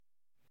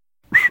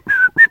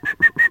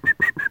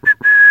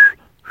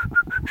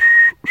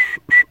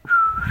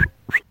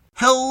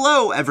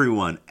Hello,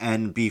 everyone!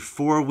 And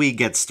before we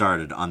get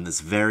started on this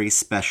very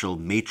special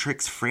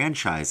Matrix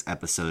franchise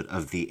episode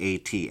of the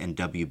AT and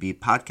WB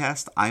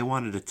podcast, I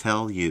wanted to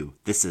tell you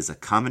this is a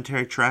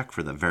commentary track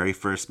for the very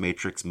first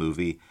Matrix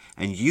movie,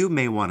 and you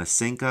may want to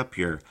sync up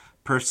your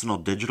personal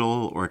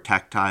digital or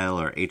tactile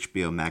or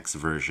HBO Max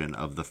version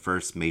of the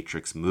first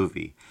Matrix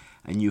movie,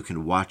 and you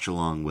can watch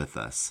along with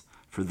us.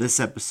 For this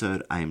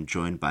episode, I am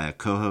joined by a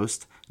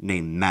co-host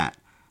named Matt.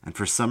 And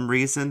for some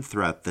reason,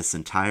 throughout this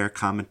entire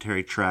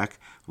commentary track,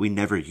 we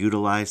never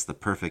utilize the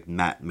perfect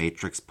Matt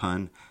Matrix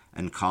pun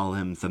and call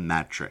him the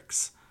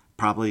Matrix.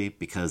 Probably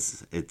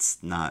because it's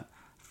not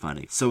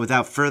funny. So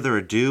without further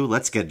ado,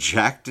 let's get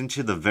jacked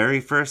into the very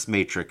first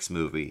Matrix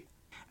movie.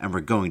 And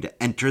we're going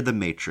to enter the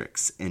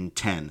Matrix in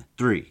 10,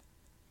 3,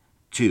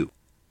 2,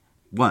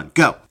 1,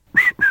 go!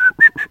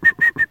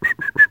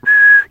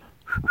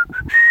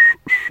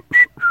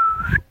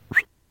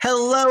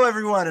 Hello,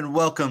 everyone, and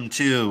welcome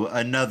to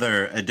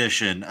another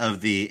edition of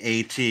the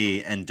AT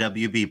and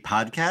WB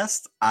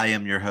podcast. I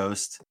am your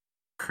host,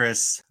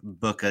 Chris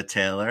Booka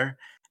Taylor,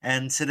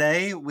 and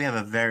today we have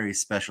a very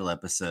special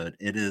episode.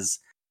 It is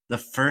the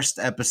first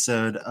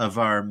episode of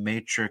our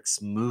Matrix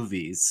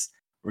movies.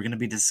 We're going to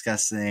be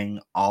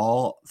discussing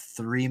all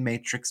three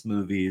Matrix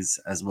movies,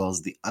 as well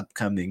as the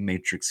upcoming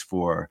Matrix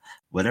 4,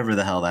 whatever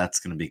the hell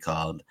that's going to be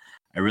called.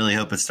 I really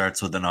hope it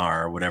starts with an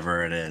R,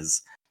 whatever it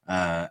is.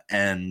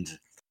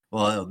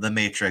 Well, the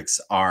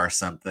Matrix are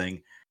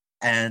something,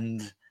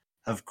 and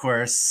of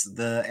course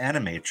the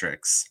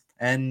Animatrix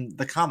and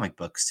the comic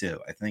books too.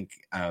 I think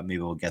maybe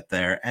we'll get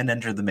there and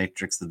Enter the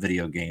Matrix, the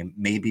video game,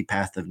 maybe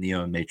Path of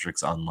Neo and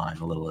Matrix Online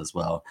a little as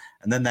well.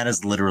 And then that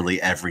is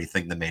literally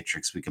everything the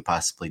Matrix we could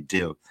possibly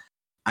do.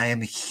 I am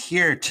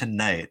here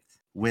tonight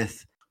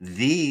with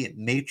the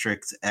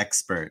Matrix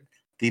expert,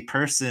 the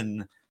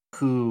person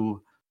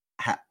who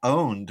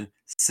owned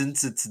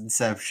since its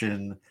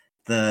inception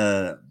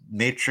the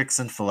Matrix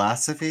and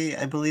Philosophy,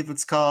 I believe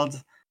it's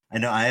called. I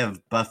know I have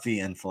Buffy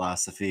and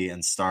Philosophy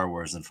and Star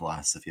Wars and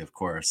Philosophy, of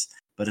course,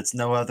 but it's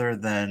no other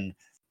than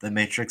the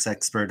Matrix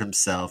expert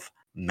himself,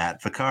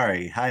 Matt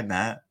Vicari. Hi,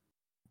 Matt.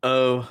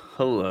 Oh,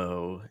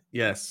 hello.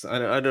 Yes,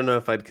 I don't know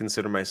if I'd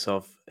consider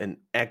myself an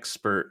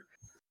expert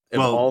of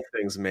all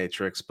things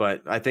Matrix,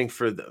 but I think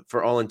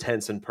for all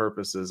intents and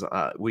purposes,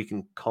 we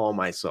can call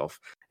myself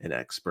an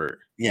expert.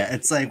 Yeah,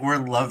 it's like we're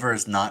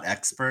lovers, not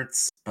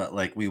experts, but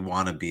like we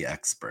want to be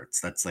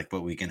experts. That's like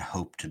what we can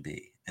hope to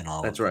be in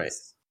all That's of right.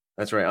 this.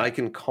 That's right. I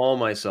can call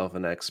myself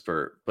an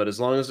expert, but as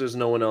long as there's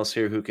no one else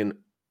here who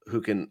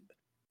can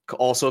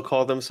also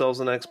call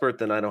themselves an expert,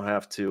 then I don't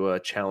have to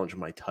challenge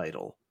my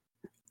title.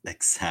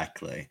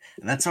 Exactly.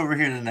 And that's what we're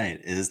here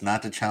tonight, is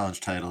not to challenge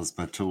titles,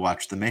 but to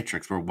watch The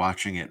Matrix. We're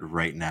watching it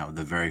right now,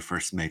 the very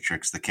first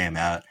Matrix that came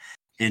out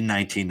in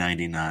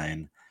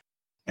 1999.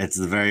 It's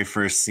the very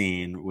first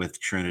scene with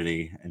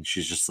Trinity, and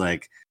she's just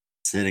like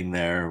sitting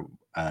there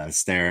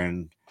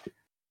staring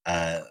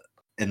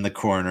in the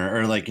corner,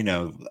 or like,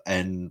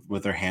 and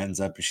with her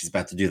hands up, and she's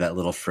about to do that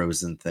little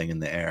frozen thing in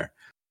the air.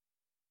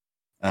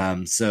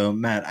 So,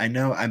 Matt,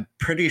 I'm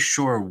pretty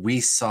sure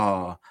we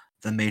saw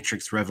the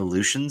Matrix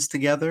Revolutions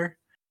together,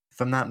 if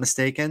I'm not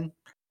mistaken.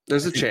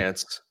 There's a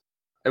chance.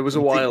 It was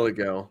a while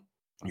ago.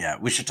 Yeah,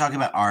 we should talk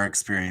about our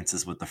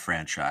experiences with the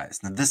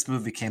franchise. Now, this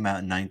movie came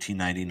out in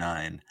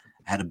 1999,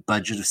 had a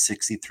budget of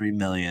 $63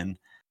 million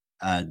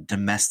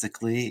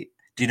domestically.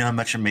 Do you know how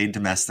much it made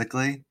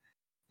domestically?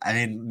 I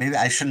mean, maybe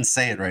I shouldn't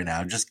say it right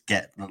now. Just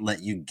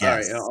let you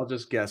guess. All right, I'll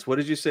just guess. What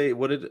did you say?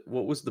 What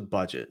was the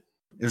budget?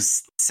 It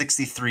was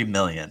 $63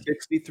 million.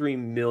 $63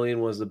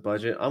 million was the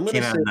budget. I'm going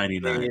to say in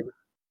 99.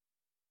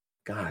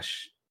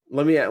 Gosh,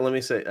 let me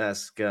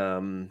ask.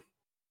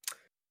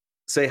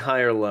 Say high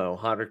or low,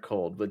 hot or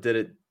cold. But did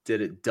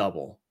it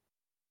double?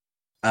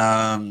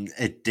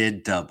 It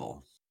did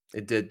double.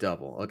 It did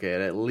double. Okay,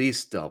 it at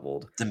least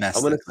doubled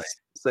domestically. I'm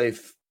going to say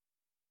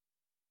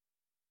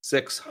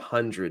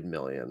 $600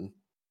 million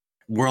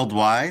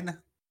worldwide.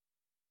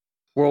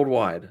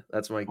 Worldwide,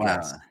 that's my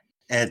guess.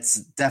 It's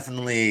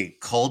definitely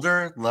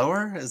colder,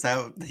 lower. Is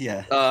that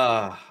yeah?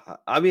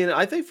 I mean,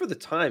 I think for the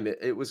time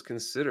it was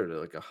considered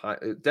like a high.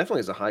 It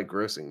definitely is a high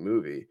grossing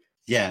movie.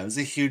 Yeah, it was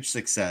a huge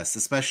success,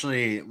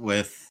 especially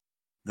with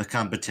the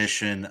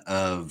competition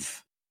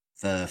of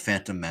the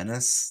Phantom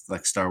Menace,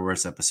 like Star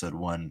Wars Episode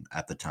 1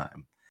 at the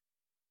time.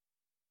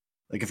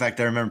 Like, in fact,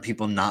 I remember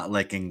people not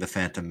liking the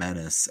Phantom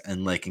Menace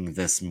and liking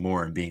this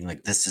more and being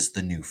like, this is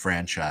the new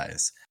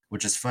franchise,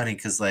 which is funny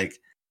because like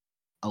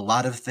a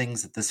lot of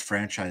things that this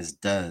franchise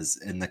does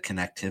in the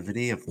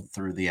connectivity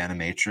through the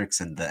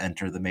Animatrix and the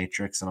Enter the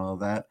Matrix and all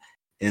of that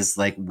is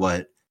like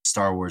what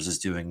Star Wars is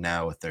doing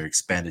now with their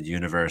expanded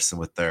universe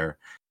and with their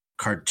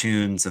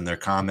cartoons and their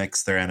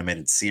comics, their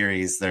animated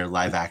series, their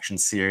live action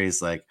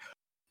series, like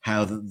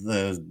how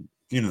the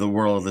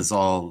world is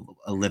all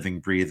a living,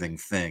 breathing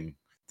thing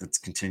that's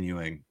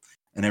continuing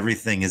and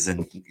everything is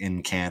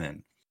in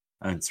canon.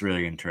 And it's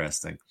really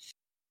interesting.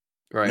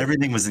 Right. And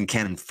everything was in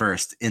canon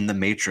first in the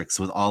Matrix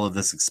with all of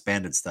this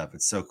expanded stuff.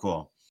 It's so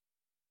cool.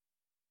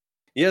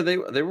 Yeah, they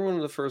were one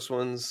of the first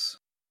ones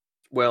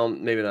Well,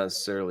 maybe not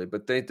necessarily,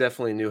 but they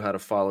definitely knew how to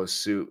follow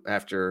suit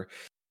after,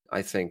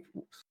 I think,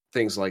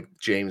 things like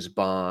James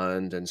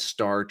Bond and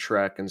Star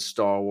Trek and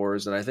Star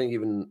Wars, and I think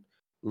even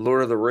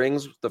Lord of the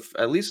Rings.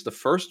 At least the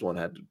first one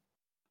had to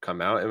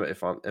come out.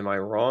 Am I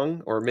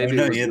wrong? Or Oh maybe it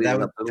no, was yeah,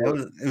 leading up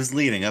to it was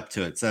leading up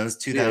to it. So it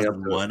was leading up to it.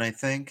 2001, I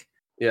think.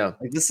 Yeah.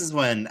 Like this is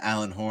when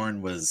Alan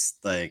Horn was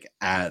like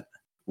at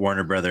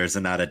Warner Brothers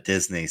and not at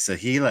Disney. So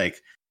he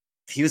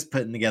was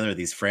putting together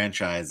these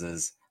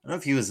franchises. I don't know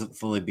if he was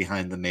fully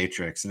behind The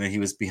Matrix. He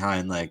was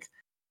behind like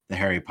the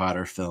Harry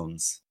Potter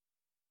films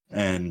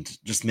and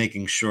just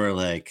making sure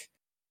like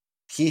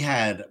he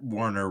had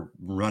Warner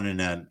running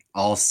at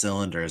all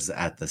cylinders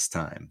at this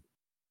time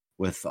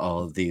with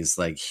all of these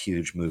like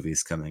huge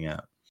movies coming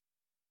out.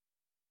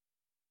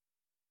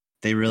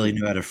 They really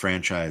knew how to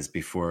franchise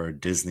before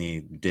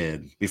Disney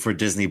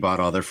bought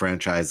all their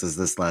franchises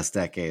this last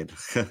decade.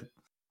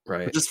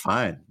 Right. Which is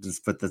fine.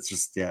 But that's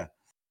just, yeah.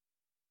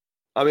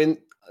 I mean,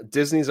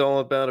 Disney's all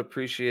about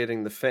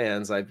appreciating the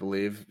fans, I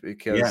believe,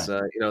 because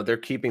they're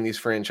keeping these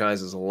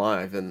franchises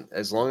alive, and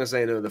as long as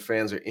they know the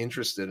fans are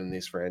interested in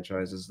these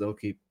franchises, they'll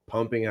keep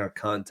pumping out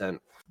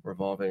content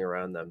revolving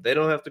around them. They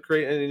don't have to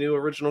create any new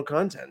original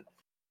content.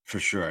 For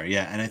sure,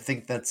 yeah, and I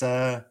think that's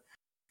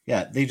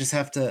they just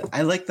have to.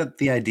 I like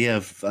the idea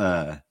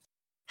of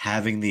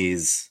having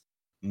these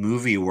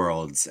movie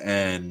worlds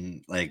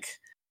and like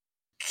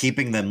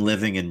keeping them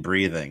living and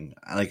breathing.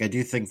 Like I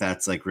do think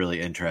that's like really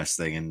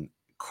interesting and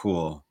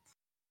cool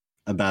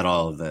about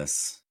all of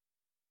this.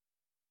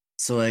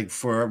 So like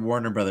for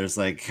Warner Brothers,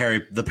 like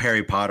the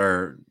Harry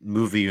Potter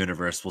movie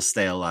universe will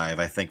stay alive,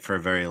 I think, for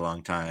a very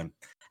long time.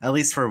 At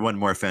least for one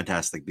more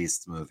Fantastic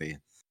Beasts movie.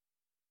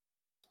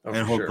 Oh,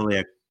 and hopefully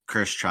a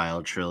Cursed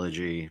Child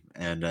trilogy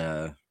and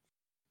I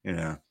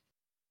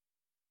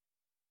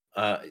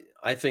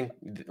think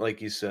like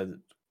you said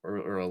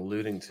or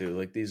alluding to,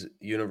 like these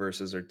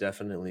universes are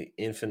definitely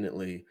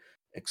infinitely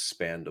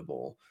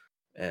expandable.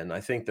 And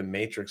I think the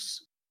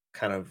Matrix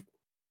kind of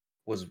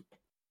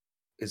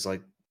is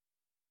like,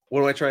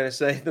 what am I trying to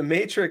say? The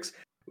Matrix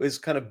is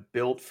kind of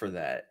built for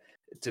that,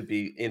 to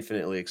be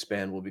infinitely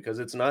expandable, because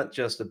it's not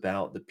just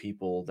about the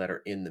people that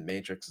are in the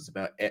Matrix. It's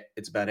about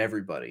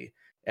everybody.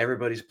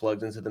 Everybody's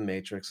plugged into the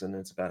Matrix, and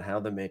it's about how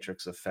the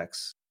Matrix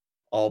affects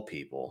all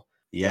people,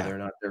 whether or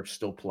not they're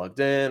still plugged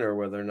in or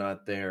whether or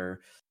not they're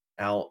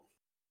out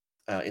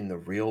in the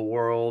real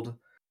world,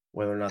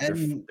 whether or not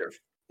they're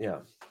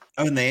yeah.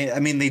 Oh, and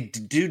they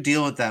do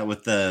deal with that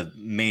with the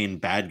main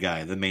bad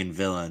guy, the main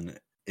villain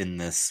in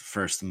this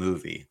first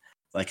movie.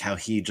 Like how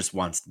he just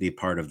wants to be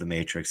part of the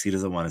Matrix. He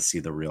doesn't want to see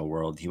the real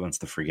world. He wants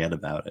to forget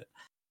about it.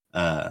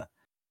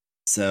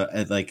 So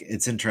like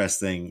it's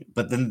interesting,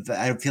 but then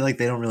I feel like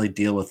they don't really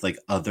deal with like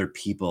other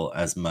people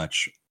as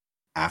much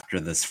after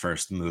this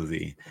first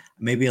movie.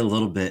 Maybe a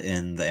little bit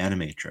in the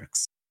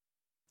Animatrix.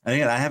 I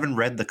haven't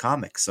read the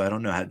comics, so I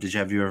don't know.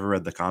 Have you ever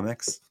read the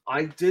comics?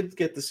 I did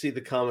get to see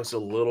the comics a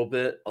little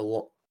bit,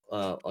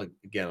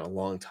 again, a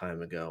long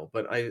time ago,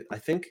 but I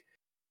think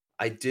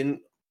I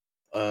didn't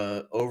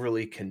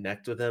overly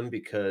connect with them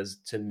because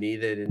to me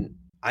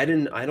I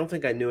don't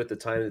think I knew at the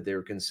time that they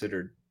were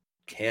considered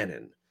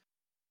canon.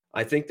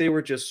 I think they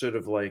were just sort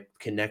of like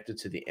connected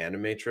to the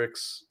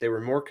Animatrix. They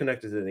were more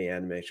connected to the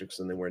Animatrix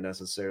than they were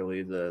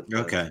necessarily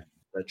the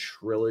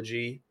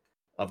trilogy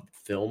of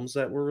films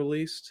that were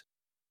released.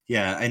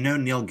 Yeah, I know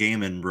Neil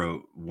Gaiman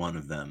wrote one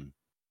of them.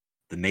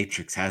 The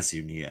Matrix Has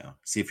You, Neo.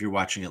 See if you're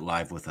watching it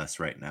live with us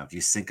right now. If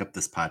you sync up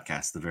this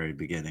podcast at the very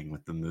beginning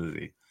with the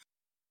movie.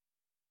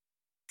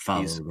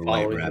 He's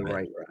following the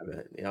White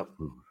Rabbit. Yep.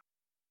 Ooh.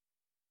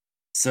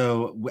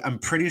 So I'm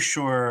pretty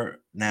sure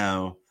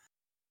now.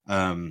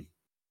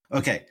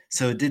 Okay,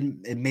 so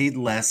it made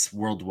less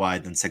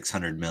worldwide than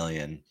 600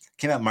 million. It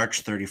came out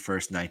March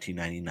 31st,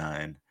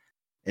 1999.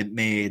 It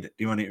made.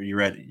 You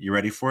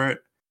ready for it?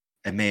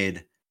 It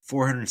made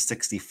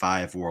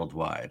 465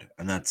 worldwide,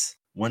 and that's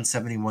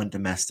 171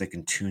 domestic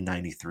and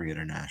 293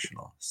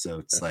 international. So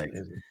it's that's like,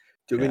 amazing.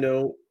 Do we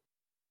know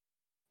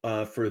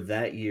for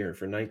that year,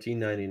 for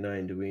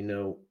 1999, do we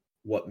know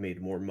what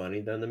made more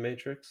money than The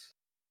Matrix?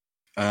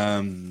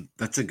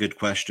 That's a good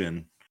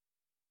question.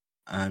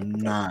 I'm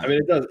not. I mean,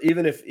 it does.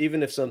 Even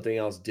if something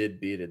else did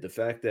beat it, the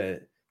fact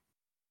that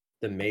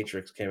The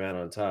Matrix came out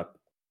on top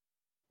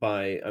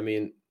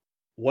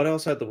what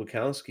else had the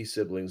Wachowski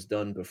siblings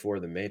done before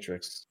The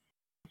Matrix?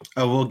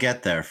 Oh, we'll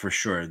get there for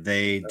sure.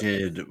 They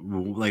did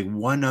like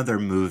one other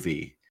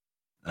movie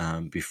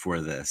before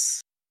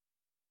this.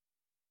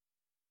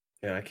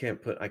 Yeah, I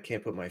can't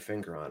put my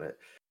finger on it.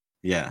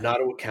 Yeah.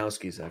 Not a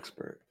Wachowski's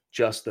expert,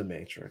 just The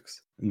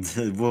Matrix.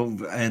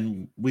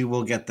 And we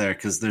will get there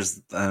because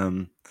there's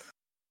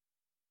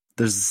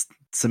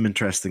some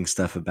interesting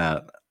stuff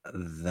about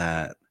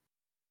that.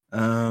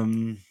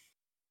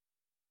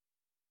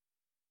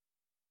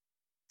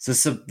 So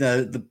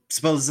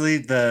supposedly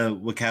the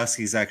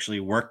Wachowskis actually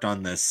worked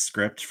on this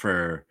script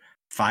for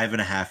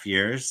 5.5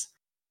 years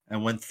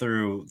and went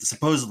through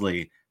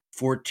supposedly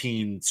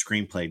 14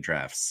 screenplay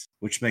drafts,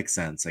 which makes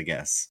sense, I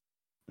guess.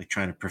 Like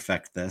trying to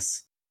perfect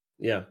this.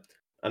 Yeah.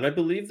 And I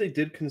believe they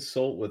did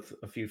consult with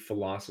a few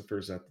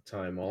philosophers at the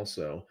time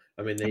also.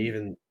 I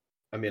mean,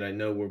 I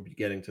know we're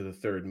getting to the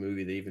third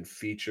movie. They even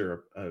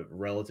feature a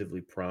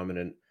relatively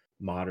prominent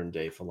modern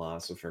day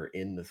philosopher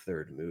in the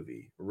third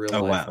movie, real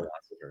Oh life wow,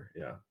 philosopher.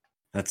 Yeah.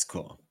 that's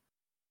cool.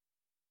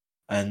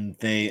 And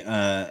they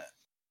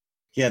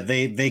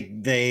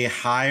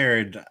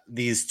hired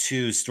these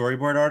two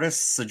storyboard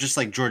artists. So just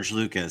like George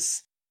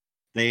Lucas,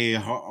 they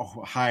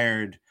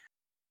hired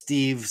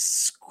Steve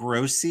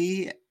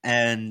Scrossi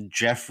and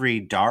Jeffrey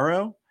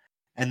Darrow,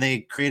 and they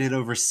created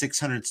over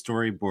 600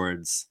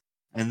 storyboards,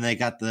 and they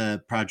got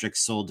the project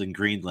sold and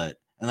greenlit.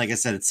 And like I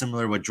said, it's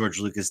similar to what George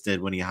Lucas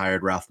did when he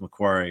hired Ralph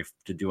McQuarrie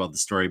to do all the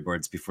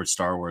storyboards before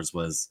Star Wars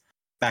was,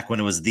 back when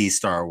it was the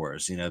Star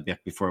Wars,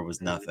 before it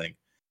was nothing.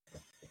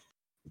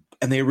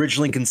 And they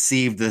originally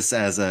conceived this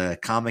as a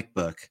comic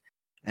book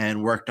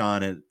and worked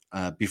on it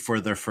before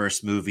their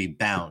first movie,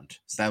 Bound.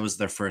 So that was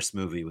their first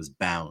movie, was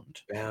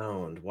Bound.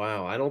 Bound.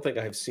 Wow. I don't think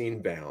I've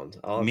seen Bound.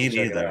 I'll have Me to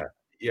check it out. neither.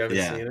 You haven't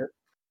Yeah. seen it?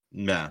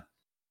 Yeah.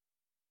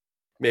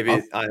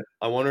 Maybe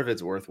I wonder if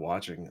it's worth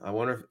watching. I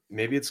wonder if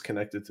maybe it's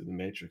connected to the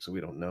Matrix and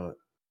we don't know it.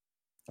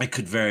 It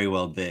could very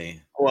well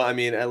be. Well, I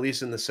mean, at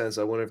least in the sense,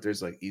 I wonder if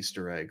there's like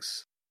Easter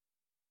eggs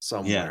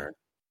somewhere. Yeah.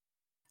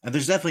 And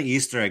there's definitely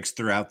Easter eggs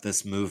throughout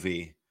this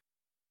movie.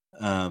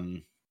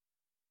 And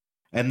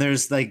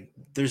there's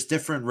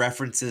different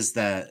references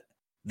that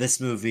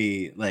this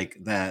movie, like,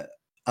 that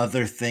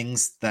other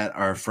things that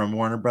are from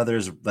Warner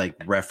Brothers, like,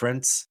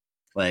 reference,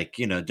 like,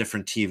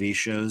 different TV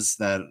shows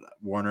that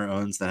Warner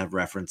owns that have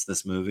referenced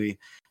this movie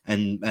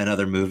and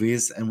other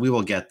movies. And we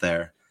will get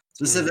there.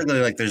 Specifically,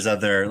 like, there's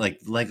other, like,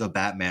 Lego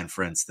Batman,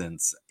 for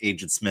instance.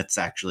 Agent Smith's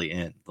actually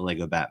in the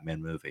Lego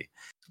Batman movie.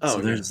 Oh,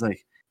 so there's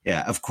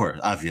yeah, of course,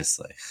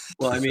 obviously.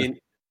 Well, I mean,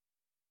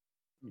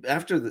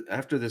 after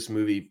this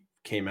movie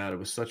came out, it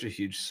was such a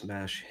huge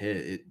smash hit.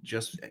 It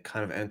just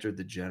kind of entered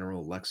the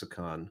general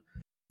lexicon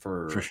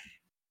for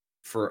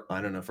I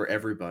don't know, for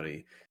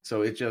everybody.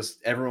 So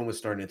everyone was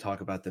starting to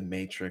talk about the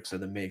Matrix or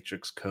the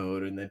Matrix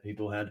Code, and then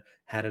people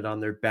had it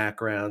on their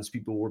backgrounds.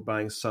 People were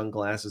buying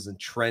sunglasses and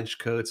trench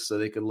coats so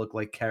they could look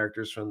like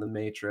characters from the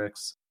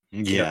Matrix.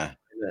 Yeah.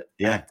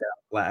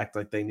 Act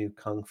like they knew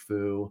kung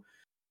fu.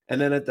 And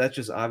then that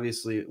just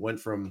obviously went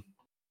from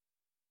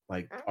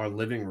like our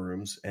living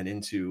rooms and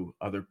into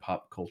other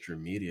pop culture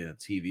media,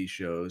 TV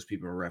shows.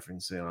 People are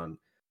referencing on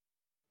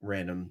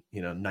random,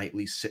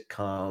 nightly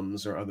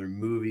sitcoms or other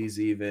movies.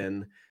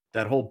 Even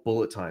that whole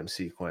bullet time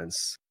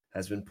sequence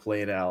has been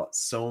played out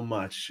so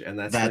much, and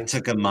that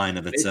took a mind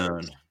of its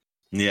own.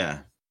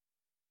 Yeah.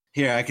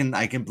 Here, I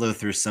can blow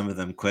through some of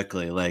them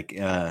quickly. Like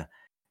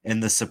in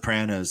The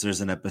Sopranos,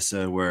 there's an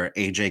episode where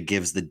AJ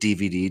gives the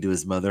DVD to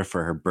his mother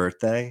for her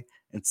birthday.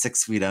 In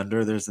 6 Feet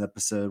Under, there's an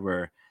episode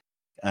where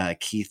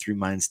Keith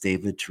reminds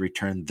David to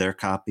return their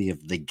copy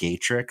of The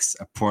Gatrix,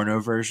 a porno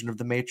version of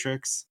The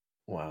Matrix.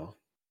 Wow.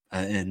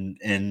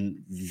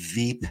 In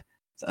Veep,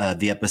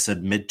 the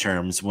episode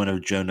Midterms, one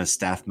of Jonah's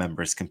staff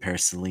members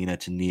compares Selena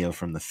to Neo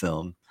from the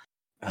film.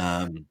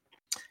 In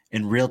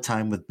Real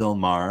Time with Bill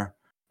Maher,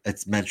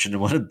 it's mentioned in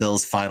one of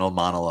Bill's final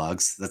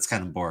monologues. That's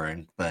kind of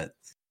boring, but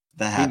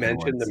that happened. He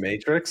mentioned once. The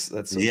Matrix?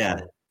 That's so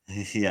funny.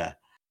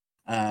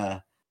 Yeah.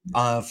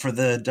 For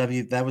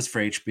that was for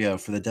HBO.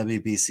 For the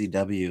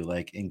WBCW,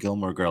 like in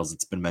Gilmore Girls,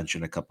 it's been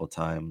mentioned a couple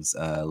times.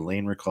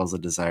 Lane recalls a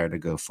desire to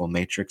go full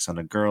Matrix on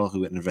a girl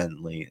who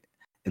inadvertently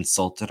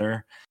insulted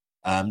her.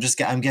 I'm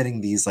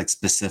getting these like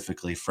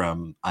specifically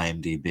from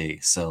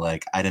IMDb, so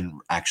like I didn't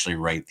actually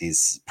write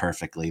these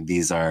perfectly.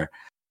 These are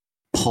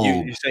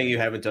pulled. You're saying you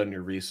haven't done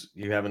your research.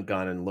 You haven't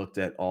gone and looked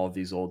at all of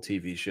these old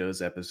TV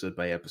shows episode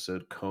by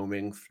episode,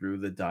 combing through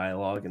the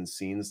dialogue and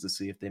scenes to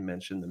see if they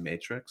mention the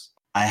Matrix.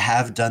 I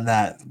have done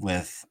that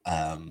with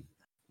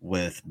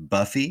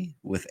Buffy,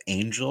 with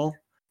Angel,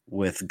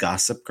 with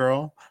Gossip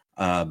Girl,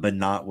 but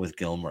not with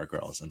Gilmore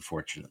Girls,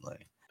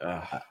 unfortunately.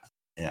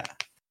 Yeah.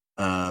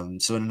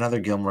 So in another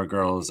Gilmore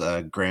Girls,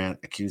 Grant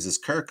accuses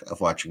Kirk of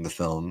watching the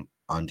film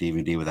on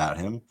DVD without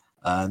him.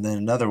 And then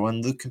another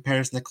one, Luke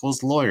compares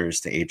Nicole's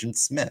lawyers to Agent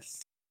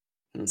Smith,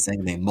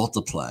 saying they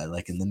multiply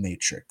like in the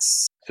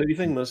Matrix. So do you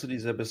think most of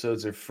these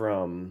episodes are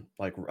from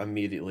like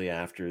immediately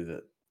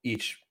after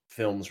each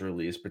film's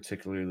release,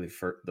 particularly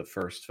for the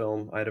first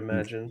film, I'd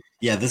imagine?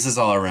 Yeah, this is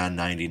all around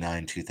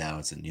 99,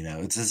 2000.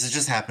 It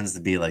just happens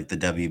to be like the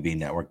WB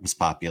network was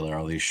popular,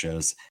 all these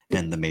shows,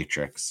 and the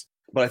Matrix.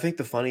 But I think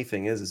the funny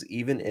thing is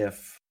even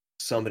if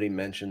somebody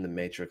mentioned the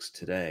Matrix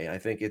today, I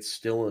think it's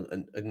still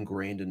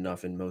ingrained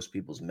enough in most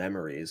people's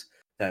memories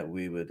that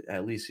we would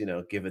at least,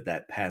 give it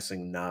that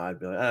passing nod,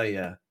 be like, oh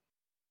yeah,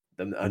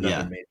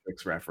 another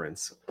Matrix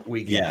reference.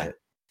 We get it.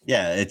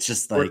 Yeah, it's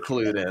just we're like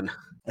clued in.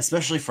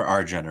 Especially for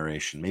our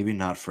generation, maybe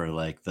not for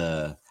like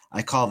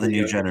I call the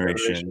new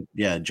generation.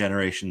 Yeah,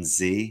 Generation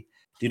Z.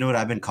 Do you know what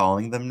I've been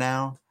calling them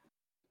now?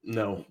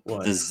 No,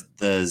 what?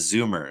 The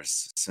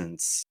Zoomers,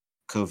 since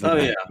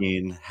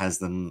COVID-19 has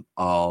them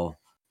all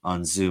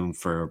on Zoom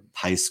for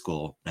high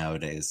school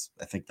nowadays.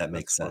 I think that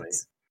makes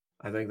sense.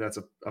 I think that's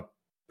a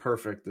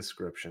perfect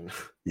description.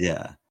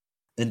 Yeah.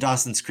 In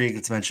Dawson's Creek,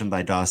 it's mentioned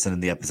by Dawson in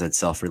the episode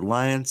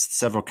Self-Reliance.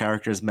 Several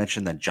characters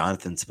mentioned that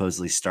Jonathan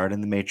supposedly starred in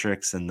The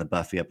Matrix in the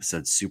Buffy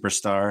episode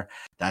Superstar.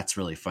 That's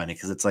really funny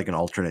because it's like an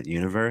alternate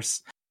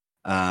universe.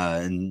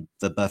 In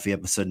the Buffy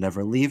episode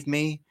Never Leave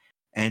Me,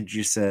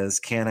 Andrew says,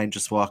 "Can I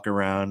just walk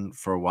around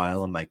for a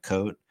while in my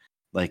coat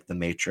like The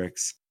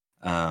Matrix?"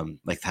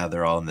 Like how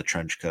they're all in the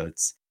trench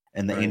coats.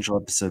 And the Angel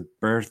episode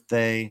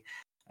Birthday,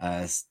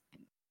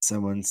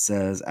 someone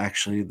says,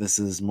 actually, this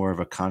is more of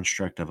a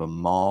construct of a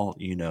mall,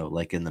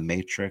 like in The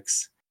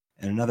Matrix.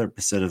 And another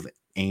episode of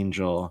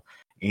Angel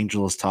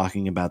is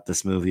talking about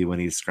this movie when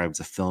he describes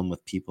a film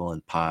with people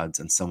in pods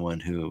and someone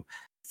who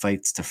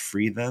fights to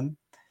free them.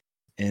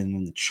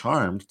 In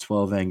Charmed,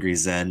 12 Angry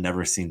Zen,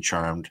 never seen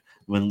Charmed,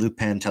 when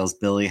Lupin tells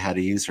Billy how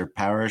to use her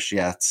power, she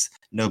asks,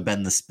 "No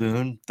bend the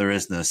spoon?" There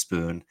is no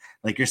spoon.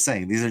 Like you're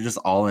saying, these are just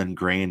all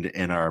ingrained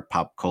in our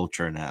pop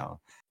culture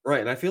now.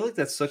 Right, and I feel like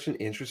that's such an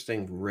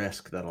interesting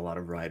risk that a lot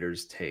of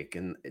writers take,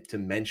 and to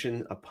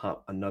mention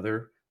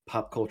another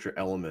pop culture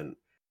element,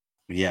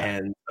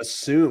 and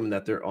assume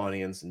that their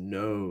audience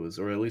knows,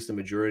 or at least the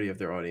majority of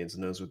their audience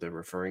knows what they're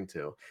referring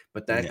to.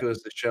 But that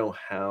goes to show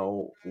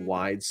how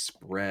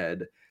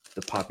widespread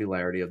the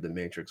popularity of The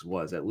Matrix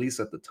was, at least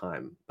at the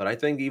time. But I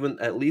think even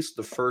at least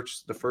the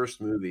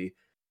first movie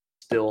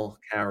still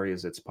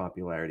carries its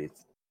popularity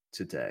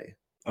today.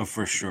 Oh,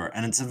 for sure.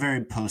 And it's a very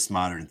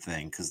postmodern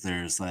thing because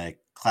there's like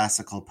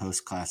classical,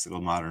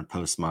 post-classical, modern,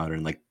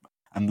 postmodern. Like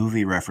a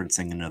movie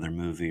referencing another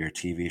movie or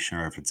TV show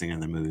referencing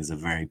another movie is a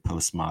very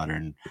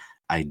postmodern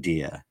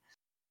idea,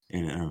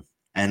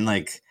 And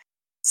like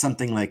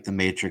something like The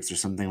Matrix or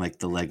something like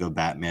the Lego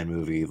Batman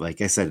movie,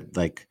 like I said,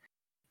 like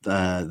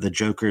the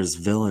Joker's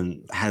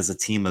villain has a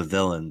team of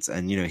villains,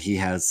 and he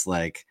has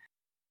like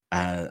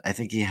I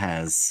think he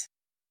has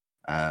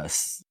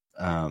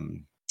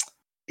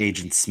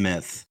Agent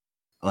Smith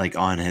like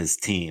on his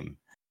team,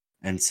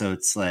 and so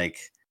it's like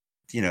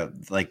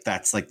like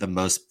that's like the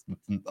most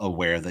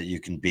aware that you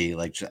can be,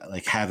 like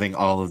having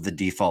all of the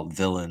default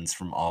villains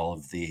from all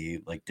of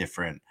the like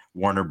different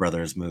Warner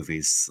Brothers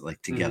movies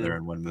like together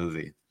in one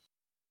movie.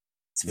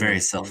 It's very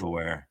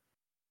self-aware.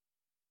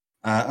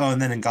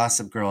 And then in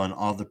Gossip Girl and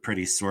All the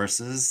Pretty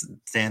Sources,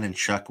 Dan and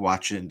Chuck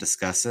watch it and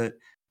discuss it.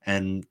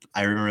 And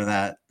I remember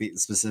that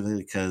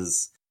specifically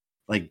because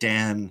like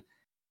Dan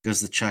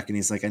goes to Chuck and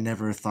he's like, "I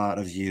never thought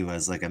of you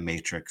as like a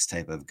Matrix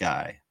type of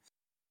guy."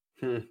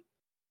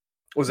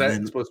 Was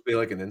that supposed to be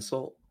like an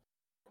insult?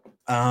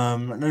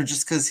 No,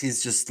 just because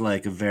he's just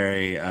like a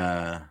very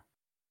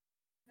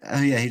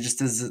he just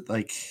does it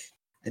like,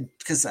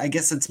 because I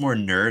guess it's more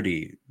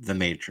nerdy, The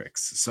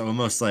Matrix. So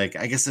almost like,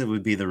 I guess it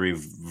would be the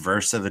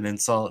reverse of an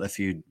insult if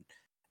you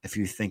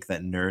think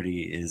that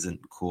nerdy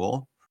isn't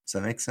cool. Does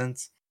that make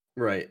sense?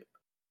 Right.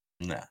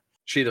 Nah.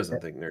 She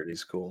doesn't think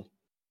nerdy's cool.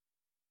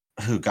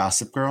 Who,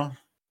 Gossip Girl?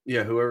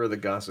 Yeah, whoever the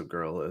Gossip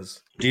Girl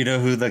is. Do you know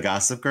who the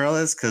Gossip Girl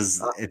is?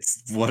 Because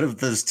it's one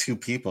of those two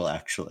people,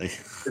 actually.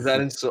 Is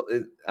that insult?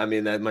 I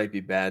mean, that might be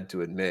bad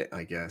to admit,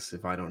 I guess,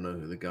 if I don't know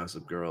who the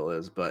Gossip Girl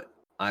is, but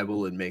I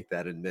will make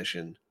that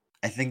admission.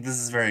 I think this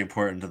is very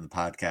important to the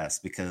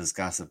podcast because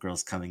Gossip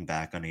Girl's coming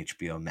back on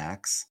HBO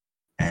Max,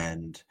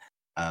 and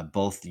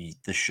both the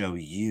show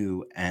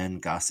You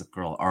and Gossip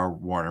Girl are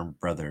Warner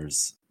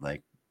Brothers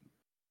like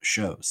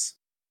shows.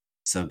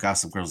 So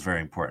Gossip Girl is very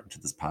important to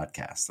this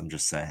podcast. I'm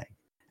just saying.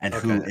 And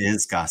who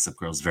is Gossip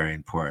Girl is very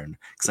important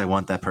because I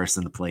want that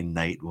person to play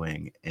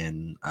Nightwing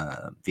in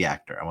the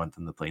actor. I want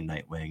them to play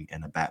Nightwing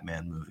in a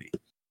Batman movie.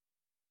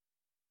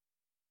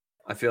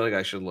 I feel like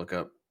I should look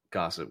up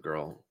Gossip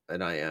Girl,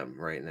 and I am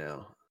right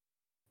now.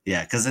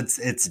 Yeah, because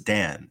it's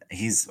Dan.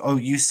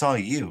 You saw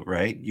You,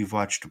 right? You've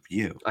watched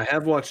You. I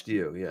have watched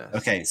You, yes.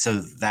 Okay,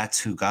 so that's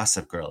who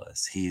Gossip Girl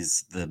is.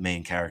 He's the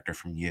main character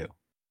from You.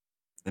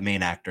 The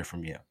main actor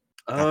from You.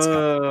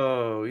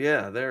 Oh,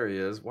 yeah, there he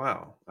is.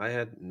 Wow, I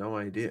had no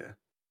idea.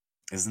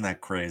 Isn't that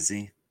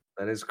crazy?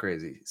 That is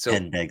crazy. So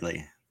Ken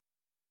Begley.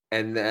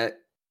 And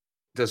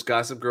does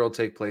Gossip Girl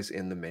take place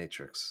in The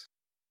Matrix?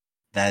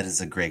 That is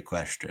a great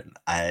question.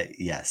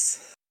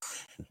 Yes.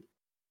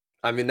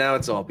 I mean, now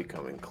it's all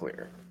becoming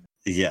clear.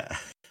 Yeah.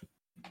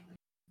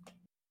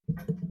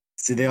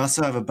 See, they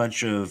also have a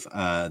bunch of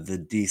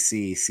the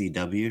DC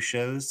CW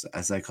shows,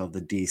 as I call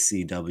the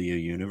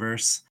DCW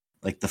universe,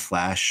 like The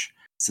Flash.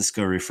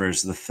 Cisco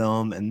refers to the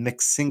film and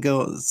mixed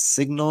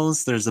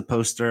signals. There's a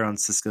poster on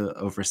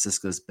over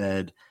Cisco's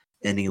bed,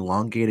 An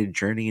Elongated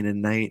Journey in a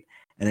Night,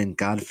 and then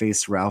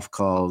Godface Ralph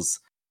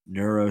calls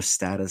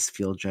Neurostatus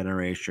Field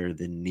Generator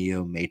the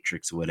Neo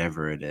Matrix,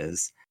 whatever it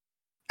is.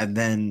 And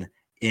then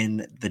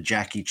in the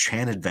Jackie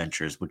Chan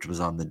Adventures, which was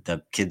on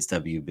the Kids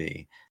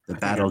WB, the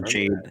Battle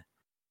Jade.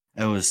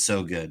 It was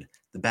so good.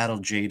 The Battle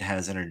Jade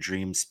has in her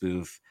dream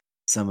spoof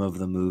some of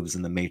the moves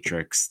in The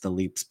Matrix, the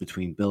leaps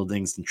between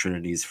buildings, and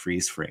Trinity's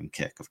freeze frame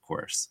kick, of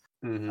course.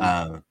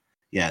 Mm-hmm.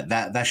 Yeah,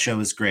 that show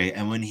was great.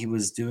 And when he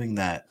was doing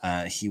that,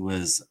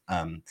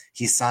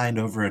 he signed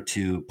over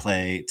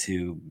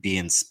to be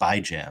in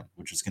Spy Jam,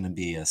 which was going to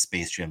be a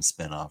Space Jam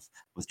spinoff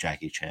with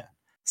Jackie Chan.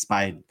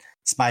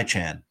 Spy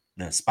Jam.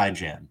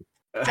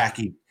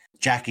 Jackie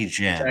Jackie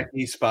Chan.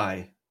 Jackie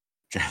Spy.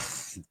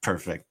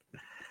 Perfect.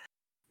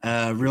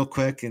 Real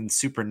quick, in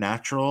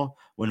Supernatural,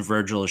 when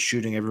Virgil is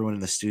shooting everyone in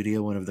the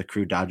studio, one of the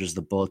crew dodges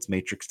the bullets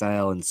Matrix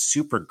style, and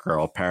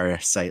Supergirl,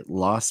 Parasite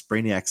Lost,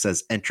 Brainiac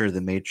says, enter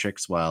the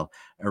Matrix while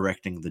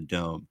erecting the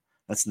dome.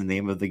 That's the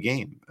name of the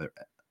game.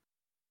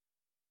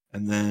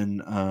 And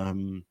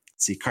then,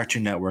 see,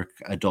 Cartoon Network,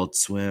 Adult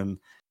Swim,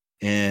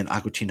 and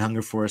Aqua Teen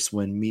Hunger Force,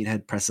 when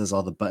Meathead presses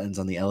all the buttons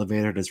on the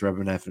elevator, it is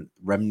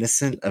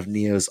reminiscent of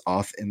Neo's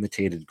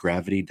off-imitated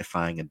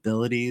gravity-defying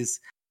abilities.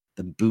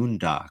 The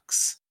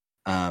Boondocks.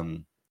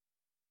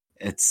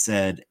 It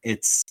said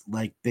it's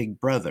like Big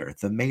Brother,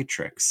 The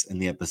Matrix, in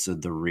the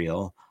episode The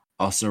Real.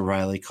 Also,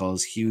 Riley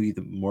calls Huey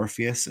the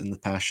Morpheus in The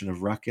Passion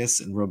of Ruckus,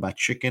 and Robot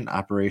Chicken,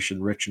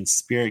 Operation Rich and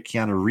Spirit.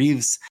 Keanu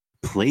Reeves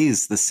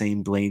plays the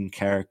same Blaine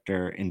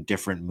character in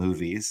different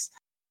movies.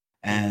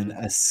 And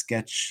a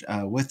sketch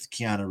with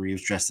Keanu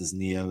Reeves dressed as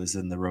Neo is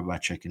in the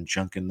Robot Chicken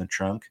Junk in the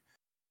Trunk.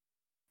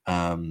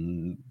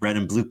 Red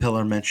and Blue Pill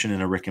are mentioned in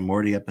a Rick and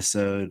Morty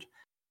episode.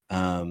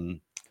 There's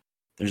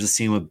a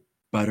scene with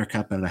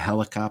Buttercup in a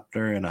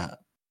helicopter in a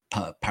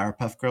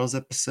Powerpuff Girls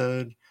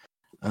episode.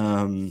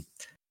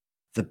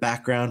 The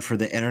background for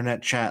the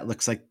internet chat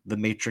looks like the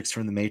Matrix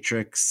from the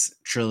Matrix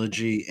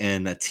trilogy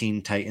in a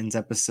Teen Titans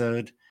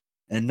episode.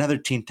 And another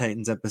Teen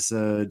Titans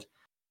episode,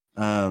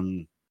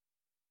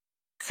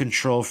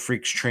 Control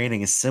Freak's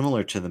training is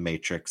similar to the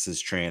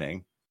Matrix's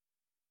training.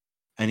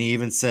 And he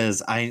even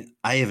says, I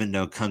even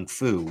know Kung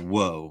Fu,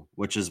 whoa,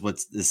 which is what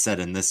is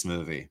said in this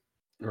movie.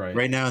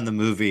 Right now in the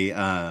movie,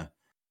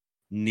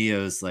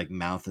 Neo's like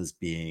mouth is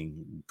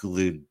being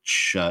glued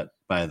shut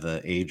by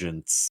the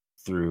agents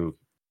through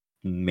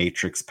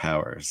Matrix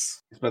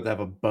powers. He's about to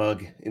have a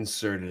bug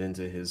inserted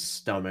into his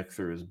stomach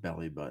through his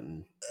belly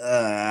button.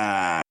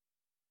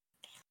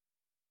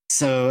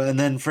 So, and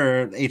then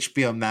for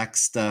HBO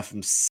Max stuff,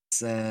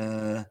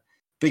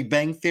 Big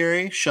Bang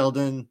Theory,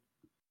 Sheldon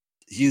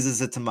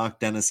uses it to mock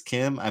Dennis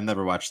Kim. I've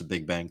never watched The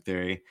Big Bang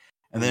Theory.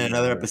 And then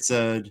another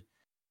episode,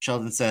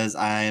 Sheldon says,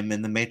 I am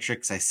in the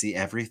Matrix, I see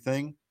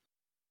everything.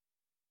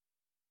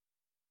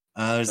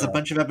 There's a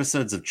bunch of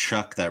episodes of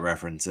Chuck that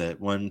reference it.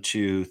 1,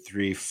 2,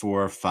 3,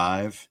 4,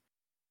 5.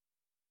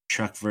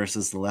 Chuck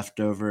versus the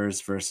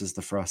Leftovers versus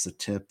the Frosted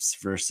Tips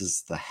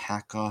versus the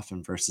Hack Off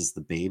and versus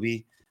the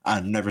Baby.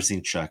 I've never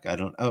seen Chuck.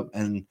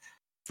 And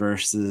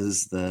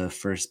versus the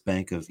First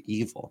Bank of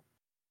Evil.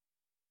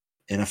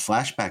 In a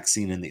flashback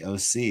scene in the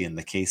OC, in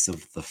the case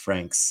of the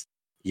Franks,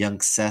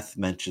 young Seth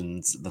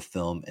mentions the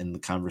film in the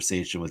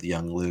conversation with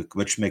young Luke,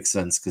 which makes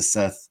sense because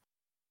Seth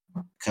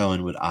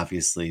Cohen would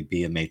obviously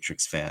be a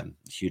Matrix fan,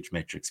 a huge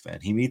Matrix fan.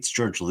 He meets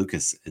George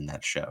Lucas in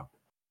that show.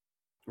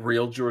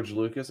 Real George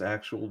Lucas,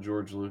 actual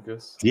George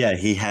Lucas. Yeah,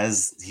 he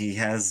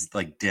has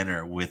like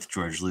dinner with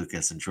George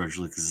Lucas, and George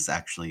Lucas is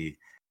actually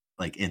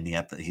like in the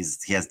episode.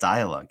 He has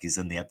dialogue. He's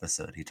in the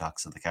episode. He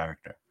talks to the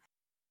character.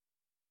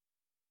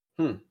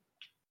 I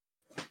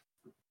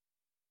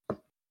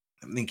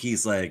think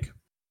he's like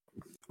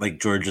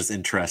George is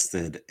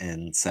interested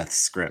in Seth's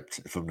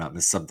script, if I'm not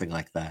mistaken, something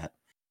like that.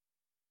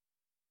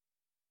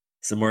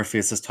 So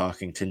Morpheus is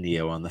talking to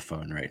Neo on the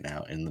phone right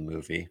now in the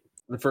movie.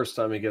 The first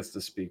time he gets to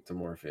speak to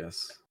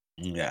Morpheus.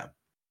 Yeah.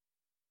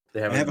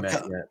 They haven't met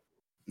yet.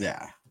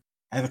 Yeah.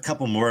 I have a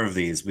couple more of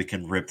these we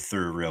can rip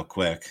through real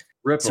quick.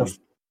 Rip them.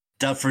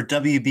 For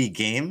WB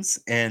Games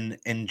and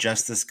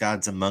Injustice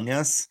Gods Among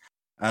Us,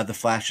 the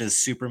Flash's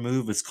super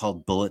move is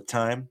called Bullet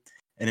Time.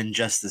 In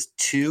Injustice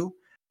 2,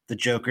 the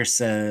Joker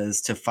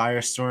says to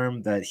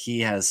Firestorm that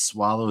he has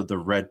swallowed the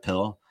red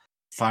pill.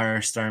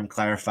 Firestorm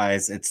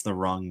clarifies it's the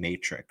wrong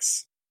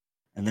Matrix.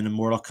 And then in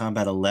Mortal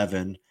Kombat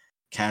 11,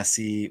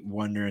 Cassie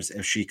wonders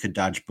if she could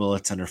dodge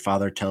bullets, and her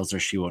father tells her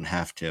she won't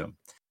have to.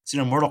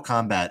 So, Mortal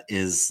Kombat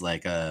is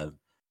like a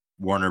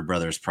Warner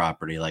Brothers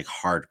property, like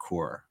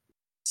hardcore.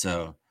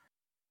 So,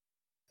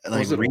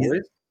 like, was it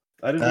always?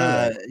 I didn't know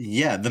that.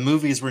 Yeah, the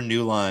movies were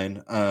New Line.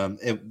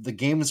 The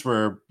games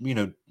were,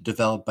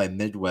 developed by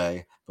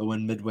Midway, but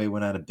when Midway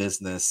went out of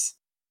business,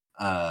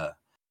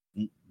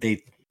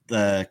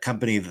 the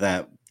company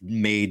that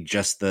made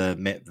just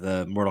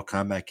the Mortal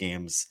Kombat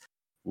games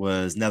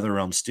was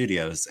NetherRealm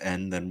Studios,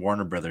 and then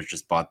Warner Brothers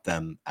just bought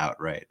them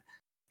outright.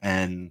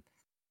 And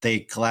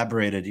they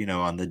collaborated,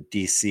 on the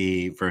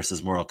DC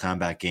versus Mortal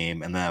Kombat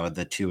game, and then with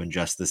the 2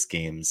 Injustice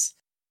games.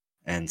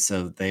 And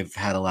so they've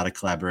had a lot of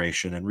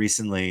collaboration. And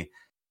recently,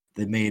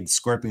 they made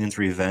Scorpion's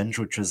Revenge,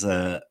 which was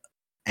a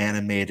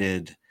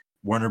animated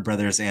Warner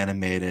Brothers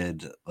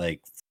animated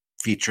like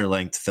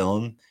feature-length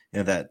film,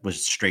 that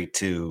was straight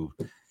to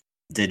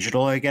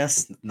digital, I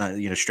guess, not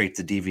straight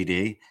to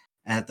DVD.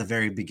 And at the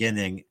very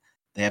beginning,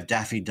 they have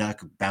Daffy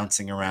Duck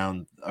bouncing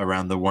around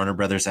the Warner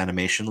Brothers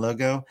animation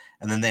logo,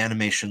 and then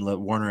the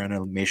Warner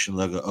animation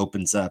logo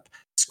opens up.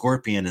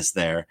 Scorpion is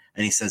there,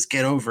 and he says,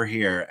 "Get over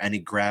here!" And he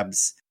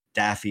grabs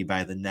Daffy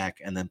by the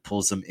neck and then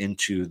pulls him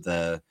into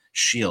the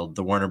shield,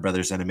 the Warner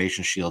Brothers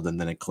animation shield,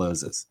 and then it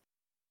closes.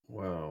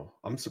 Wow,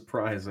 I'm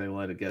surprised they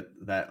let it get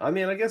that. I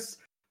mean, I guess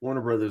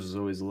Warner Brothers is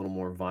always a little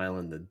more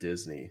violent than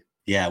Disney.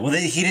 Yeah, well,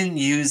 he didn't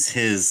use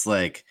his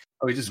like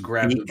Oh, he just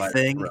grabbed him beak by the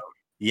thing. throat.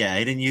 Yeah,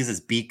 he didn't use his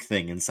beak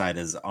thing inside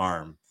his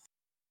arm.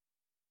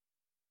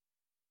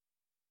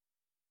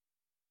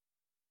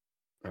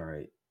 All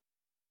right.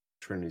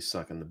 Trinity's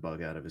sucking the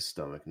bug out of his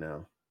stomach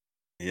now.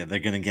 Yeah, they're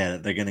gonna get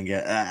it. They're gonna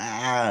get.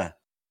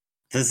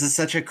 This is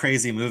such a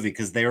crazy movie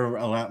because they were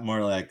a lot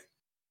more like.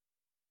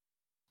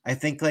 I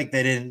think like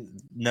they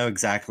didn't know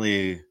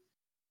exactly.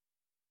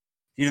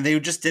 You know, they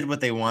just did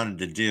what they wanted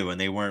to do, and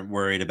they weren't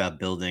worried about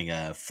building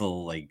a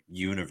full like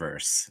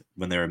universe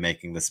when they were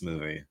making this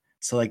movie.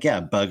 So like, yeah,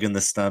 bug in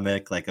the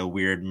stomach, like a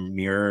weird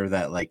mirror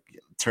that like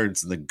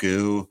turns the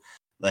goo,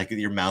 like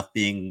your mouth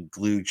being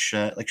glued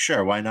shut. Like,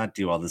 sure, why not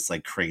do all this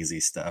like crazy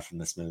stuff in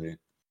this movie?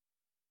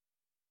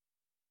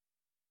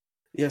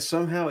 Yeah,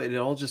 somehow it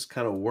all just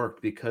kind of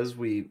worked because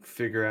we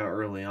figure out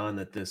early on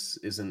that this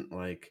isn't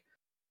like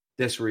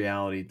this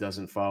reality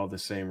doesn't follow the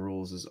same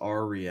rules as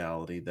our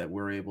reality, that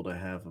we're able to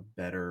have a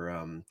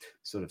better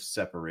sort of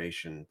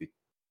separation.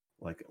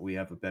 Like we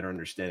have a better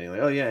understanding.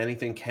 Like, oh yeah,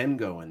 anything can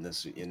go in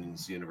this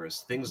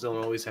universe. Things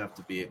don't always have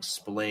to be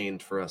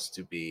explained for us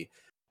to be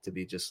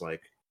just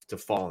like to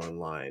fall in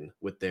line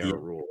with their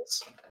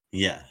rules.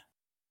 Yeah.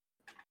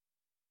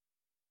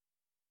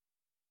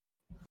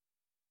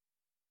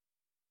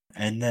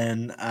 And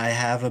then I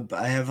have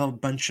a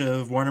bunch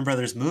of Warner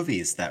Brothers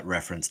movies that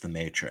reference The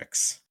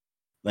Matrix.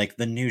 Like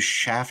the new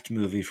Shaft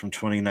movie from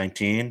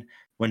 2019,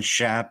 when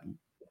Shaft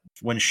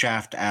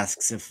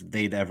asks if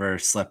they'd ever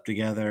slept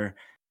together,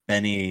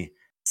 Benny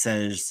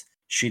says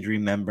she'd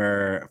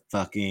remember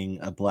fucking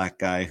a black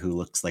guy who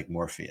looks like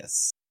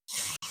Morpheus.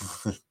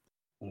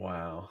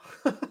 Wow.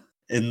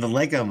 In the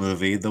Lego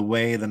movie, the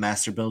way the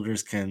master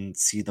builders can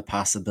see the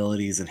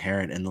possibilities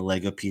inherent in the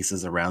Lego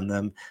pieces around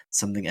them,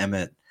 something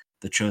Emmett,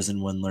 the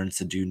chosen one, learns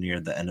to do near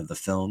the end of the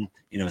film,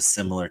 you know,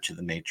 similar to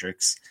The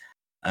Matrix.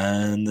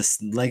 And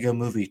this Lego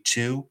movie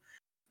too,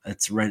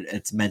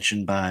 it's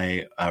mentioned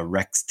by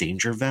Rex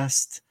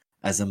Dangervest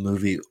as a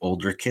movie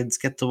older kids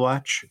get to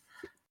watch.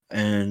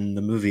 And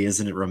the movie,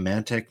 Isn't It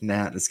Romantic?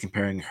 Nat is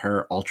comparing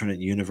her alternate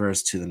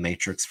universe to The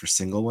Matrix for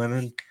single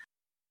women.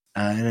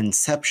 And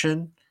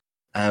Inception,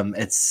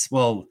 it's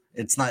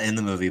not in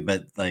the movie,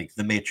 but like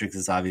The Matrix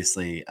is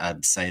obviously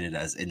cited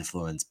as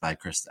influenced by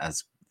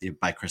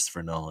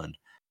Christopher Nolan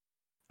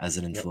as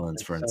an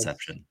influence for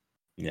Inception.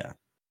 Yeah.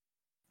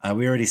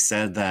 We already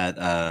said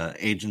that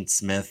Agent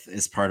Smith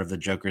is part of the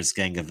Joker's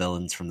gang of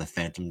villains from the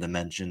Phantom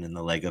Dimension in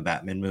the Lego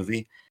Batman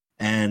movie.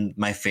 And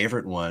my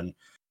favorite one,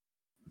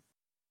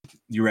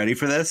 you ready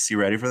for this?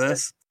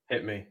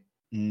 Hit me.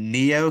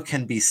 Neo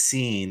can be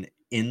seen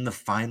in the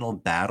final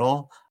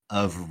battle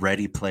of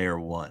Ready Player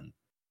One.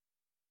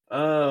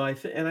 Oh, I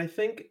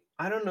think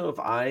I don't know if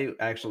I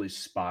actually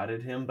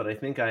spotted him, but I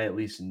think I at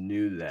least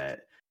knew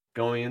that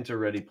going into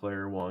Ready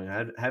Player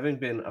One. Having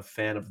been a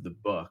fan of the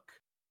book,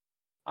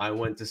 I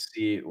went to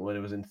see it when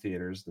it was in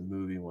theaters, the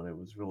movie when it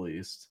was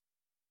released,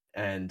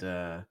 and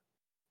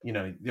you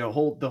know,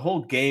 the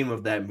whole game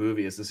of that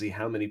movie is to see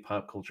how many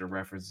pop culture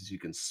references you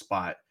can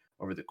spot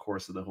over the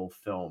course of the whole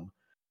film.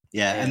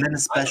 Yeah, and then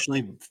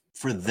especially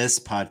for this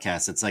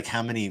podcast, it's like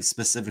how many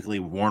specifically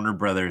Warner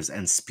Brothers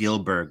and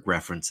Spielberg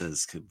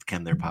references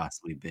can there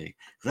possibly be?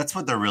 That's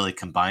what they're really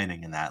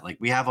combining in that. Like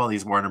we have all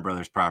these Warner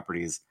Brothers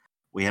properties,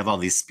 we have all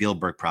these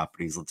Spielberg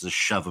properties. Let's just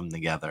shove them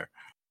together.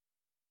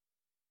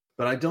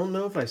 But I don't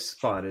know if I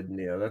spotted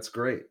Neo. That's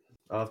great.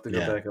 I'll have to go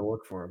back and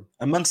look for him.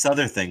 Amongst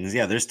other things,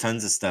 yeah, there's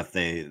tons of stuff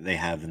they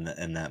have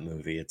in that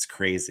movie. It's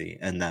crazy,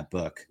 and that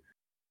book.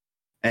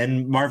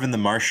 And Marvin the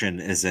Martian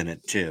is in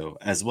it too,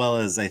 as well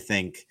as I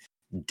think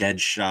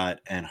Deadshot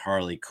and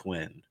Harley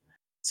Quinn.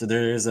 So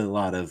there is a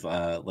lot of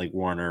like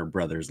Warner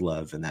Brothers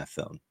love in that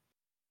film.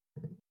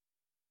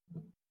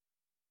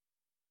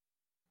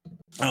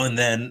 Oh, and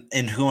then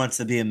in Who Wants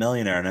to Be a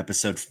Millionaire, in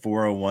episode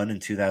 401 in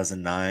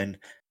 2009,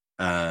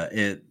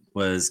 it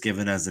was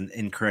given as an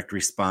incorrect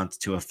response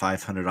to a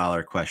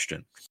 $500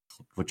 question,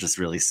 which is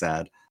really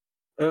sad.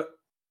 Do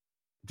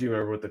you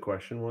remember what the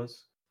question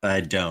was?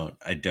 I don't,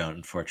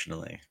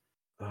 unfortunately.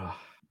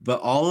 But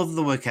all of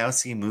the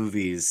Wachowski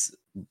movies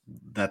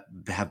that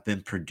have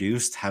been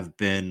produced have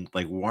been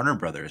like Warner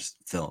Brothers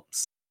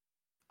films.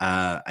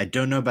 I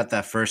don't know about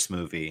that first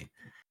movie,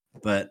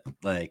 but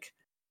like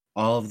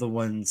all of the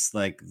ones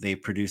like they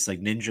produced,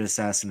 like Ninja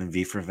Assassin and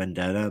V for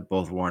Vendetta,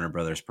 both Warner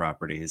Brothers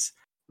properties.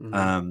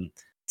 Mm-hmm.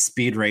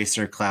 Speed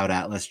Racer, Cloud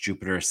Atlas,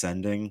 Jupiter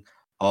Ascending,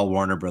 all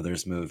Warner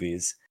Brothers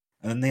movies.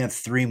 And then they have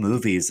 3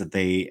 movies that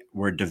they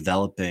were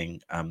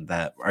developing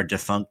that are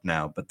defunct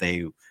now, but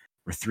they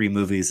were 3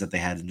 movies that they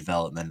had in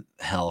development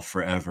hell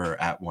forever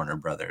at Warner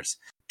Brothers.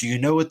 Do you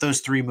know what those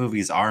 3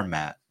 movies are,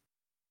 Matt?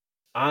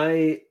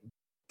 I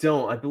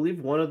don't. I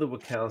believe one of the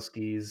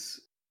Wachowskis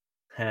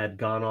had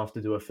gone off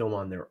to do a film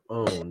on their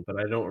own, but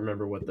I don't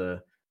remember what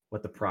the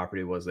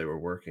property was they were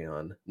working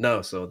on.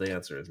 No, so the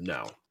answer is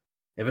no.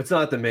 If it's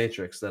not The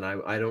Matrix, then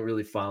I don't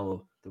really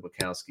follow the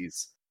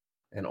Wachowskis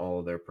and all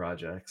of their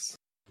projects.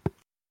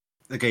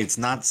 Okay, it's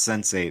not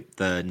Sense8,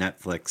 the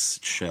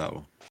Netflix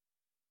show.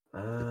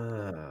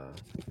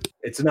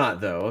 It's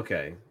not though.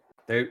 Okay,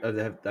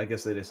 I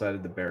guess they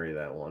decided to bury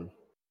that one.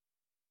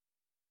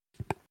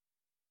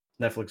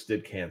 Netflix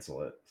did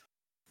cancel it.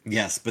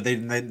 Yes, but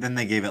then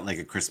they gave it like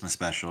a Christmas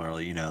special, or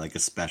like a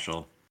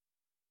special.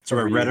 So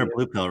A we're red or reunion.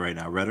 blue pill right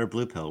now. Red or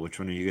blue pill? Which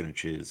one are you gonna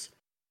choose?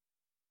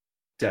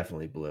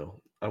 Definitely blue.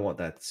 I want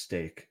that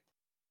steak.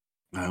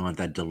 I want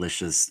that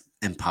delicious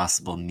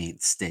Impossible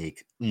Meat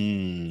steak. Have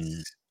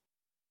you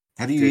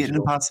eaten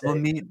Digital Impossible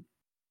steak. Meat?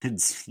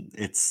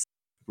 It's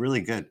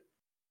really good.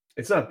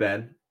 It's not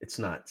bad. It's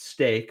not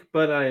steak,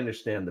 but I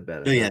understand the Oh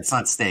yeah, benefits. it's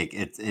not steak.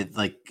 It's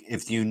like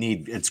if you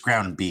need, it's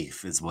ground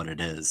beef is what it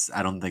is.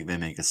 I don't think they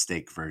make a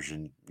steak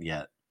version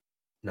yet.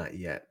 Not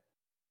yet.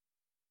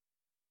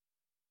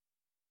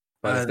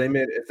 But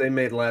if they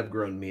made lab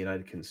grown meat,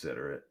 I'd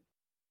consider it.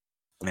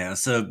 Yeah,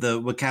 so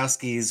the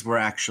Wachowskis were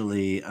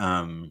actually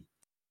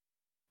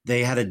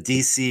they had a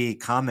DC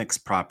Comics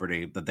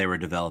property that they were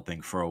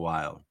developing for a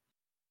while.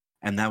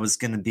 And that was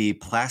going to be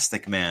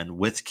Plastic Man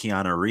with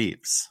Keanu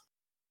Reeves.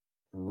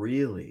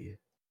 Really?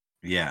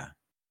 Yeah.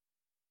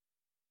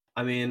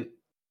 I mean,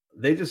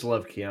 they just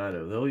love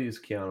Keanu. They'll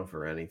use Keanu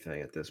for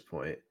anything at this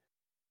point.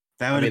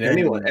 That would have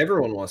been...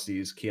 everyone wants to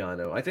use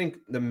Keanu. I think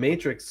The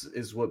Matrix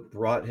is what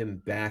brought him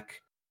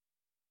back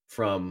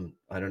from,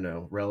 I don't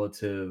know,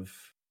 relative,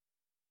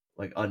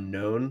 like,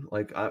 unknown.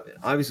 Like,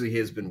 obviously he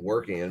has been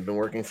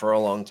working for a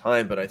long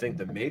time, but I think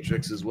The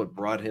Matrix is what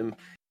brought him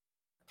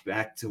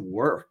back to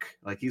work.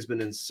 Like, he's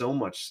been in so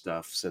much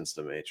stuff since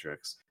The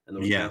Matrix,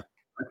 and they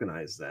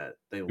recognize that.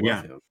 They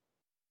love him.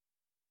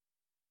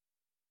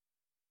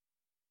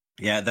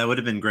 Yeah, that would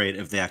have been great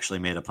if they actually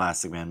made a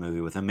Plastic Man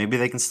movie with him. Maybe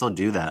they can still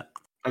do that.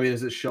 I mean,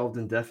 is it shelved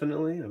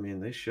indefinitely? I mean,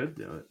 they should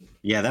do it.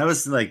 Yeah, that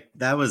was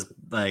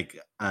like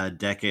a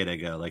decade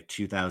ago, like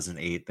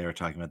 2008. They were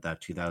talking about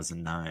that,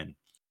 2009.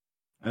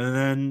 And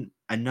then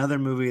another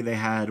movie they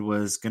had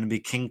was going to be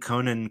King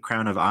Conan,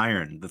 Crown of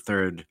Iron, the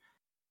third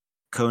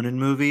Conan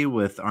movie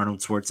with Arnold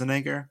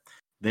Schwarzenegger.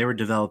 They were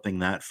developing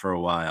that for a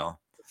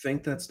while. I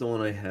think that's the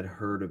one I had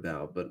heard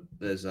about, but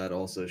is that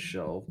also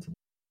shelved?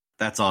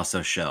 That's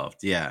also shelved,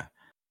 yeah.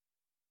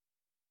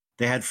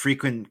 They had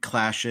frequent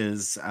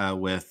clashes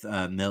with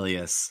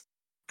Milius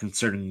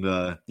concerning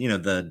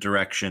the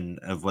direction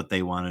of what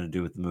they wanted to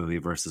do with the movie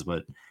versus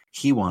what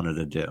he wanted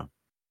to do.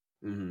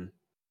 Mm-hmm.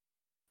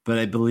 But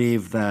I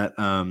believe that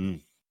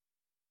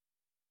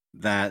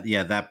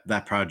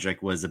that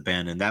project was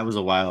abandoned. That was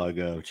a while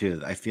ago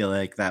too. I feel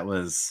like that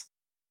was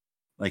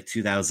like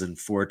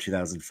 2004,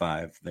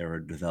 2005. They were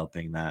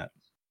developing that.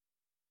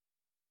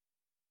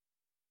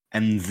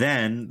 And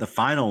then the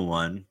final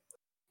one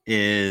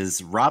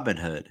is Robin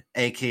Hood,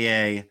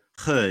 aka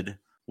Hood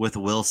with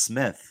Will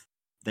Smith.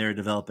 They were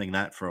developing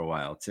that for a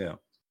while too.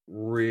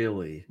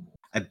 Really?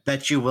 I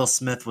bet you Will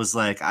Smith was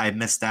like, I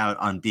missed out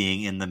on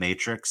being in the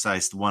Matrix, so I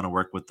want to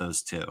work with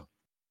those two.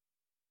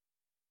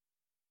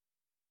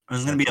 It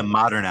was going to be a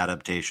modern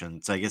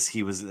adaptation, so I guess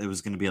it was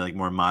going to be like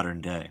more modern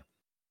day.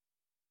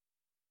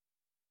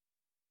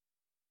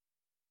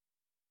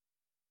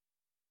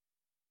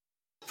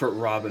 For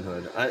Robin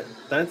Hood,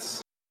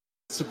 that's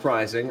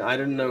surprising. I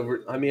didn't know.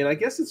 I mean, I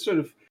guess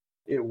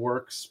it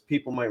works.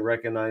 People might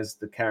recognize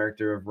the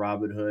character of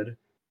Robin Hood.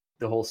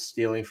 The whole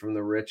stealing from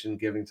the rich and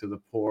giving to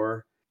the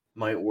poor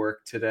might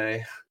work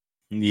today.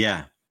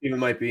 Yeah. People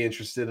might be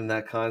interested in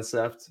that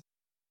concept.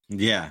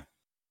 Yeah.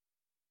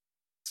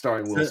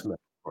 Starring Will Smith,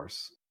 of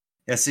course.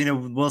 Yes,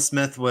 Will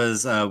Smith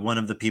was one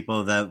of the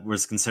people that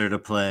was considered to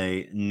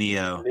play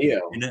Neo.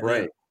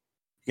 Right.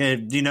 Yeah,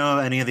 do you know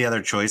any of the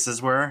other choices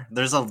were?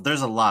 There's a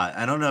lot.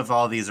 I don't know if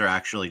all these are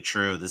actually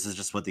true. This is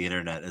just what the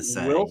internet is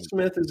saying. Will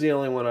Smith is the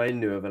only one I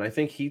knew of, and I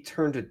think he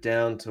turned it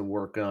down to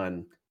work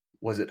on,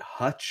 was it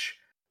Hutch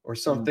or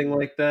something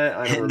like that?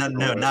 I don't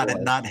remember. No,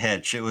 not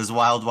Hitch. It was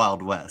Wild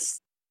Wild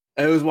West.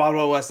 It was Wild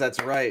Wild West. That's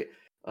right.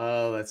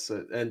 That's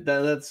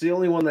the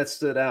only one that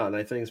stood out, and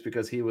I think it's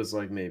because he was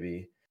like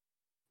maybe.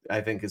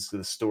 I think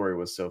the story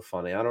was so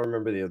funny. I don't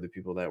remember the other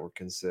people that were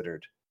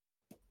considered.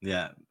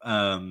 Yeah.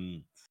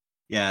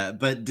 Yeah,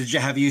 but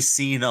have you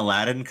seen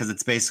Aladdin? Because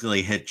it's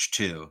basically Hitch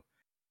too.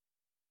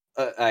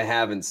 I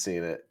haven't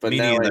seen it, but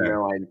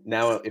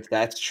now if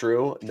that's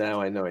true, now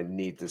I know I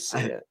need to see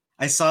it.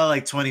 I saw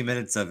like 20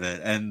 minutes of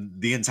it, and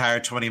the entire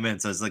 20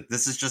 minutes, I was like,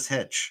 "This is just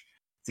Hitch."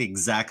 It's the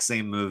exact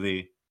same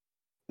movie.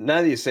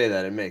 Now that you say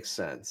that, it makes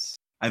sense.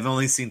 I've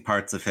only seen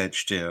parts of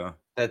Hitch too.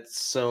 That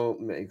so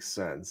makes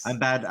sense. I'm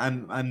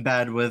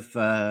bad with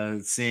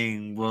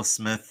seeing Will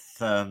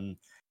Smith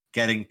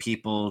getting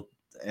people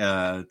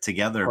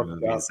together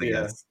movies, I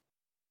guess.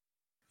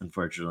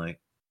 Unfortunately.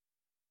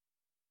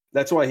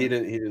 That's why he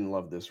didn't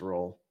love this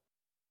role.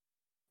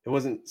 It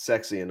wasn't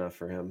sexy enough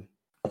for him.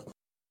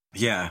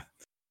 Yeah.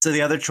 So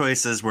the other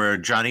choices were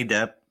Johnny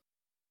Depp,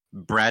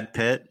 Brad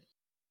Pitt,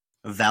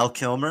 Val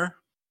Kilmer,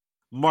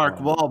 Mark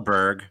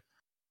Wahlberg,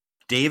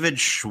 David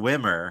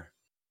Schwimmer,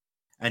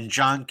 and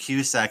John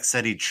Cusack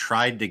said he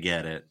tried to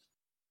get it.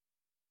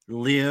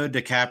 Leonardo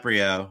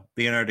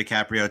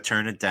DiCaprio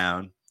turned it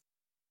down.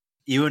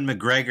 Ewan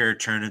McGregor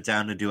turned it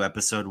down to do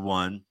episode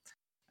 1.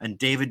 And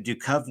David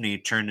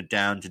Duchovny turned it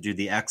down to do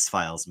the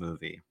X-Files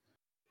movie.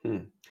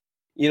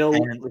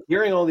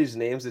 Hearing all these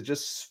names, it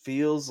just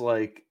feels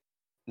like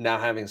now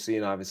having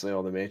seen obviously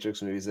all the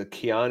Matrix movies, that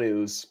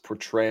Keanu's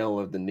portrayal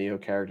of the Neo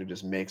character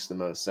just makes the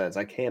most sense.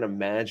 I can't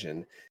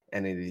imagine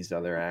any of these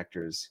other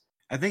actors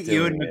I think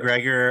doing Ewan it.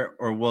 McGregor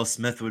or Will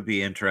Smith would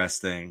be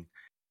interesting.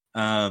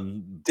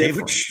 David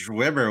Different.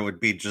 Schwimmer would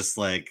be just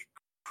like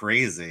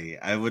crazy.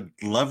 I would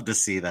love to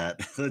see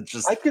that.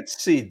 I could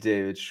see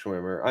David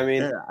Schwimmer. I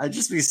mean, I'd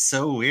just be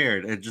so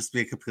weird. It'd just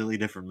be a completely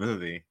different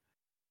movie.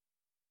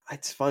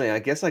 it's funny. I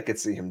guess I could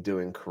see him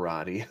doing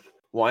karate.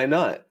 Why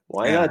not?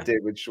 Why not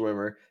David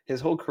Schwimmer?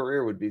 His whole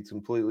career would be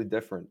completely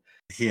different.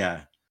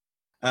 Yeah.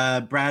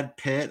 Brad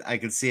Pitt, I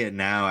could see it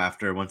now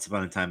after Once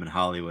Upon a Time in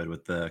Hollywood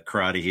with the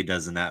karate he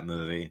does in that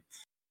movie.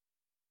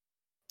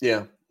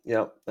 Yeah,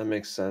 that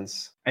makes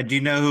sense. And do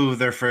you know who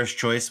their first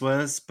choice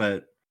was?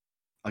 But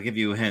I'll give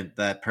you a hint.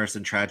 That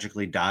person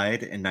tragically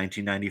died in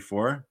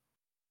 1994.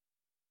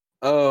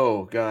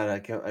 Oh God, I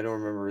don't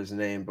remember his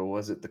name, but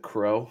was it the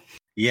Crow?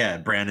 Yeah,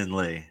 Brandon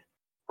Lee.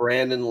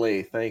 Brandon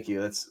Lee, thank you.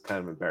 That's kind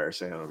of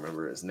embarrassing. I don't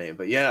remember his name,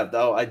 but yeah,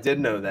 though I did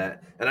know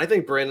that, and I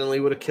think Brandon Lee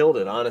would have killed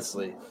it,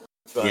 honestly.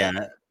 But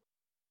yeah,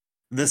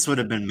 this would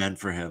have been meant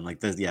for him.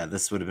 Like this, yeah,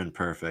 this would have been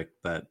perfect.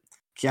 But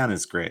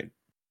Keanu's great,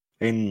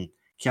 and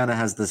Keanu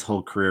has this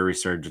whole career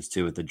resurgence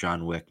too with the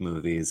John Wick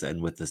movies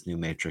and with this new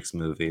Matrix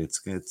movie. It's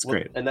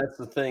great. And that's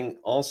the thing.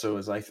 Also,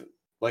 is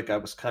like I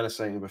was kind of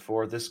saying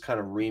before, this kind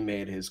of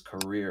remade his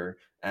career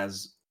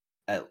as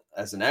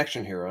an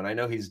action hero, and I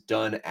know he's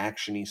done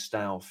actiony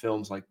style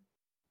films like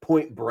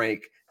Point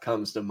Break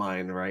comes to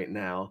mind right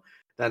now.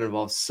 That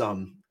involves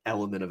some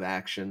element of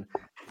action,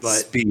 but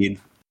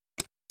speed.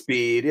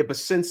 Yeah, but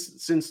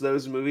since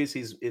those movies,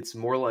 it's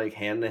more like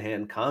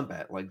hand-to-hand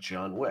combat, like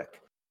John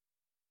Wick.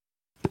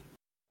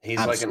 He's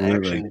Absolutely. like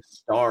an action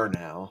star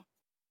now.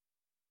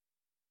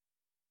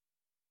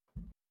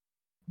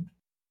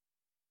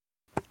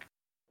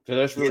 So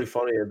that's really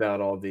funny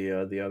about all the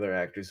other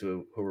actors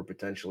who were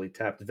potentially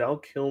tapped. Val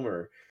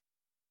Kilmer,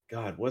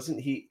 God,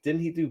 didn't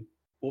he do,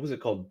 what was it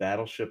called,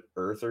 Battleship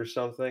Earth or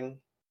something?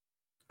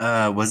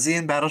 Was he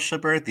in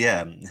Battleship Earth?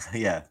 Yeah,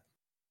 yeah.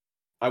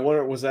 I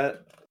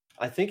wonder,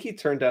 I think he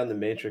turned down The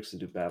Matrix to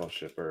do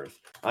Battleship Earth.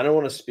 I don't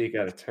want to speak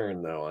out of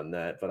turn though on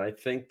that, but I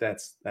think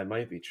that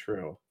might be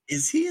true.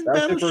 Is he in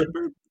Battleship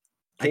Earth?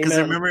 Because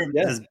I remember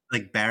as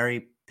like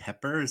Barry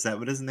Pepper. Is that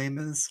what his name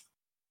is?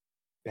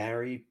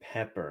 Barry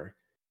Pepper.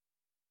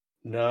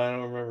 No, I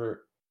don't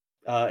remember.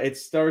 It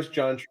stars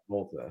John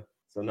Travolta,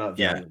 so not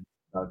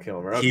Val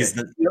Kilmer. Okay,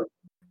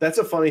 that's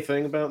a funny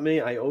thing about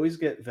me. I always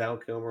get Val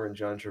Kilmer and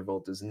John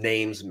Travolta's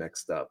names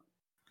mixed up.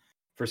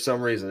 For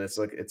some reason, it's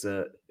like it's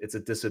a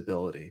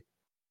disability.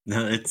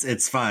 No,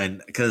 it's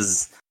fine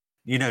because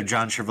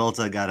John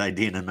Travolta got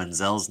Idina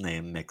Menzel's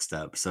name mixed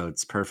up, so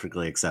it's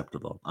perfectly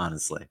acceptable,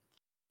 honestly.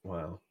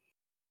 Wow.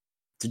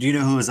 Did you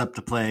know who was up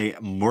to play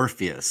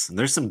Morpheus?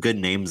 There's some good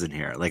names in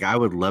here. Like I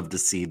would love to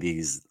see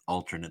these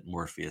alternate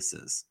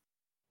Morpheuses.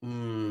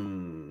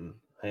 Hang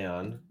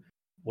on.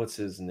 What's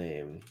his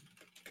name?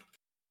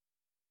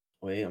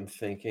 Wait, I'm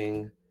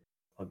thinking.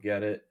 I'll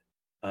get it.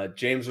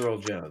 James Earl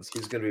Jones.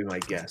 He's going to be my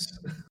guess.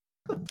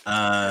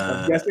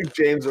 I'm guessing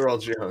James Earl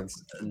Jones.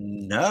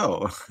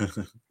 No.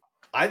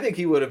 I think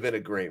he would have been a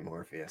great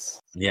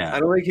Morpheus. Yeah. I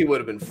don't think he would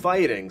have been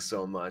fighting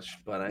so much,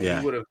 but he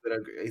would have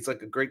been he's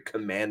like a great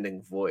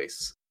commanding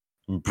voice.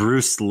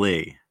 Bruce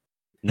Lee.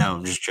 No,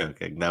 I'm just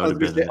joking. That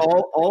would have been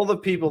all the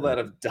people that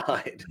have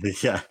died.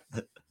 Yeah.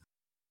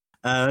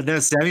 No,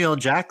 Samuel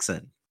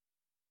Jackson.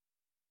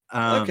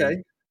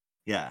 Okay.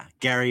 Yeah.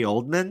 Gary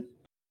Oldman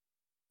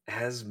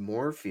as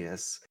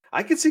Morpheus.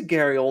 I could see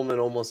Gary Oldman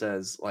almost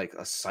as like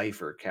a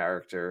Cypher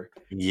character.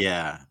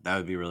 Yeah, that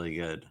would be really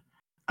good.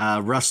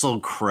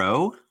 Russell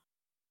Crowe.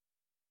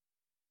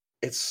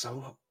 It's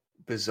so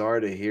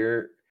bizarre to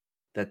hear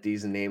that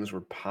these names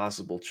were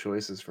possible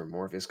choices for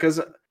Morpheus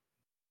because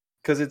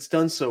it's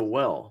done so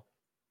well.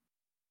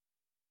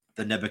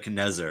 The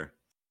Nebuchadnezzar.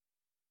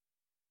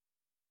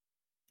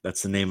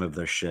 That's the name of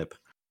their ship.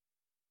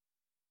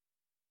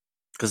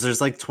 Because there's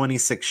like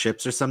 26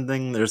 ships or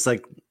something. There's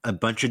like a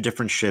bunch of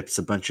different ships,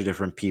 a bunch of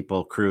different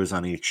people, crews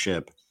on each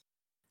ship.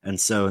 And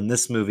so in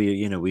this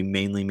movie, we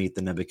mainly meet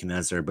the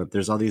Nebuchadnezzar, but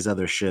there's all these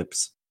other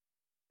ships.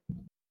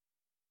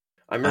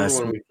 I remember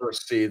when we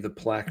first see the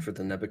plaque for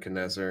the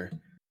Nebuchadnezzar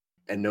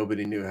and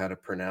nobody knew how to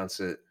pronounce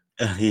it.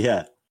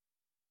 Yeah.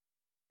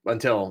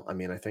 Until, I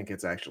think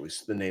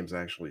the name's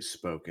actually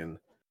spoken.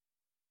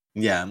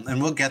 Yeah,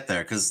 and we'll get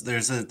there because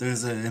there's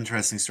an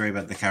interesting story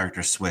about the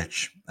character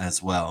Switch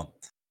as well.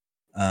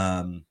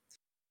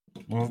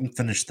 We'll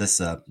finish this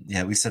up.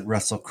 Yeah, we said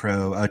Russell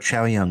Crowe,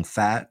 Chow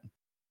Yun-fat,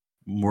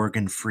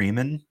 Morgan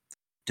Freeman,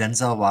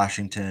 Denzel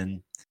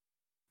Washington,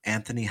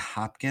 Anthony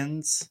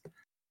Hopkins,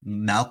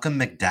 Malcolm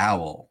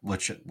McDowell,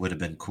 which would have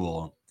been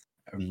cool,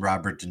 and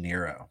Robert De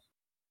Niro.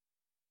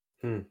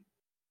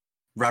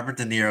 Robert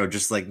De Niro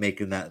just like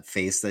making that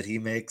face that he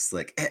makes,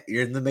 like,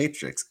 you're in the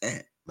Matrix,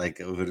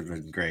 like it would have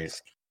been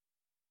great.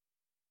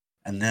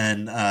 And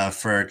then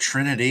for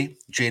Trinity,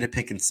 Jada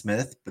Pinkett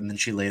Smith, and then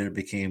she later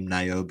became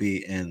Niobe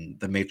in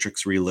The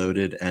Matrix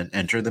Reloaded and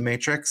Enter the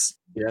Matrix.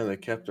 Yeah, they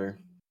kept her.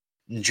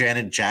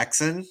 Janet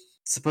Jackson,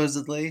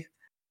 supposedly,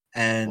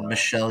 and Wow.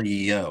 Michelle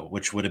Yeoh,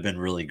 which would have been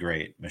really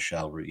great.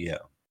 Michelle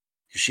Yeoh.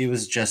 She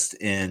was just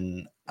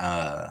in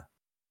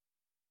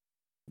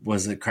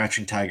was it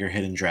Crouching Tiger,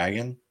 Hidden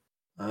Dragon?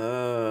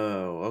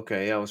 Oh,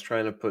 okay. Yeah, I was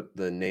trying to put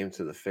the name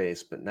to the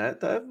face, but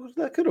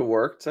that could have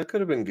worked. That could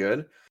have been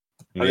good.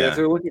 I mean, if Yeah.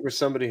 they're looking for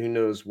somebody who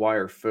knows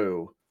wire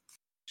fu,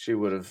 she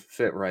would have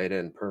fit right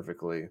in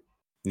perfectly.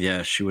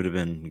 Yeah, she would have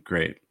been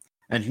great.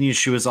 And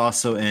she was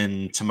also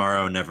in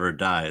Tomorrow Never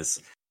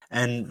Dies.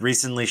 And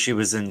recently she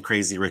was in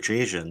Crazy Rich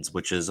Asians,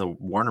 which is a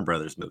Warner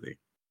Brothers movie.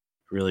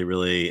 Really,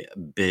 really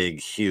big,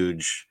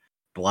 huge,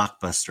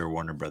 blockbuster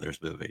Warner Brothers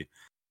movie.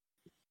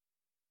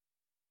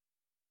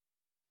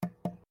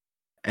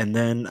 And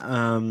then,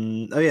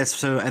 and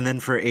then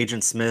for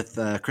Agent Smith,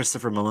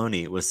 Christopher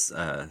Maloney was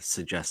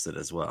suggested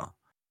as well.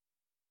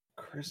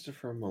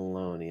 Christopher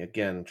Maloney,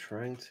 again,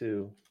 trying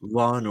to...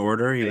 Law and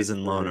Order. He was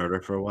in Law and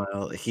Order for a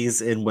while.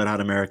 He's in Wet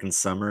Hot American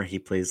Summer. He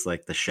plays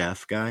like the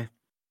chef guy.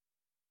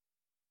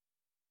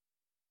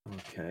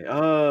 Okay.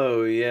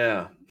 Oh,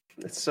 yeah.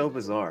 It's so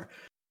bizarre.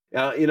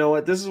 You know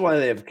what? This is why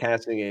they have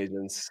casting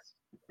agents.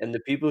 And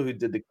the people who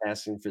did the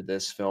casting for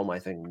this film, I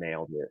think,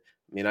 nailed it.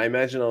 I mean, I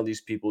imagine all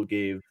these people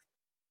gave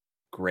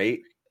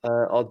great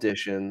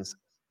auditions,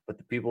 but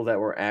the people that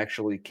were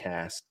actually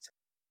cast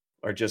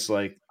are just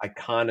like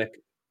iconic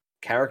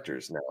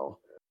characters now.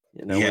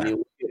 You know, Yeah.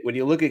 when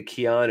you look at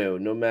Keanu,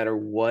 no matter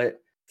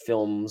what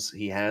films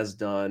he has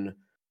done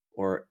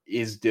or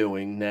is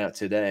doing now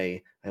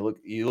today,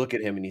 you look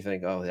at him and you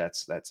think, oh,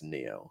 that's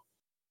Neo.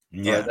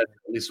 Yeah. Or that's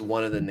at least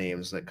one of the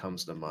names that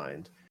comes to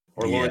mind.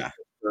 Or Lawrence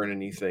Fishburne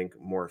and you think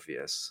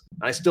Morpheus.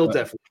 I still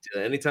definitely do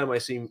that. Anytime I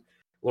see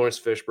Lawrence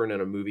Fishburne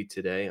in a movie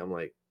today, I'm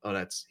like,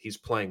 oh, he's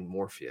playing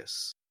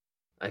Morpheus.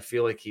 I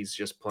feel like he's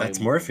just playing That's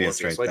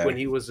Morpheus right like there. when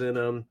he was in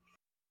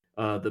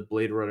the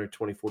Blade Runner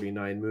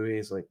 2049 movie,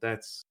 it's like,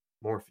 that's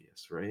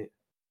Morpheus, right?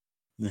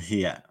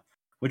 Yeah.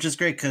 Which is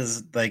great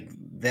because like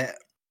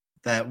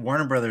that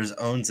Warner Brothers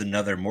owns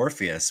another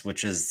Morpheus,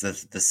 which is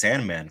the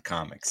Sandman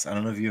comics. I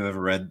don't know if you've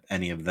ever read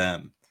any of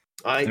them.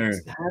 I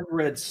have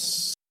read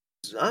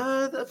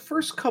the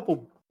first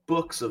couple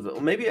books of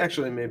it. Maybe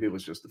it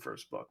was just the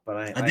first book, but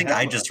I think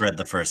I just read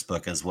the first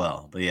book as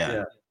well. But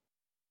yeah.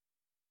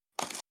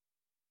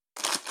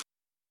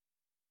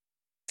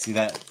 See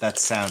that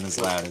sound as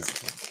loud as...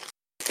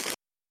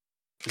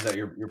 Is that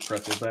your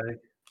pretzel bag?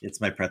 It's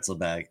my pretzel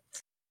bag.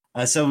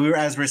 So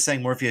as we're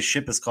saying, Morpheus'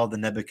 ship is called the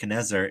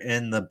Nebuchadnezzar.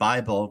 In the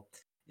Bible,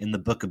 in the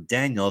book of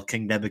Daniel,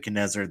 King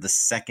Nebuchadnezzar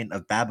II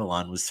of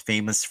Babylon was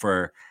famous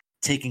for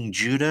taking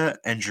Judah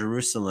and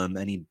Jerusalem,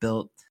 and he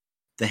built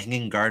the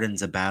Hanging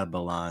Gardens of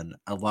Babylon,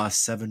 a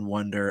lost seven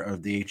wonder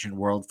of the ancient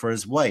world, for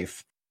his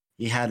wife.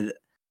 He had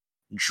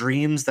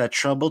dreams that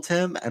troubled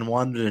him and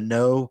wanted to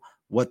know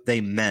what they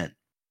meant.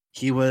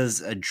 He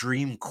was a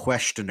dream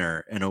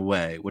questioner in a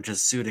way, which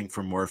is suiting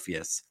for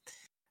Morpheus.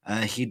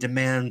 He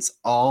demands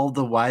all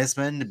the wise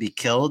men to be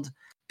killed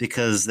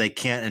because they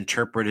can't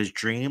interpret his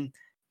dream.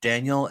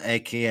 Daniel,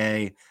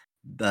 aka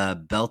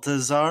the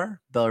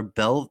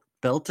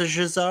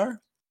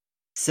Belteshazzar,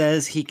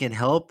 says he can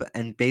help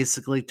and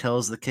basically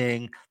tells the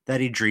king that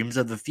he dreams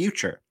of the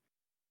future.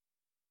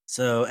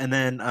 So, and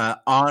then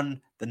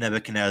on the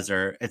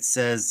Nebuchadnezzar, it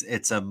says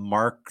it's a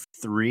Mark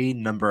III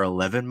number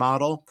 11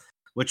 model,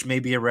 which may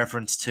be a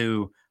reference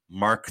to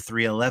Mark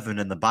 3:11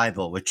 in the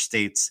Bible, which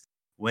states,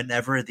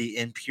 whenever the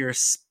impure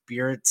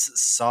spirits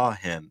saw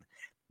him,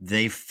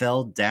 they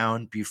fell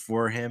down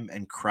before him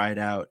and cried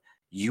out,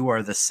 "You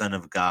are the Son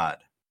of God."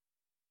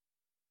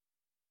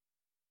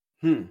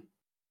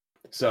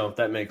 So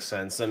that makes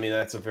sense. I mean,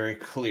 that's a very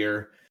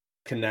clear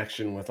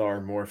connection with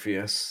our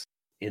Morpheus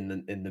in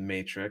the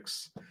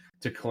Matrix,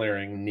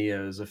 declaring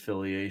Neo's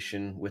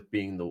affiliation with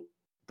being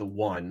the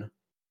one.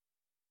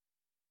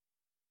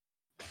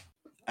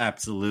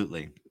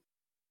 Absolutely.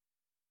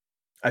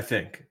 I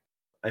think,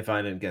 if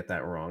I didn't get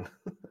that wrong.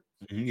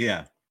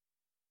 Yeah.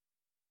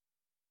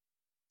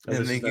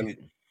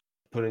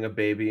 Putting a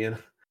baby in,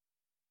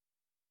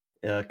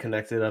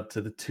 connected up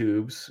to the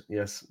tubes.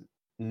 Yes,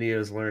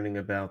 Neo's learning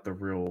about the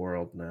real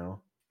world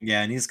now.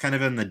 Yeah, and he's kind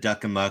of in the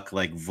duck-amuck,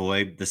 like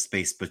void, the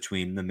space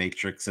between the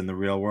Matrix and the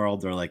real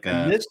world, or like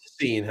and this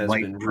scene has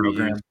been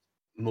reused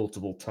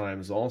multiple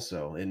times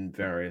also in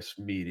various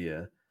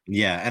media.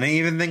 Yeah, and I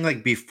even think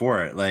like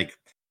before it, like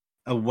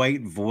a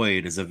white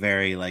void is a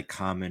very like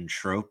common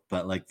trope,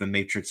 but like the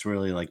Matrix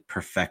really like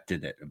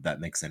perfected it, if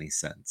that makes any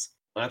sense.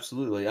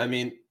 Absolutely. I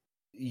mean,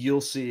 you'll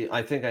see,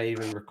 I think I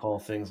even recall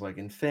things like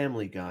in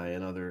Family Guy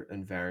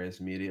and various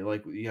media,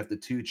 like you have the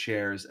two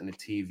chairs and a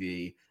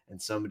TV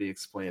and somebody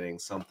explaining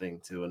something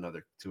to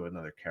another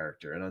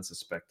character, an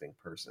unsuspecting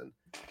person.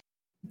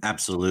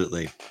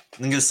 Absolutely.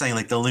 I'm just saying,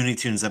 like the Looney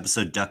Tunes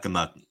episode Duck 'Em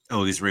Up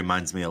always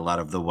reminds me a lot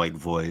of the white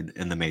void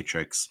in the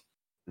Matrix.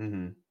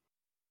 Mm-hmm.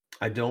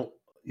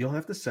 You'll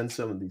have to send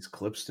some of these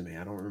clips to me.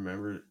 I don't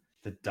remember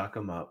the Duck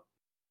 'Em Up.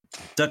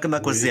 Duck 'Em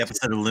Up was the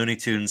episode of Looney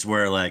Tunes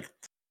where like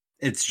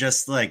it's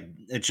just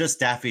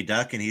Daffy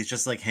Duck and he's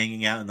just like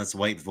hanging out in this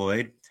white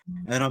void,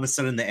 and then all of a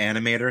sudden the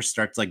animator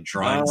starts like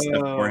drawing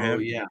stuff for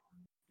him. Yeah,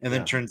 and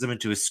then turns him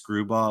into a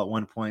screwball at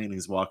one point, and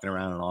he's walking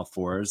around on all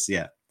fours.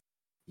 Yeah,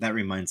 that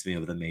reminds me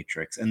of the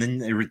Matrix. And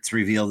then it's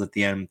revealed at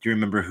the end. Do you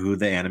remember who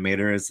the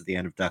animator is at the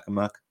end of Duck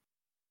Amuck?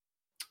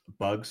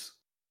 Bugs.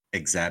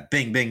 Exact.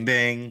 Bing, bing,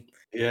 bing.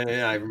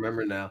 Yeah, I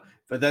remember now.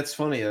 But that's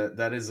funny.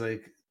 That is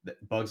like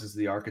Bugs is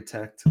the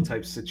architect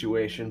type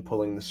situation,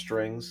 pulling the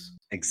strings.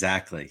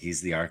 Exactly.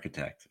 He's the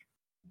architect.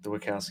 The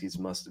Wachowskis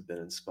must have been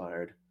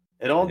inspired.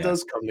 It all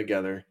does come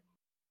together.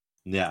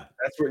 Yeah.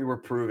 That's what you were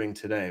proving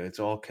today. It's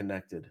all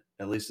connected,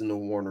 at least in the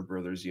Warner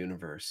Brothers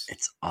universe.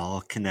 It's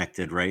all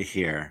connected right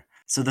here.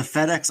 So the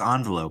FedEx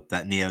envelope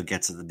that Neo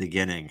gets at the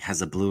beginning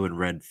has a blue and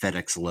red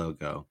FedEx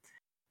logo,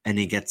 and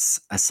he gets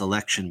a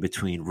selection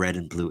between red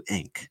and blue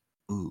ink.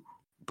 Ooh,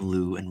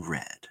 blue and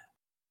red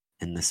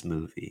in this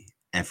movie,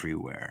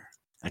 everywhere.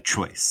 A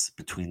choice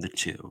between the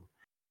two.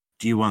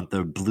 Do you want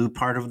the blue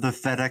part of the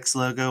FedEx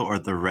logo or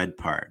the red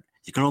part?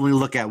 You can only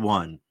look at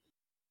one.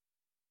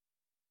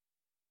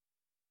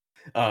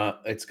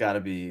 It's got to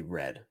be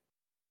red.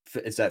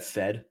 Is that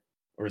Fed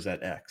or is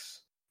that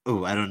X?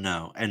 Oh, I don't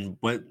know. And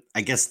what,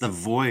 I guess the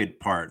void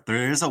part,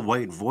 there is a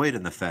white void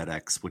in the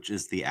FedEx, which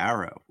is the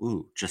arrow.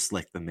 Ooh, just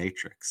like the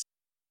Matrix.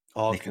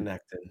 All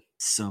connected.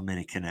 So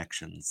many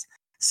connections.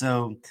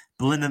 So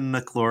Belinda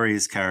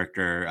McClory's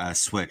character,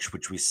 Switch,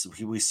 which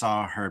we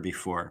saw her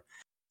before.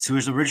 She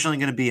was originally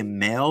going to be a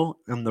male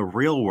in the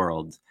real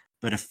world,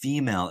 but a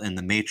female in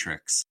the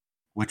Matrix,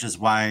 which is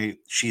why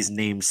she's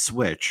named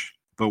Switch,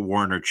 but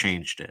Warner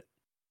changed it.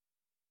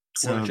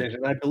 So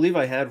I believe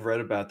I had read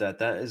about that.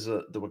 That is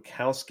the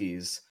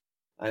Wachowskis,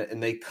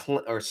 and they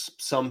or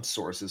some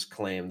sources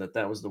claim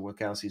that was the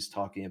Wachowskis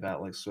talking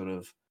about, like, sort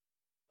of,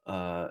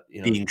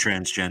 being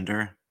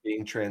transgender,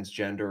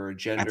 or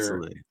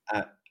gender,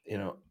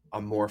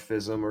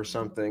 amorphism or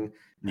something.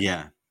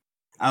 Yeah.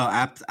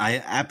 Oh,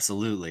 I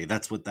absolutely.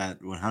 That's what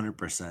that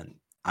 100%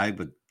 I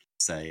would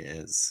say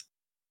is.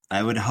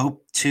 I would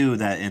hope too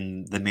that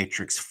in the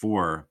Matrix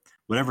 4,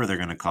 whatever they're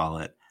going to call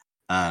it,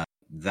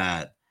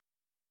 that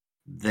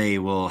they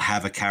will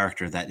have a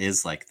character that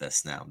is like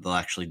this now. They'll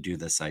actually do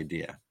this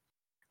idea.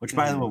 Which,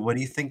 by the way, what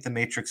do you think the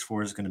Matrix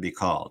 4 is going to be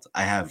called?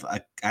 I have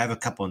a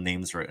couple of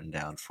names written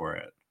down for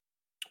it.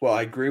 Well,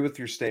 I agree with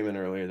your statement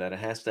earlier that it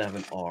has to have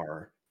an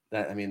R.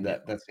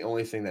 That's the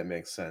only thing that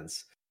makes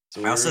sense.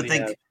 So I also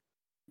think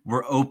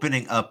we're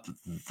opening up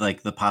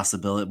like the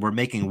possibility. We're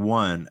making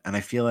one, and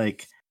I feel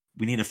like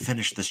we need to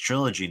finish this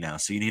trilogy now.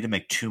 So you need to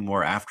make 2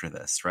 more after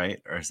this,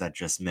 right? Or is that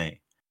just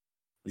me?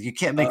 You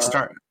can't make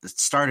start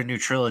a new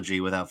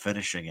trilogy without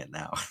finishing it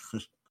now.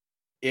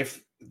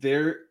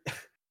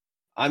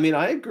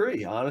 I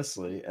agree,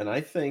 honestly, and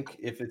I think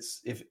if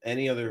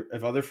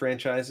other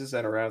franchises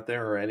that are out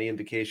there are any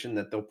indication,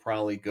 that they'll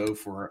probably go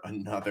for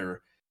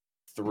another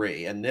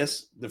 3, and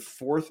the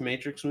 4th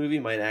Matrix movie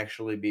might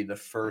actually be the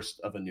first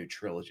of a new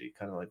trilogy,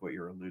 kind of like what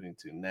you're alluding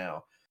to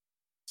now.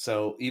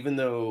 So even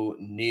though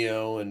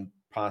Neo and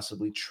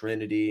possibly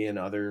Trinity and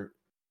other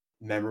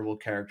memorable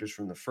characters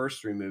from the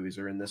first 3 movies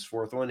are in this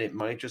 4th one, it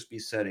might just be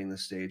setting the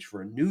stage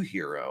for a new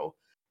hero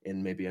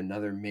in maybe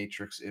another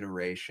Matrix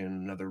iteration,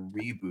 another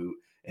reboot.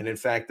 And in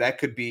fact, that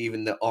could be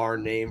even the R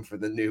name for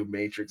the new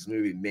Matrix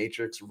movie,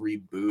 Matrix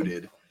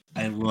Rebooted.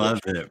 I love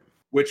it.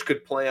 Which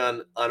could play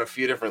on a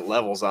few different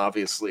levels.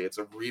 Obviously, it's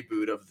a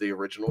reboot of the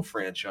original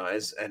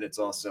franchise, and it's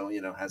also,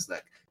 has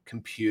that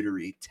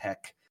computery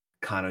tech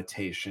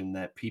connotation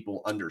that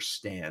people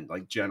understand,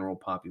 like general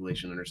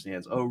population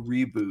understands. Oh,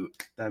 reboot,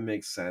 that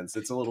makes sense.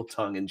 It's a little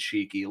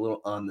tongue-in-cheeky, a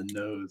little on the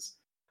nose.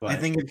 But I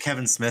think if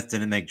Kevin Smith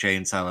didn't make Jay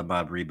and Silent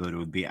Bob reboot, it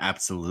would be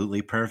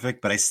absolutely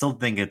perfect. But I still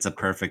think it's a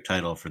perfect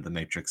title for The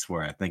Matrix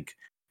 4. I think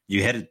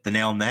you hit the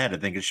nail on the head. I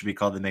think it should be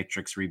called The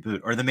Matrix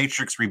Reboot or The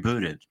Matrix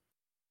Rebooted.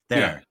 There.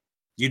 Yeah.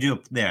 You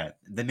do there.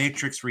 The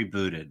Matrix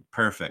Rebooted.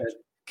 Perfect.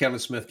 Kevin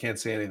Smith can't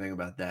say anything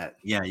about that.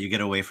 Yeah, you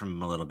get away from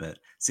him a little bit.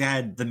 See, I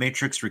had The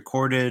Matrix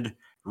Recorded,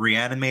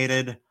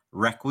 Reanimated,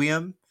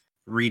 Requiem,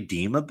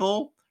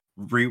 Redeemable,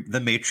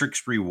 The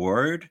Matrix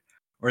Reward,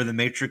 or The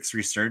Matrix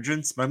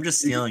Resurgence. But I'm just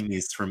stealing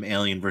these from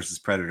Alien vs.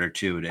 Predator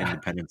 2 to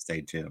Independence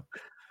Day 2.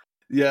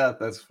 Yeah,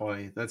 that's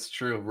funny. That's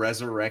true.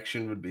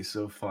 Resurrection would be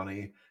so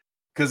funny.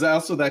 Because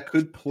also that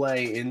could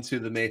play into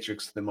the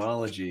Matrix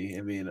themology.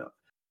 I mean,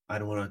 I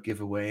don't want to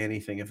give away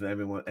anything if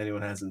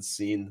anyone hasn't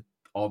seen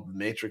all the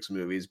Matrix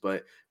movies,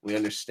 but we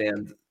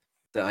understand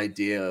the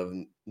idea of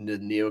the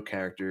Neo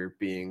character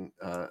being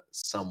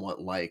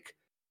somewhat like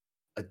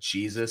a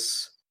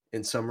Jesus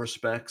in some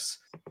respects.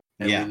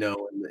 And we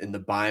know in the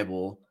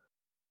Bible,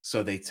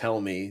 so they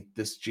tell me,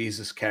 this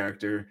Jesus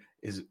character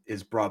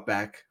is brought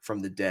back from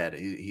the dead.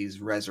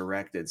 He's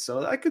resurrected.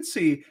 So I could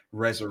see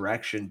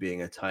Resurrection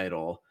being a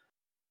title.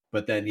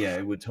 But then, yeah,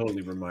 it would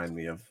totally remind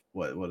me of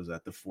what is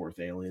that, the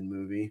 4th Alien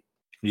movie?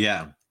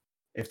 Yeah.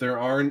 If there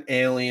aren't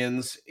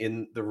aliens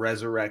in the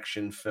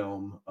Resurrection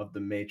film of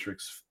the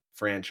Matrix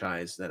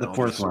franchise, then I'll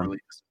be sorely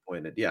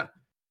disappointed. Yeah.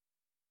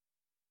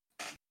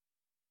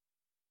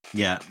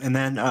 Yeah. And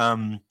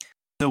then,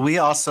 so we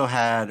also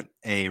had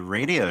a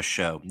radio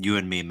show, you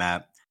and me,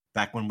 Matt,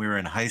 back when we were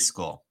in high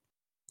school.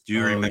 Do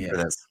you remember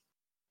this?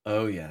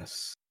 Oh,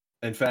 yes.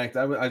 In fact,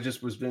 I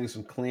just was doing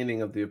some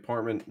cleaning of the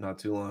apartment not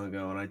too long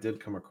ago, and I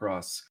did come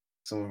across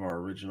some of our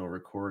original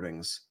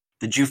recordings.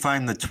 Did you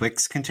find the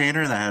Twix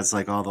container that has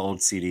like all the old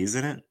CDs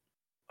in it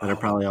that are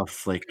probably all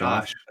flaked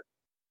off?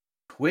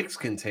 Twix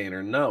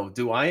container. No.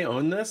 Do I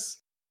own this?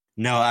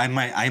 No, I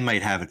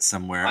might have it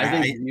somewhere.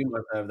 I think you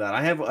must have that.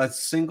 I have a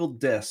single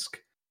disc.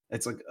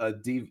 It's like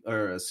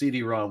a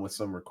CD-ROM with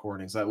some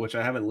recordings, which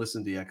I haven't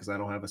listened to yet because I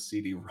don't have a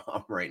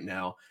CD-ROM right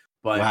now.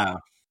 But wow.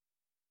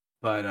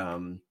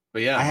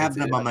 But yeah, I have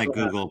them on my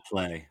Google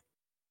Play.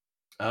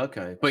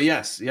 Okay, but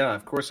yes, yeah,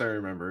 of course I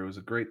remember. It was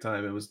a great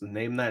time. It was the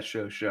Name That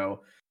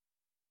Show.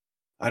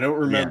 I don't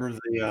remember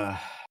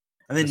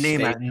the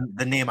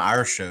name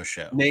our show.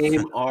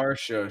 Name Our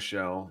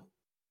Show.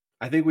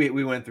 I think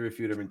we went through a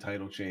few different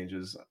title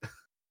changes.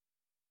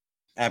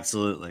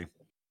 Absolutely.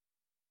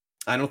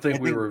 I don't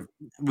think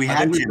we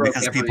had to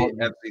because people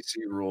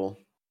FCC rule.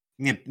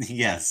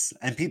 Yes,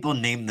 and people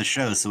named the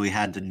show, so we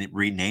had to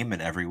rename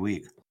it every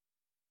week.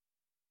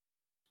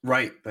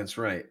 Right, that's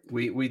right.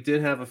 We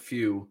did have a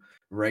few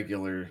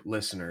regular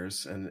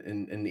listeners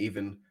and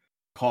even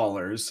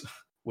callers,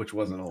 which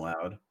wasn't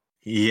allowed.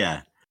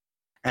 Yeah.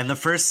 And the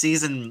first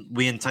season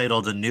we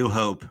entitled A New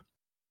Hope.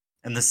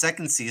 And the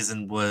second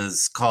season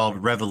was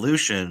called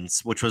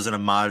Revolutions, which was an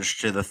homage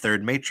to the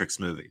third Matrix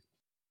movie.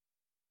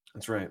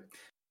 That's right.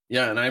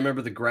 Yeah, and I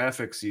remember the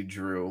graphics you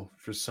drew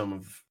for some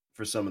of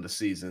the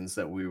seasons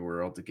that we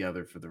were all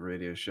together for the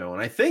radio show.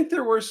 And I think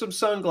there were some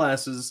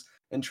sunglasses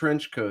and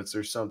trench coats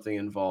or something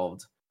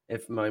involved,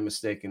 if my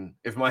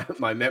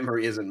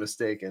memory isn't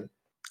mistaken.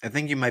 I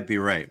think you might be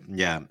right.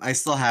 Yeah, I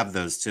still have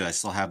those too. I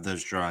still have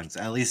those drawings,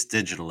 at least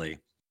digitally.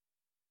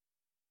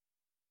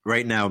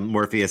 Right now,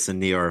 Morpheus and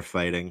Neo are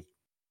fighting.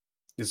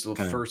 This is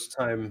the first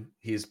time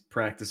he's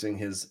practicing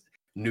his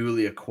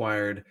newly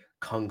acquired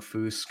kung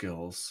fu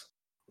skills.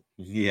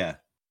 Yeah.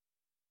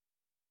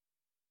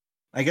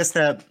 I guess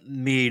that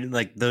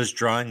like those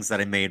drawings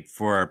that I made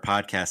for our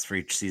podcast for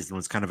each season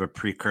was kind of a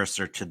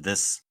precursor to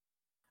this.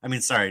 I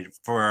mean, sorry,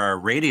 for our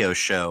radio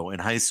show in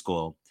high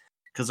school,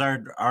 because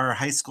our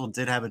high school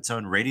did have its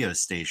own radio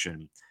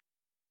station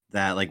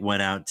that like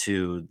went out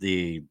to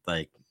the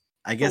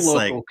the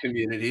local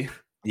community.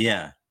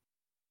 Yeah,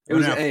 it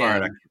was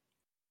AM.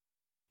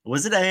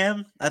 Was it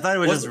AM? I thought it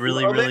was just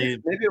really.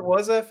 Maybe it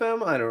was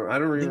FM. I don't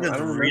remember. I think it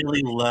was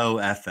really low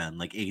FM,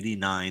 like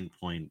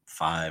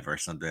 89.5 or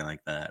something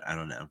like that. I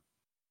don't know.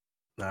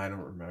 I don't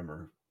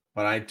remember,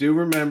 but I do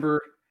remember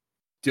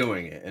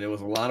doing it, and it was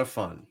a lot of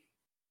fun.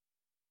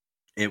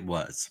 It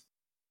was.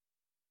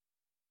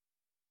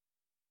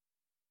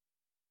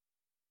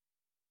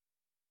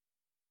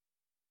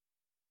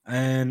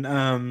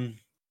 And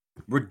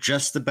we're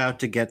just about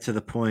to get to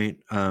the point.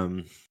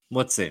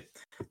 Let's see.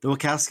 The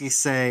Wachowskis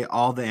say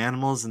all the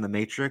animals in the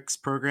Matrix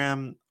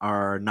program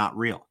are not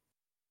real.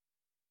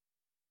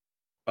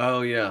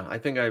 Oh, yeah. I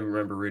think I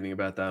remember reading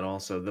about that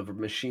also. The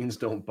machines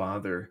don't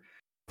bother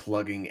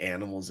plugging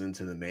animals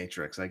into the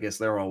Matrix. I guess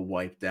they're all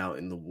wiped out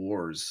in the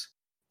wars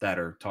that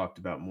are talked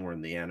about more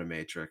in the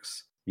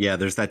Animatrix. Yeah,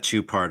 there's that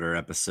 2-parter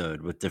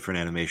episode with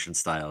different animation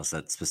styles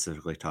that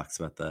specifically talks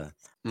about the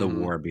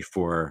war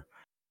before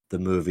the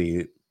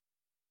movie.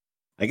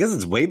 I guess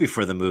it's way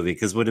before the movie,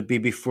 because would it be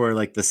before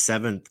like the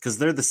 7th? Because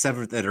they're the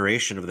 7th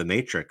iteration of the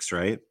Matrix,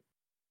 right?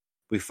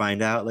 We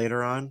find out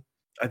later on.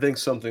 I think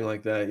something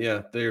like that.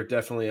 Yeah, they're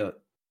definitely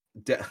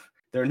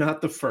they're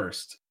not the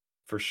first,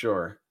 for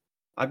sure.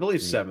 I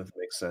believe 7th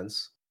makes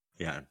sense.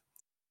 Yeah.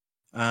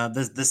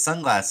 The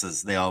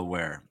sunglasses they all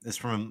wear is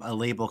from a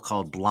label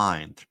called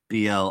Blind,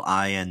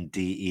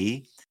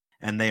 BLINDE,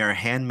 and they are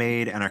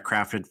handmade and are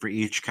crafted for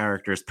each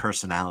character's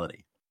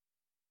personality.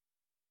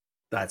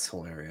 That's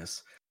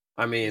hilarious.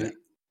 I mean,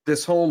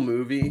 this whole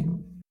movie,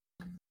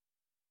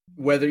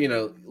 whether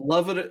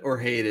love it or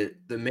hate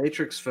it, the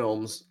Matrix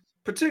films,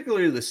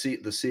 particularly the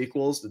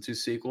sequels, the 2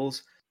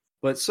 sequels,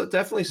 but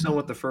definitely some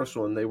with the first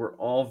one, they were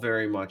all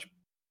very much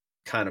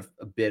kind of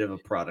a bit of a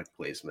product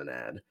placement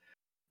ad.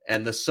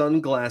 And the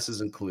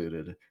sunglasses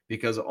included,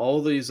 because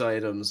all these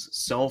items,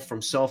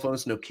 from cell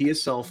phones, Nokia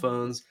cell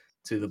phones,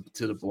 to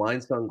the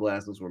Blind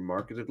sunglasses, were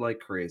marketed like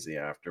crazy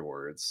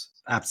afterwards.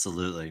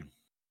 Absolutely.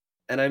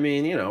 And I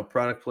mean,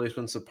 product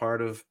placement's a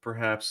part of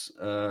perhaps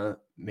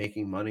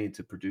making money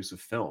to produce a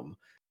film.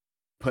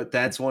 But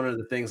that's one of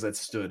the things that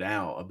stood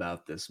out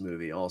about this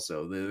movie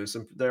also.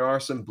 There are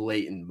some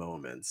blatant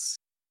moments.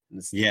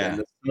 And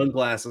the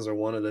sunglasses are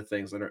one of the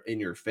things that are in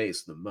your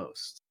face the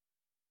most.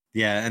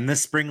 Yeah, and the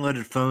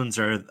spring-loaded phones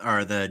are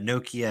the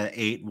Nokia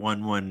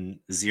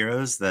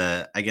 8110s,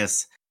 the, I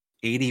guess,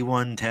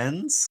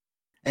 8110s,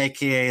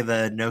 aka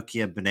the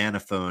Nokia banana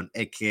phone,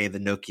 aka the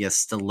Nokia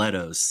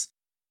stilettos.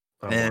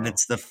 Oh, and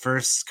it's the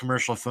first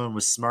commercial phone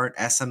with smart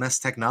SMS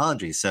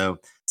technology, so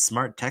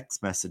smart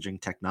text messaging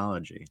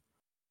technology.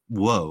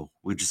 Whoa,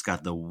 we just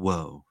got the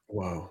whoa.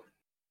 Whoa.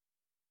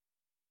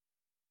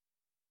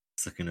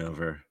 It's looking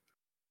over.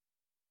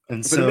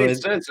 And but it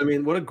makes sense. I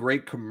mean, what a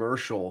great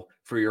commercial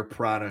for your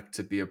product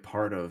to be a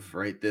part of,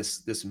 right?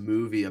 This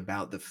movie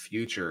about the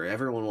future.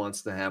 Everyone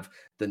wants to have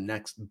the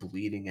next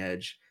bleeding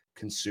edge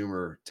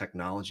consumer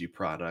technology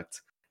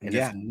product. And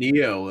Yeah. if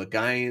Neo, a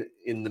guy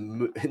in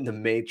the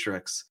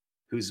Matrix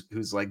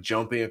who's like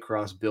jumping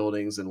across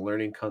buildings and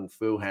learning kung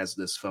fu, has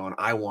this phone,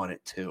 I want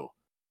it too.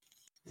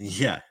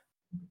 Yeah.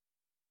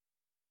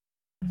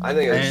 I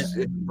think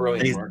it's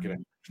brilliant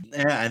marketing.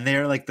 Yeah, and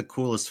they're like the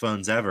coolest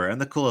phones ever,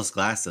 and the coolest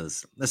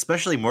glasses,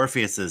 especially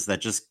Morpheus's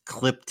that just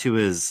clip to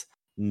his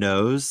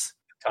nose.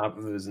 Top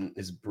of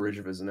his bridge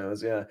of his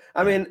nose. Yeah.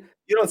 I mean,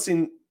 you don't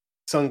see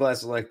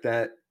sunglasses like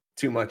that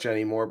too much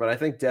anymore, but I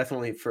think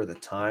definitely for the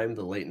time,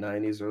 the late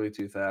 90s, early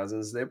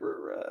 2000s,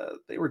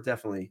 they were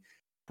definitely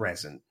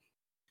present.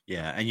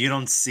 Yeah, and you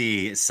don't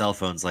see cell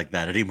phones like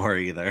that anymore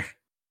either.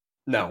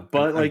 No,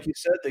 but like you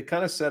said, they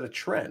kind of set a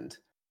trend.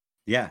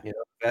 Yeah. You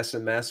know,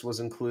 SMS was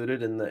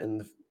included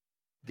in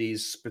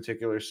these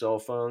particular cell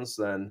phones,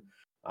 then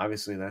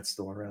obviously that's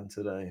still around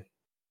today.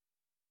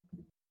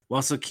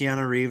 Well, so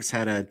Keanu Reeves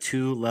had a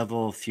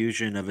 2-level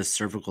fusion of his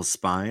cervical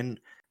spine,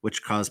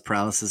 which caused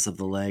paralysis of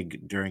the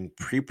leg during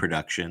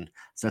pre-production.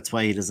 So that's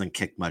why he doesn't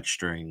kick much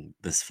during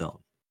this film.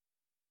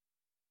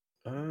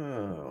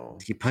 Oh.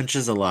 He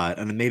punches a lot,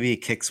 and maybe he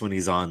kicks when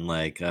he's on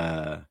like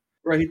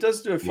right, he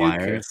does do a few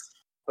kicks,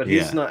 but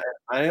he's not.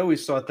 I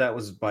always thought that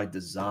was by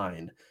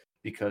design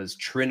because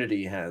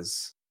Trinity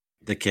has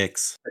the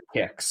kicks.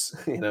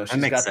 You know,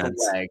 she's got sense.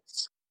 the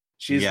legs.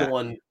 She's the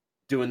one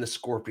doing the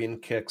scorpion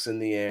kicks in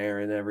the air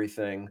and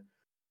everything.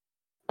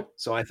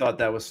 So I thought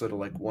that was sort of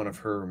like one of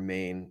her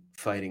main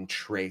fighting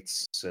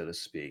traits, so to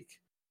speak.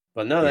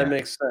 But no, that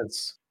makes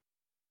sense.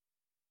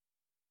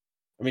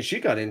 I mean,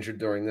 she got injured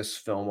during this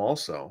film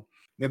also.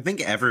 I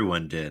think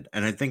everyone did.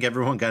 And I think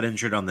everyone got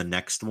injured on the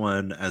next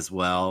one as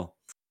well.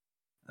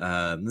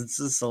 This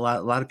is a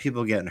lot of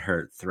people getting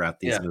hurt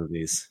throughout these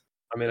movies.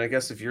 I mean, I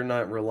guess if you're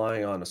not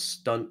relying on a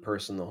stunt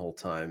person the whole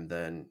time,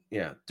 then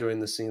yeah, doing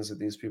the scenes that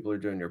these people are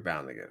doing, you're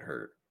bound to get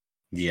hurt.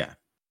 Yeah.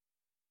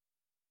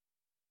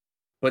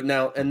 But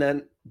now, and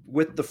then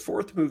with the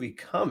fourth movie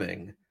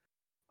coming,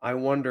 I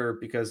wonder,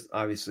 because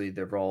obviously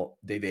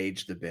they've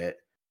aged a bit,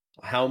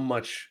 how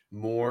much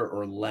more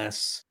or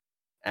less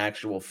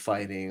actual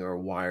fighting or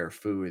wire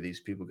fu are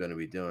these people going to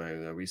be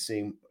doing? Are we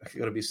going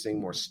to be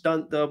seeing more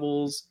stunt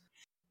doubles,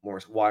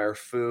 more wire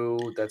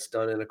fu that's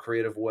done in a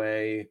creative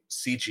way,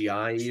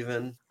 CGI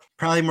even?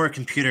 Probably more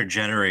computer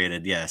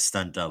generated,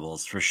 stunt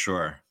doubles for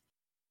sure.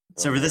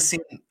 So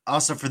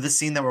for this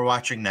scene that we're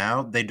watching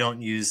now, they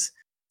don't use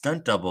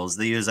stunt doubles;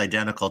 they use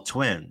identical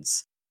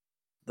twins.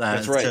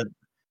 That's right. So,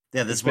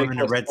 this woman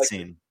in a red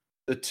scene.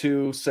 The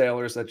two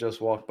sailors that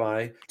just walked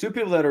by, two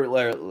people that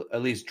are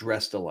at least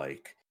dressed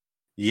alike.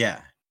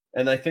 Yeah.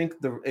 And I think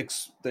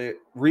the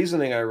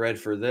reasoning I read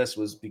for this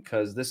was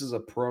because this is a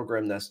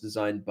program that's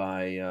designed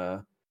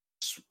by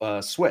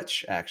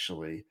Switch,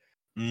 actually.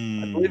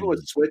 I believe it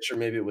was Switch, or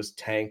maybe it was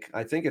Tank.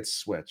 I think it's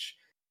Switch.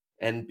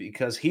 And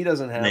because he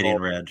doesn't have Lady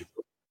in Red.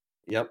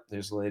 Yep,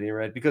 there's the Lady in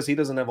Red. Because he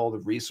doesn't have all the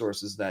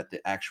resources that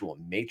the actual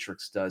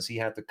Matrix does, he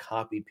had to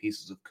copy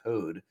pieces of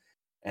code.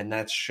 And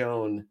that's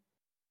shown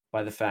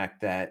by the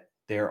fact that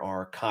there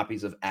are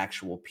copies of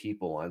actual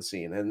people on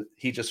scene. And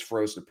he just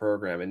froze the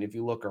program. And if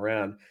you look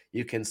around,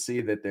 you can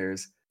see that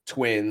there's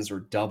twins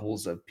or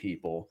doubles of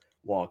people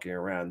walking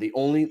around. The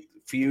only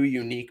few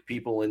unique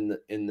people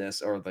in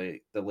this are the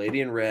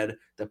Lady in Red,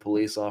 the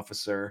police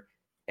officer,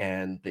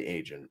 and the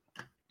agent.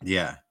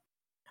 Yeah.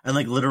 And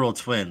like literal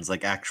twins,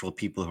 like actual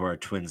people who are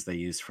twins they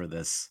use for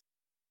this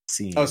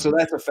scene. Oh, so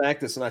that's a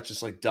fact. It's not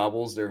just like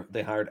doubles.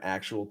 They hired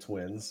actual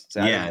twins.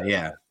 So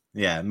yeah.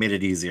 It made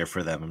it easier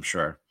for them, I'm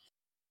sure.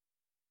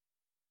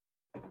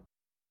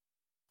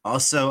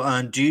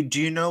 Also, do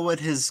you know what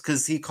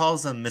because he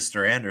calls him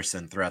Mr.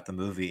 Anderson throughout the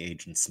movie,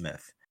 Agent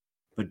Smith.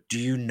 But do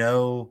you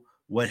know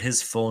what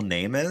his full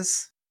name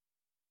is?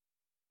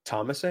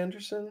 Thomas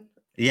Anderson?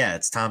 Yeah,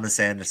 it's Thomas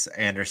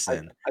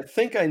Anderson. I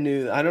think I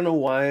knew. I don't know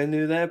why I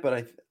knew that,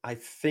 but I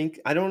think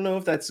I don't know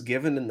if that's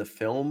given in the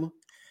film.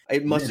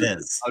 It must have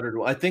been uttered.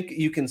 I think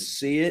you can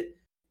see it.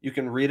 You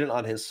can read it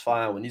on his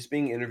file when he's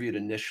being interviewed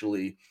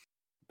initially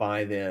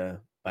by the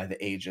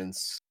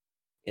agents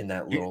in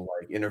that little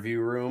like interview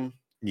room.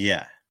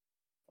 Yeah.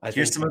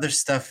 Here's some other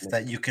stuff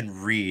that you can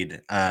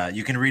read.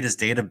 You can read his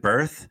date of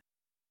birth,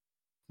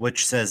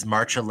 which says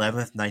March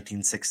 11th,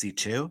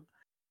 1962.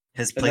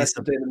 His place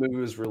of the day the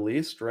movie was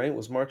released, right?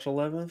 Was March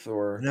 11th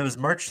or no? It was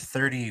March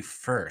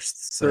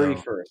 31st. So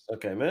 31st.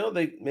 Okay,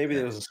 maybe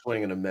there was a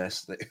swing and a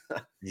miss.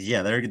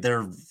 Yeah, they're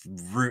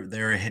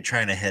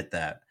trying to hit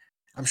that.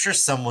 I'm sure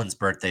someone's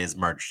birthday is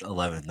March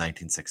 11th,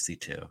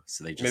 1962.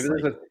 So they just maybe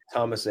there's a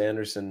Thomas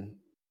Anderson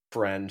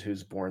friend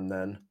who's born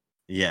then.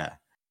 Yeah.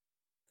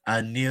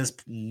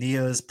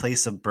 Neo's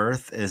place of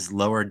birth is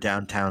lower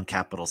downtown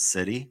Capital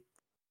City.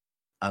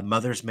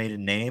 Mother's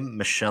maiden name,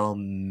 Michelle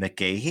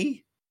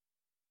McGahey.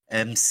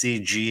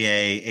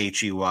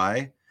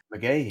 McGahey.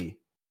 McGahey.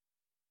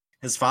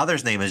 His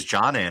father's name is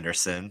John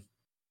Anderson.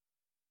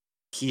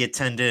 He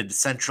attended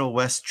Central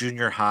West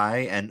Junior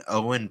High and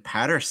Owen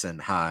Patterson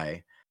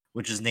High,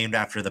 which is named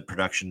after the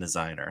production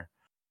designer.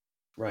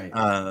 Right.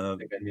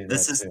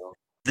 This is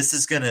this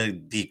is going to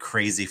be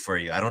crazy for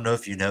you. I don't know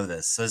if you know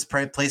this. So his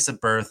place of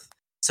birth.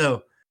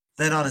 So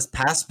then on his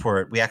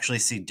passport, we actually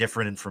see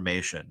different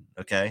information.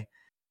 Okay.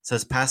 So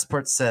his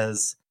passport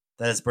says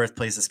that his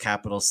birthplace is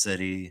Capital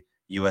City,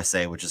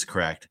 USA, which is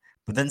correct.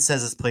 But then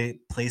says his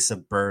place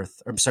of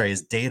birth, or I'm sorry,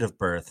 his date of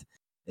birth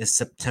is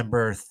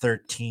September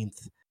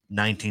 13th,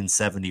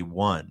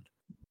 1971.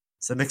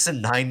 So it makes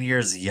him 9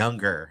 years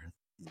younger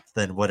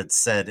than what it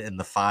said in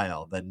the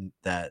file than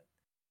that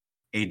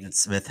Agent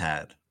Smith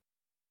had.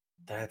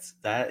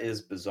 That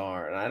is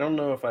bizarre, and I don't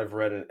know if I've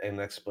read an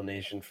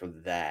explanation for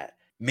that.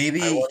 Maybe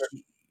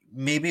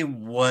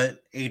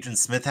what Agent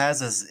Smith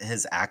has is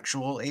his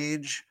actual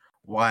age,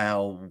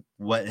 while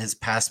what his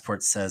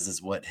passport says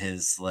is what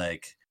his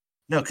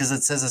no, because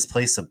it says his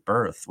place of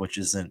birth, which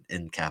isn't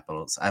in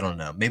capitals. I don't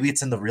know. Maybe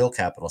it's in the real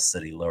capital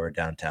city, lower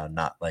downtown,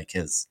 not like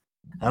his.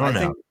 I don't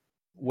know.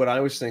 What I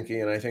was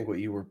thinking, and I think what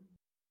you were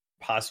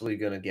possibly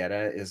going to get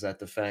at, is that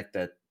the fact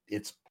that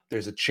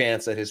there's a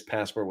chance that his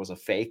passport was a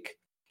fake.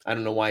 I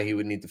don't know why he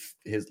would need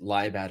to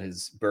lie about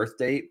his birth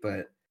date,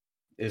 but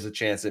there's a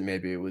chance that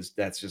maybe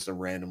that's just a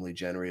randomly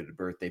generated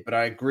birth date. But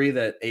I agree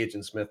that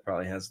Agent Smith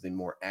probably has the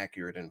more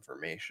accurate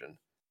information.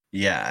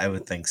 Yeah, I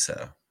would think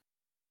so.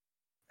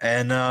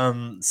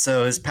 And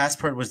so his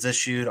passport was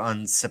issued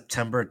on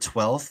September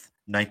 12th,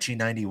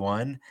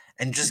 1991.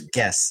 And just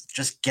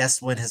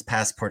guess when his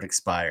passport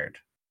expired.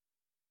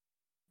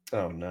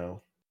 Oh,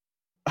 no.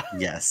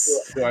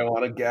 Yes. Do I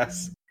want to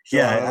guess?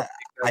 Yeah,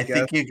 I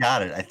think you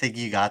got it. I think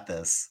you got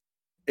this.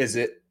 Is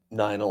it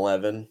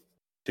 9/11,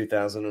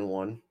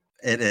 2001?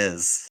 It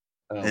is.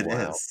 Oh, it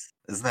wow. is.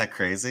 Isn't that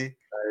crazy?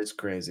 That is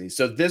crazy.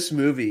 So this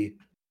movie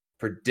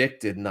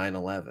predicted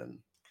 9/11.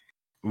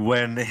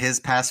 When his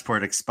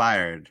passport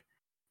expired,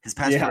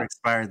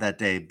 expired that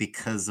day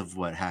because of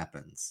what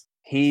happens.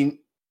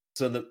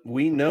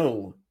 We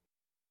know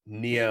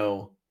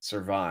Neo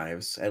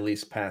survives, at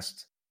least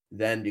past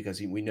then,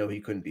 because we know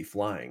he couldn't be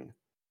flying.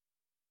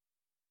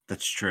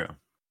 That's true.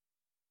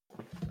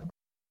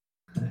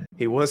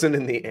 He wasn't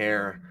in the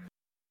air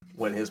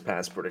when his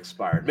passport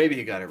expired. Maybe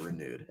he got it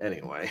renewed.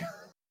 Anyway.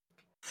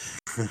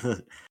 We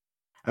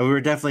were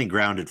definitely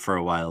grounded for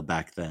a while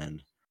back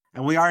then.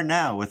 And we are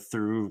now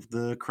through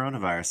the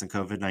coronavirus and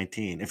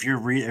COVID-19. If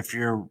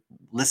you're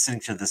listening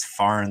to this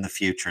far in the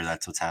future,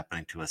 that's what's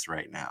happening to us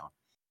right now.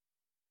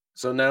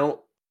 So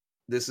now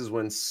this is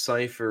when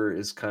Cypher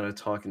is kind of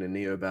talking to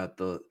Neo about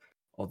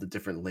all the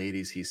different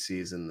ladies he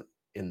sees in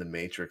the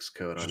Matrix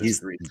code on his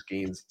three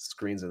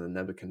screens in the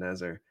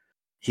Nebuchadnezzar.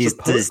 He's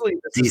supposedly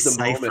this deciphering. Is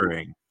the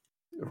moment,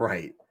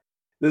 right.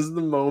 This is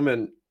the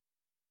moment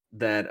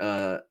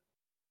that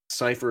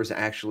Cypher is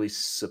actually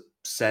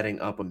setting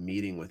up a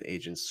meeting with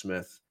Agent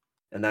Smith.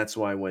 And that's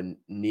why when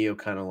Neo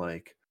kind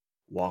of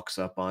walks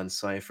up on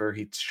Cypher,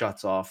 he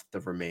shuts off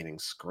the remaining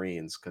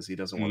screens because he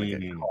doesn't want to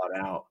get caught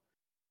out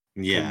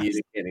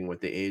communicating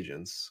with the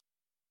agents.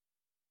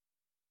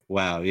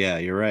 Wow, yeah,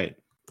 you're right.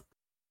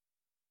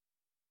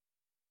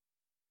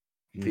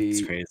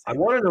 It's crazy. I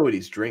want to know what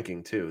he's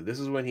drinking too. This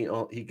is when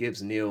he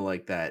gives Neo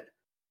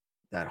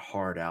that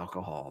hard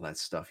alcohol, that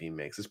stuff he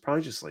makes. It's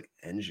probably just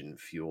engine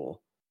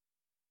fuel.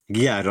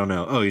 Yeah, I don't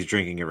know. Oh, he's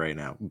drinking it right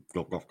now.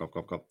 Gulp, gulp, gulp,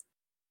 gulp, gulp.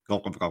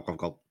 Gulp, gulp, gulp, gulp,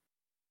 gulp.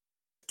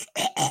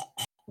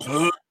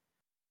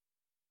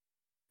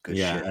 Good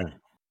shit.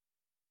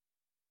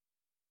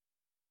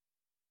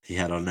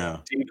 Yeah, I don't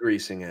know.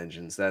 Degreasing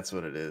engines, that's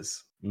what it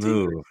is.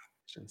 Move.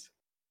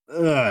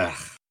 Ugh.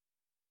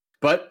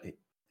 But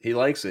he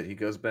likes it. He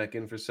goes back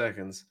in for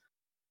seconds.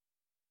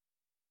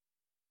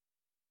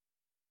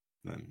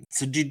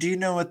 So do you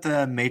know what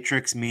the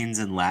Matrix means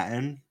in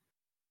Latin?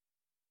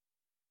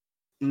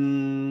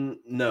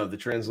 No, the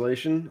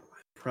translation?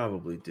 I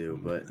probably do,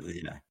 but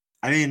yeah.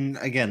 I mean,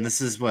 again, this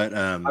is what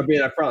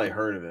I've probably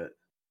heard of it.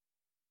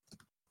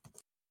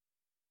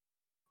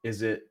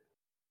 Is it?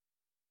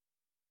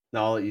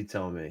 No, I'll let you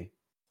tell me.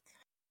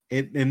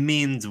 It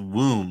means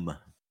womb.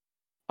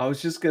 I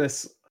was just gonna.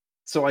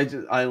 So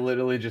I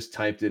literally just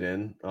typed it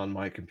in on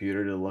my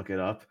computer to look it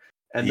up,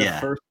 and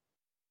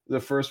the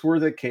first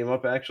word that came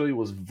up actually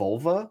was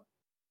vulva.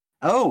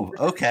 Oh,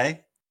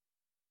 okay.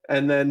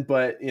 And then,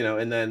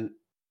 and then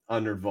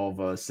under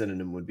vulva, a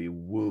synonym would be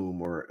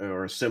womb,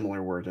 or a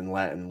similar word in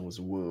Latin was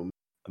womb.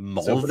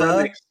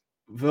 Vulva?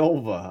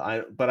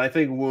 Vulva. But I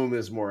think womb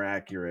is more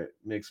accurate.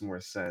 Makes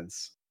more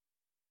sense.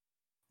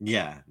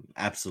 Yeah,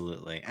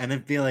 absolutely. And I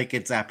feel like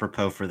it's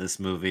apropos for this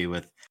movie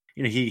with,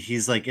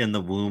 he's in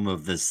the womb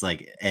of this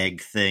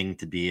egg thing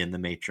to be in the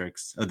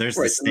Matrix. Oh, there's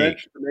the snake.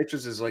 The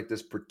Matrix is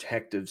this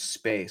protective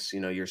space.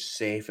 You're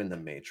safe in the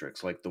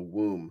Matrix, like the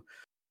womb.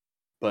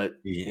 But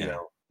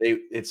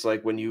it's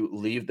like when you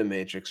leave the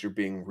Matrix, you're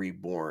being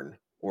reborn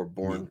or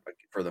born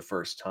for the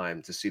first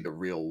time to see the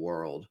real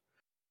world.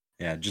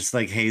 Yeah, just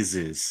like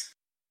Jesus.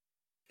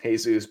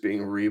 Jesus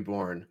being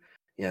reborn.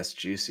 Yes,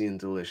 juicy and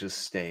delicious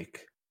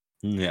steak.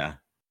 Yeah.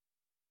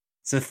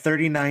 So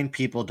 39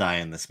 people die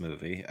in this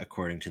movie,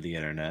 according to the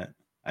internet.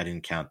 I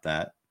didn't count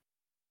that.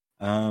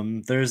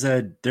 There's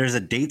a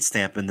date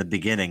stamp in the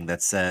beginning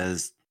that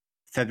says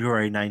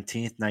February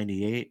 19th,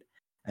 98.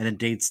 and a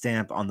date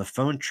stamp on the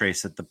phone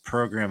trace at the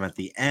program at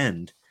the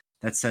end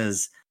that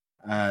says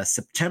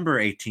September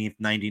 18th,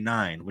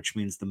 99, which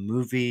means the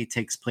movie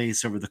takes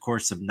place over the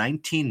course of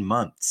 19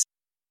 months.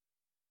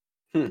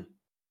 That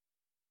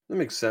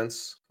makes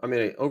sense. I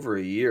mean, over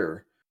a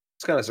year.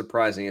 It's kind of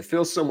surprising. It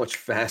feels so much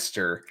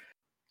faster,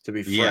 to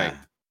be frank. Yeah.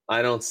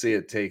 I don't see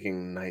it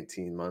taking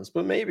 19 months,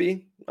 but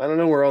maybe. I don't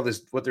know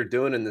what they're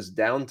doing in this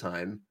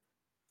downtime.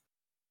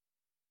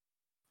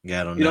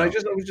 Yeah, I don't know. I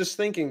was just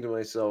thinking to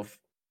myself,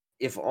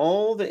 if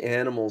all the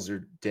animals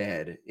are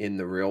dead in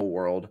the real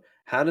world,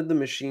 how did the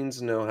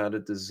machines know how to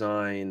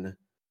design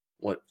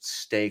what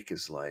steak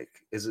is like?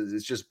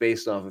 It's just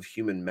based off of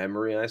human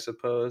memory, I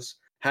suppose?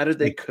 How did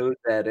they code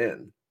that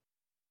in?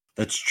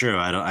 That's true.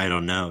 I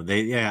don't know.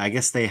 I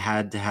guess they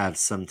had to have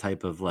some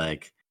type of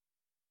like,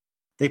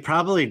 they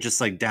probably just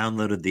like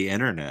downloaded the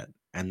internet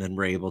and then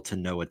were able to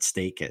know what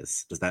steak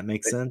is. Does that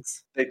make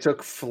sense? They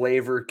took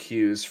flavor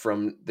cues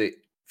from the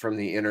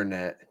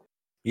internet.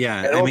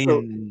 Yeah, And I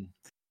also, mean,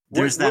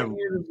 there's what that.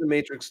 year does the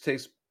Matrix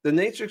takes? The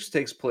Matrix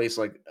takes place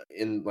like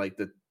in like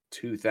the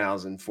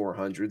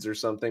 2400s or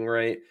something,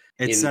 right?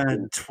 It's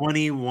In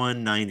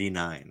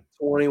 2199.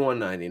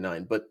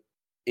 2199, but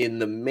in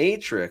the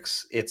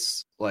Matrix,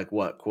 it's like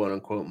what, quote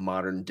unquote,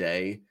 modern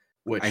day,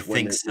 which I when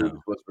think the so. movie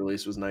was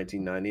released was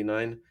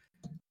 1999.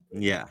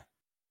 Yeah.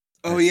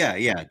 Oh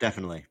yeah,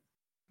 definitely.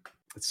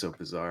 It's so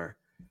bizarre.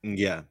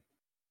 Yeah.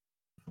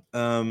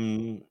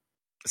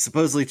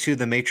 Supposedly too,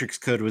 the Matrix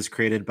code was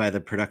created by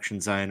the production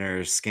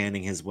designer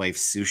scanning his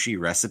wife's sushi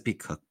recipe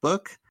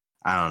cookbook.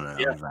 I don't know.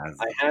 Yeah,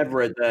 I have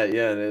read that.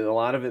 Yeah, a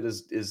lot of it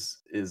is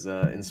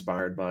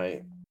inspired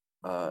by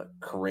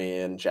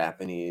Korean,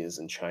 Japanese,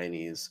 and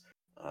Chinese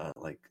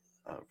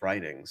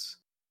writings.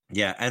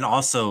 Yeah, and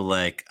also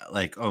like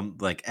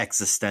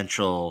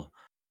existential,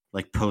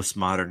 like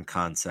postmodern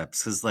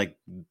concepts, because like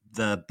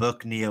the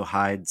book Neo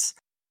hides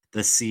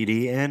the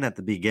CD in at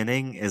the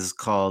beginning is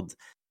called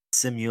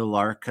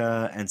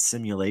Simulacra and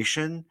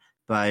Simulation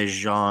by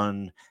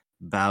Jean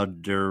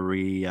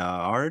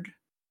Baudrillard.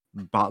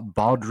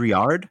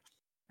 Baudrillard.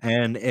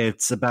 And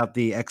it's about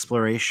the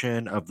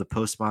exploration of the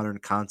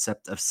postmodern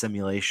concept of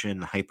simulation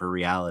and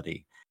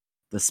hyperreality.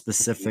 The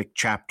specific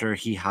chapter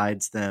he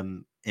hides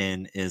them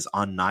in is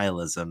on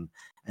nihilism.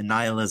 And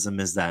nihilism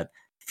is that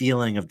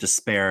feeling of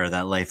despair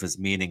that life is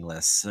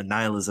meaningless. So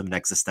nihilism and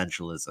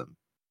existentialism.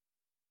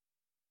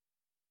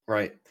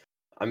 Right.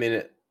 I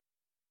mean,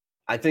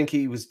 I think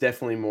he was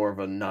definitely more of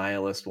a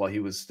nihilist while he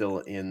was still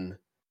in.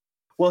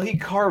 Well, he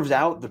carves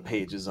out the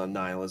pages on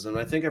nihilism.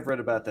 I think I've read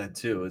about that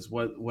too, is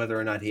whether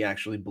or not he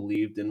actually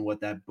believed in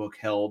what that book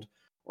held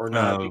or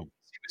not. Because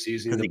he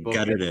was using the He book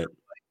gutted it.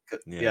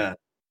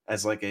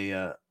 As like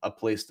a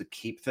place to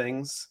keep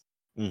things.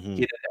 Mm-hmm.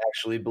 He didn't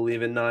actually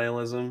believe in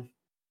nihilism,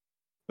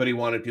 but he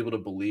wanted people to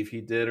believe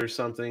he did or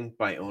something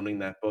by owning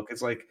that book.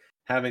 It's like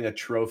having a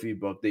trophy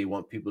book that you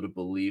want people to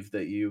believe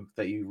that you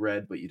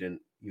read, but you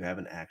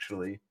haven't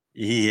actually.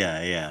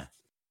 Yeah.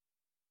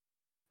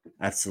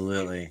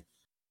 Absolutely.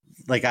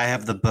 Like I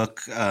have the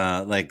book,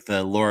 like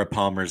the Laura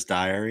Palmer's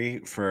Diary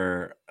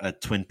for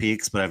Twin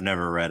Peaks, but I've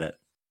never read it.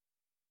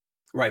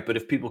 Right, but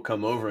if people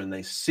come over and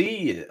they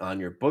see it on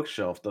your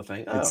bookshelf, they'll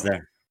think, "Oh, it's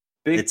there.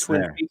 Big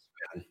Twin Peaks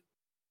fan."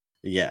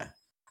 Yeah.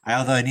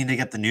 Although I need to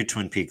get the new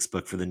Twin Peaks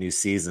book for the new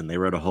season. They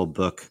wrote a whole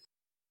book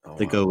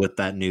to go with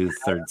that new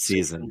third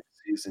season.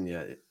 Season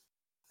yet?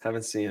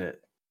 Haven't seen it.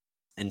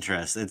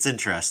 It's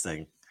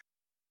interesting.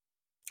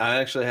 I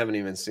actually haven't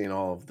even seen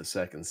all of the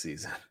second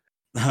season.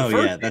 Oh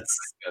yeah, that's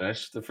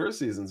finished. The first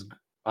season's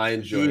I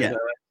enjoyed it.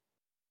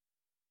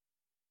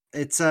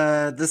 It's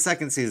the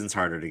second season's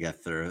harder to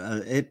get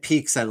through. It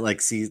peaks at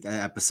like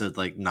episode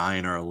like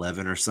 9 or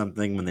 11 or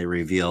something when they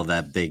reveal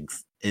that big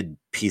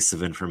piece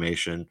of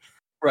information.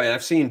 Right,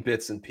 I've seen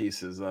bits and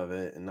pieces of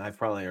it, and I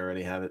probably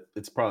already have it.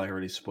 It's probably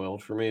already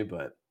spoiled for me,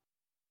 but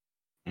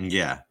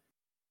yeah.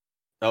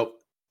 Oh,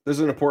 there's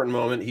an important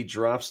moment. He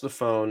drops the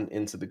phone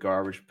into the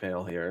garbage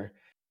pail here.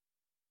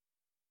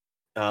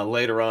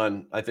 Later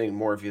on, I think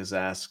Morpheus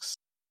asks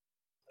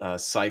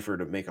Cypher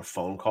to make a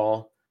phone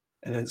call.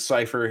 And then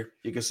Cypher,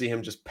 you can see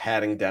him just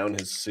patting down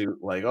his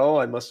suit like, oh,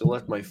 I must have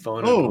left my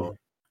phone at home.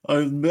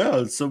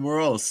 No, it's somewhere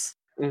else.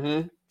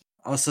 Mm-hmm.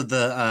 Also,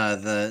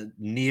 the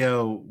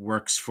Neo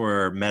works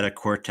for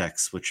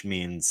metacortex, which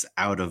means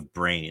out of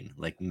brain,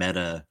 like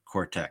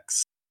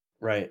metacortex.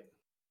 Right.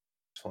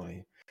 It's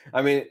funny.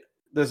 I mean,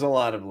 there's a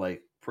lot of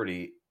like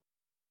pretty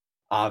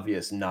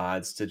obvious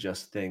nods to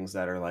just things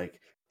that are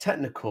like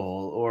technical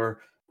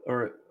or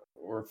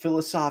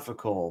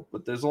philosophical,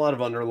 but there's a lot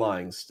of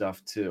underlying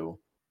stuff too.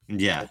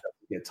 Yeah. That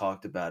doesn't get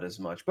talked about as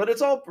much, but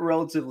it's all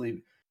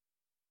relatively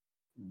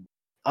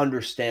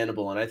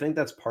understandable. And I think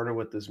that's part of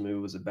what this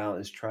movie was about,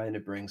 is trying to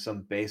bring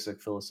some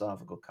basic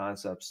philosophical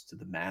concepts to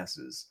the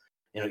masses.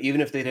 Even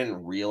if they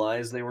didn't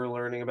realize they were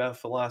learning about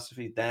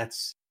philosophy,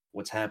 that's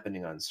what's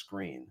happening on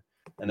screen.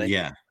 And I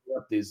think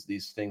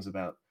these things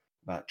about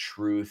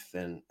truth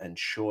and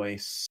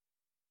choice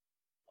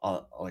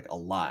like a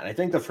lot. And I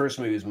think the first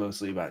movie is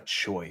mostly about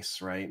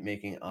choice, right?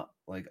 Making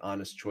like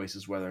honest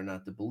choices, whether or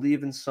not to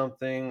believe in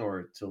something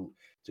or to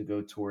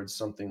go towards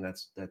something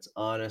that's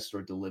honest,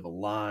 or to live a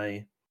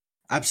lie.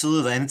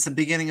 Absolutely. And it's the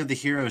beginning of the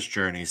hero's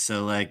journey.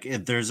 So like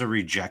if there's a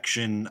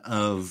rejection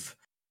of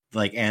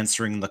like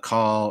answering the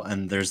call,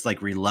 and there's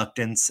like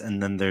reluctance,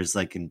 and then there's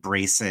like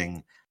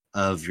embracing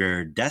of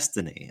your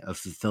destiny, of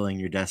fulfilling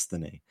your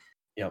destiny.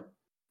 Yep.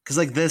 Because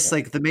like this,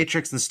 like the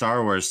Matrix and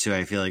Star Wars too,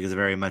 I feel like is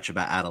very much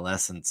about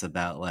adolescence,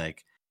 about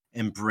like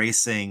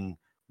embracing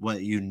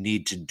what you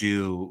need to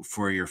do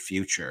for your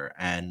future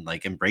and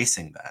like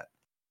embracing that.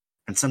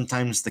 And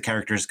sometimes the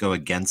characters go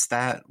against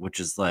that, which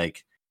is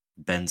like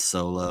Ben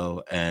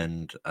Solo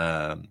and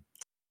Anakin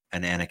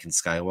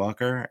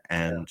Skywalker,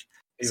 and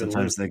Even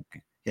sometimes Luke.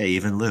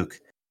 even Luke.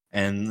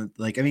 And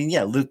like, I mean,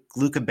 yeah,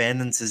 Luke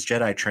abandons his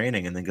Jedi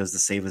training and then goes to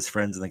save his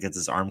friends, and then gets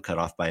his arm cut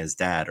off by his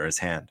dad or his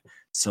hand.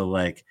 So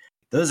like,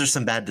 those are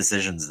some bad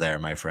decisions there,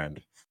 my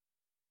friend.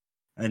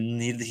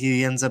 And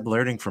he ends up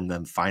learning from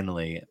them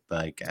finally,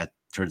 like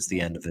towards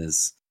the end of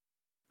his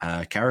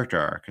character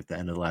arc at the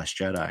end of The Last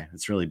Jedi.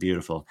 It's really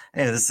beautiful.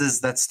 Hey,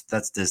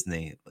 that's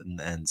Disney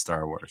and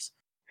Star Wars.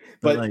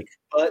 But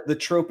the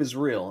trope is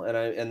real,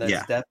 and that's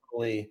Yeah.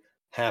 definitely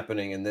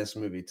happening in this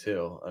movie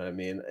too. I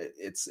mean,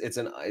 it's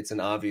an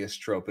obvious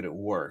trope, but it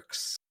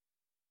works.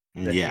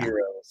 The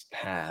hero's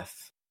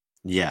path.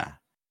 Yeah.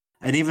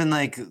 And even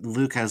like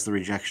Luke has the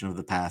rejection of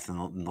the path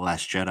in the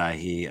Last Jedi.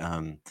 He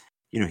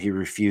he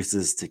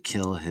refuses to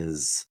kill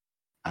his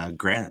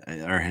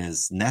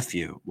his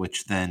nephew,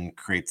 which then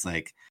creates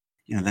like,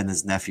 then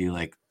his nephew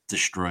like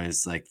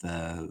destroys like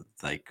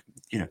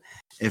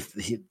if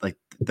he like,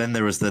 then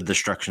there was the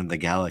destruction of the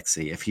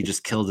galaxy. If he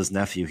just killed his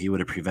nephew, he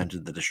would have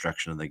prevented the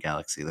destruction of the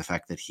galaxy. The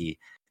fact that he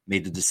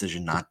made the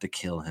decision not to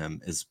kill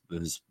him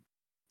was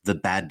the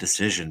bad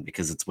decision,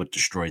 because it's what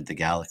destroyed the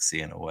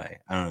galaxy in a way.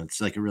 I don't know. It's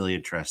like a really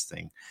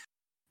interesting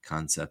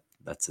concept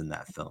that's in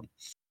that film.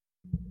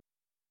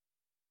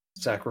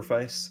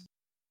 Sacrifice.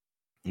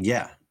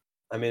 Yeah.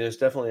 I mean, there's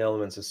definitely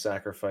elements of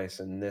sacrifice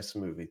in this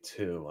movie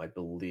too, I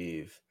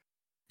believe.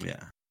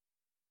 Yeah.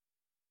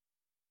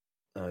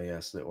 Oh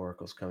yes, the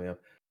Oracle's coming up.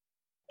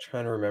 I'm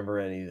trying to remember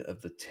any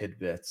of the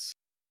tidbits.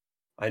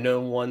 I know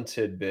one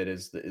tidbit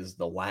is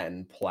the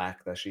Latin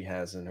plaque that she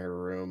has in her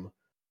room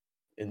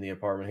in the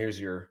apartment. Here's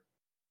your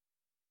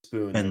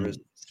spoon. And there is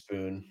a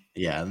spoon.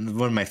 Yeah,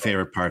 one of my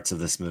favorite parts of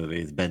this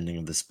movie, the bending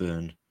of the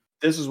spoon.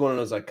 This is one of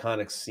those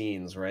iconic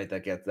scenes, right?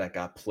 That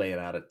got played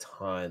out a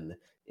ton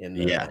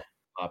in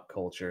pop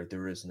culture.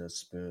 There is no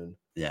spoon.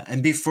 Yeah,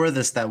 and before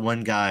this, that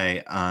one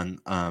guy on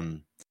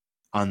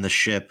the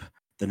ship,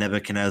 the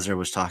Nebuchadnezzar,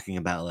 was talking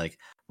about like,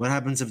 what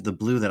happens if the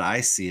blue that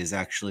I see is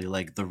actually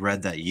like the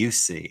red that you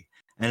see?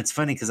 And it's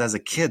funny because as a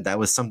kid, that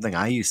was something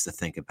I used to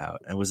think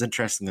about. And it was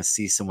interesting to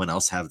see someone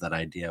else have that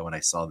idea when I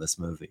saw this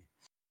movie.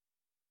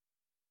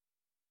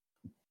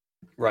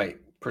 Right.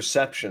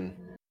 Perception.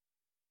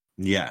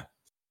 Yeah.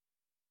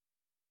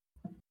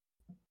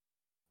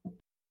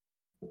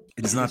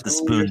 It is not the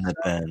spoon that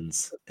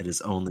bends. It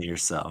is only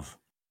yourself.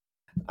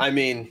 I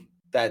mean,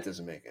 that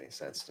doesn't make any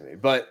sense to me,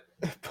 but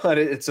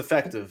it's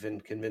effective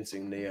in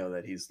convincing Neo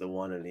that he's the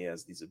one and he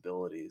has these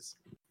abilities.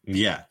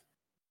 Yeah.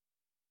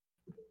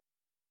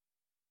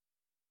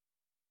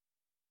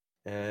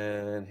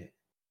 And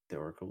the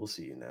Oracle will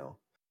see you now.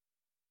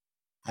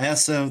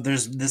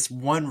 There's this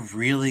one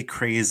really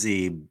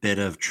crazy bit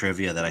of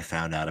trivia that I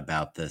found out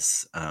about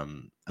this,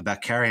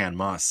 about Carrie-Anne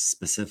Moss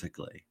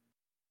specifically.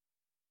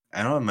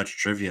 I don't have much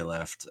trivia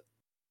left,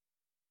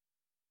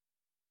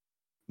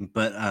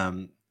 but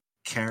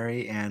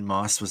Carrie-Anne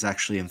Moss was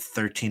actually in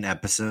 13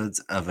 episodes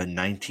of a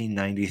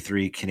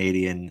 1993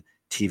 Canadian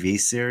TV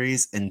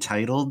series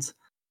entitled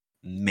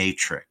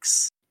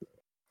Matrix.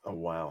 Oh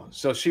wow!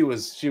 So she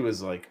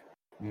was like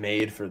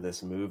made for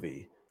this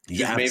movie.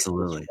 Yeah,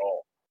 absolutely.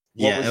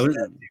 Do you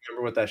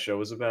remember what that show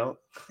was about?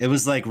 It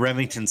was like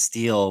Remington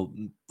Steele,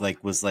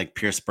 like was like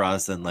Pierce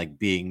Brosnan, like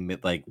being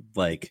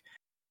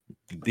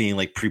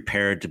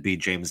prepared to be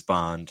James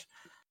Bond,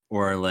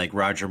 or like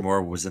Roger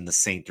Moore was in The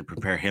Saint to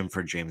prepare him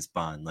for James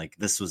Bond. Like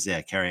this was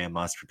Carrie-Anne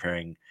Moss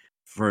preparing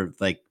for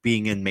like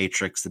being in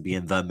Matrix to be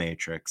in The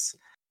Matrix.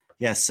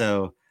 Yeah.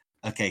 So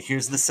okay,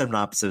 here's the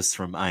synopsis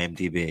from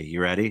IMDb.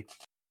 You ready?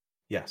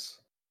 Yes.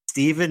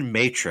 Stephen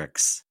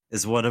Matrix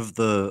is one of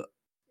the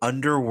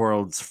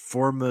underworld's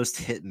foremost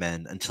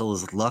hitmen until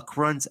his luck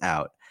runs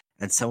out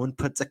and someone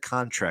puts a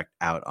contract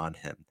out on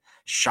him.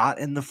 Shot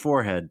in the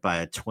forehead by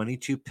a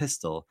 .22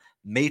 pistol,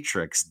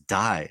 Matrix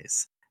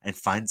dies and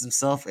finds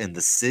himself in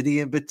the city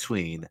in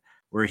between,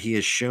 where he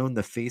is shown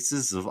the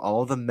faces of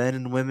all the men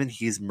and women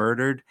he's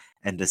murdered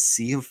and a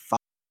sea of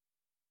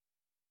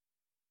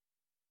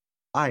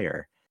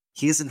fire.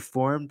 He is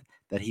informed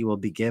that he will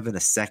be given a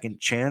second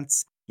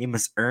chance. He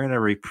must earn a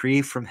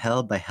reprieve from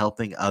hell by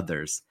helping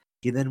others.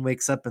 He then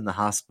wakes up in the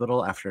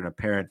hospital after an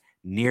apparent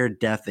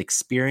near-death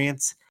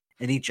experience.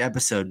 In each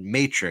episode,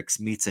 Matrix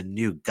meets a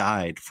new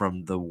guide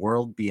from the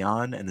world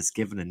beyond and is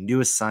given a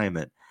new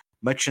assignment.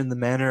 Much in the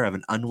manner of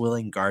an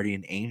unwilling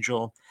guardian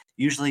angel,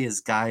 Usually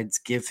his guides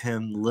give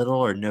him little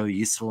or no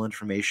useful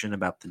information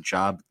about the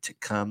job to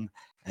come,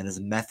 and his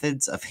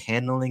methods of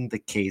handling the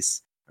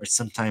case are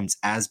sometimes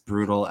as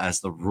brutal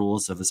as the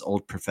rules of his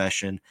old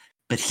profession,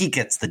 but he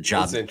gets the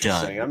job That's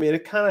interesting. done. I mean,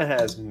 it kind of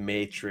has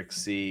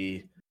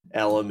Matrixy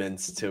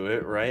elements to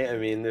it, right? I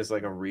mean, there's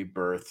like a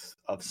rebirth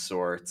of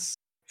sorts.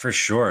 For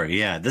sure,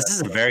 yeah. This That's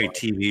is a what I very thought.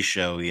 TV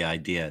showy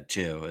idea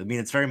too. I mean,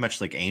 it's very much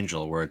like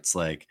Angel, where it's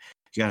like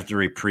you have to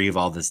reprieve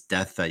all this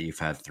death that you've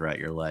had throughout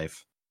your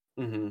life.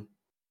 Mm-hmm.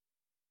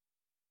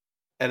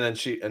 And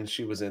then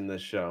she was in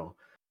this show.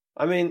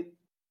 I mean,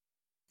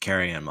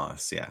 Carrie-Anne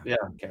Moss, yeah. yeah,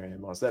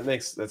 Carrie-Anne Moss.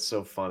 That's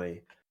so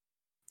funny.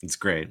 It's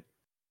great.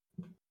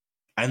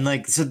 And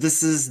like, so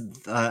this is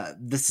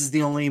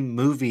the only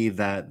movie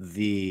that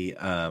the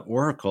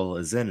Oracle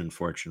is in.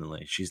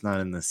 Unfortunately, she's not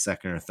in the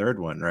second or third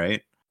one,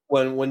 right?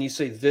 When you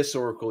say this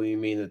Oracle, you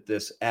mean that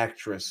this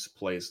actress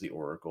plays the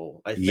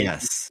Oracle. I think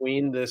Yes.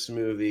 between this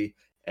movie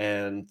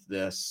and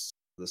the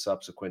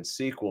subsequent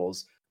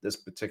sequels, this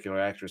particular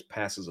actress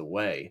passes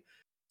away,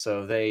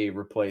 so they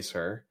replace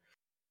her,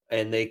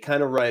 and they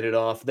kind of write it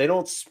off. They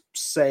don't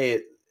say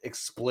it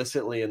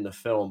explicitly in the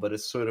film, but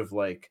it's sort of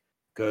like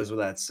goes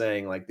without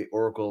saying, like the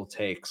Oracle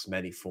takes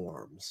many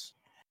forms.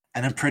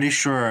 And I'm pretty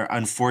sure,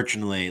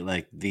 unfortunately,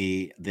 like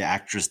the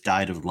actress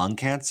died of lung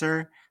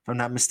cancer, if I'm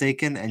not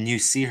mistaken, and you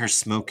see her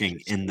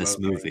smoking in this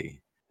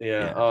movie.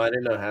 Yeah. Oh, I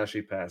didn't know how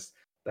she passed.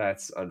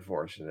 That's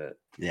unfortunate.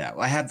 Yeah,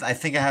 I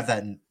think I have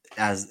that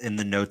as in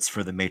the notes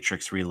for the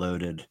Matrix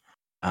Reloaded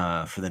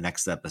for the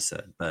next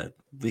episode, but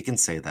we can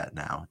say that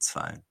now. It's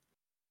fine.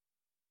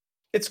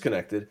 It's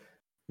connected.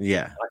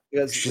 Yeah.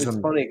 Because it's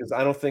funny because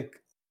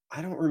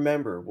I don't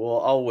remember. Well,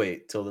 I'll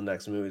wait till the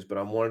next movies, but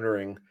I'm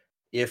wondering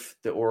if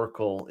the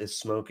Oracle is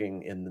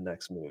smoking in the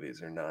next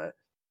movies or not.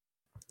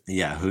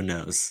 Yeah, who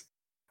knows?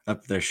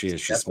 Up there she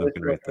is. She's Definitely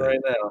smoking right there.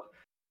 now.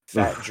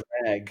 Fat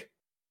drag.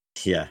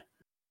 Yeah.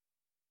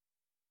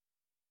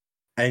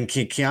 And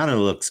Keanu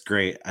looks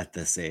great at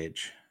this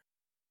age.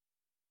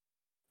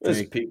 This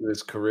is peak of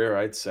his career,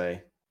 I'd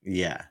say.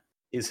 Yeah.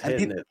 He's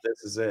hitting it.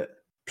 This is it.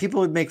 People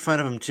would make fun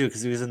of him too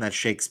because he was in that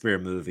Shakespeare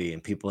movie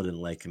and people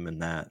didn't like him in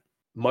that.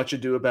 Much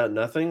Ado About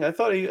Nothing. I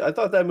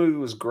thought that movie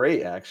was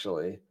great,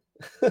 actually.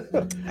 I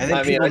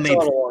saw it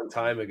a long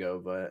time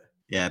ago, but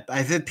yeah,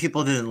 I think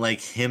people didn't like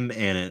him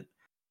in it,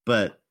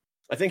 but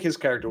I think his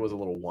character was a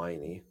little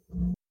whiny.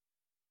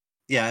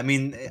 Yeah, I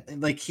mean,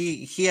 like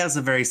he has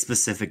a very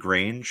specific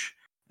range,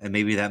 and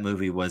maybe that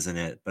movie wasn't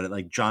it, but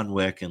like John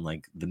Wick and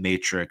like The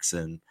Matrix,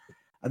 and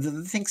I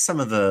think some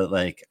of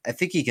the I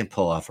think he can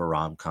pull off a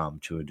rom-com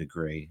to a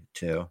degree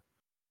too.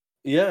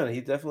 Yeah,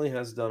 he definitely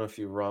has done a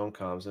few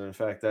rom-coms, and in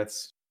fact,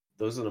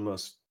 those are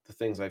the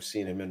things I've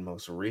seen him in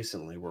most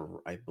recently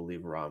were, I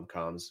believe,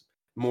 rom-coms,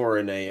 more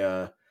in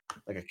a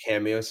like a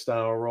cameo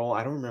style role.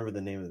 I don't remember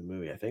the name of the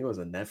movie. I think it was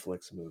a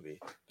Netflix movie,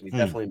 but he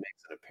definitely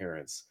makes an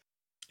appearance.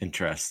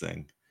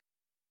 Interesting.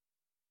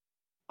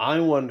 I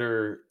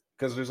wonder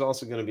because there's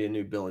also going to be a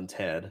new Bill and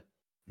Ted.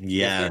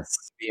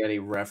 Yes. Be any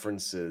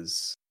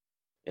references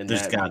in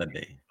There's that? There's got to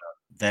be.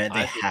 They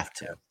have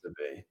to.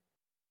 Be.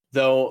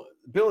 Though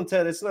Bill and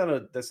Ted, that's not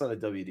a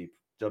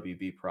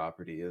WB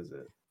property, is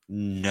it?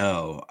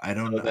 No, I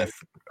don't know.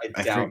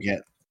 I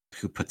forget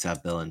who puts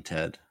out Bill and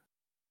Ted.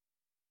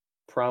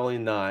 Probably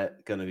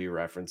not going to be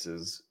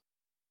references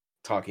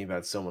talking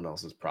about someone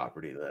else's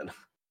property then.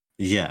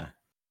 Yeah.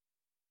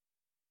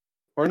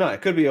 Or not.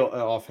 It could be an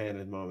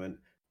offhanded moment,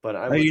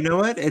 but you know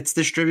what? It's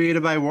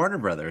distributed by Warner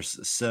Brothers,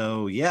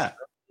 so yeah.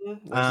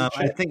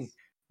 I think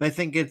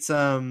it's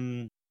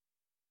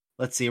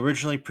let's see.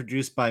 Originally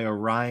produced by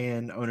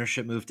Orion,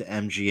 ownership moved to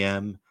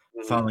MGM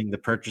following the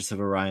purchase of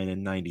Orion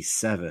in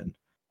 '97.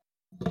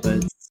 But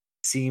it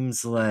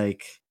seems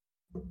like,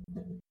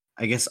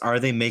 I guess, are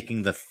they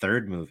making the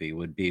third movie?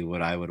 Would be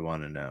what I would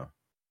want to know.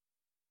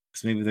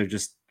 Because maybe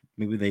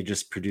they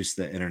just produced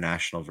the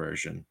international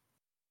version.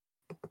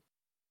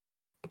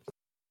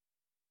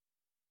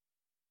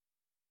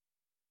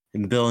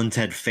 And Bill and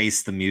Ted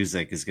Face the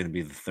Music is going to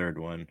be the third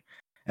one.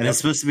 And it's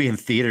supposed to be in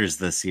theaters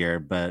this year,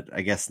 but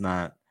I guess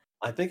not.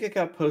 I think it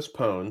got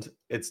postponed.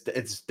 It's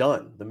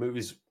done. The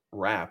movie's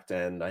wrapped,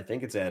 and I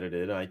think it's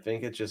edited. I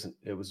think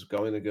it was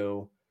going to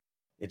go.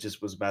 It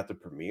just was about to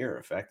premiere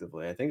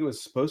effectively. I think it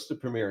was supposed to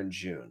premiere in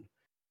June.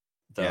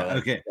 Yeah.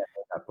 Okay. It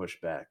got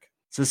pushed back.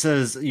 So it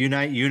says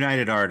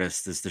United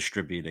Artists is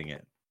distributing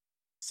it.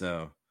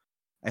 So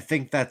I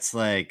think that's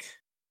like,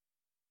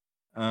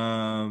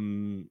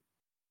 they're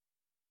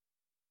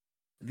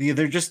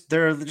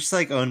just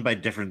like owned by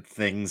different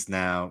things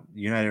now.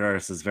 United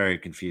Artists is very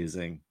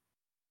confusing.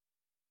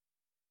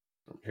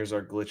 Here's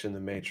our glitch in the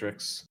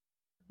Matrix.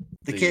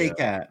 The kitty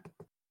cat.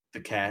 The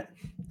cat.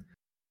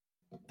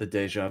 The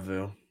deja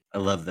vu. I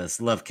love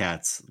this. Love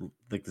cats.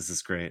 Like, this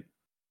is great.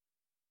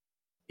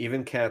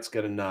 Even cats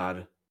get a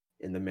nod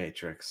in the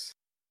Matrix.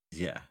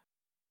 Yeah.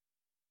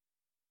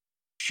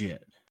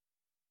 Shit.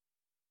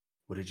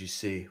 What did you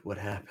see? What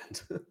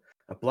happened?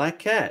 A black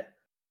cat.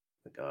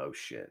 Like, oh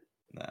shit.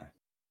 Nah.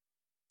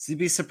 So you'd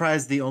be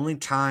surprised, the only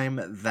time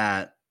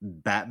that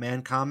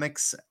Batman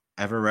comics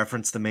ever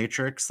referenced the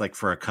Matrix, like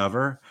for a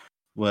cover,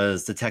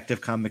 was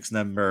Detective Comics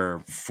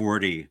number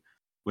 40,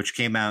 which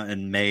came out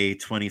in May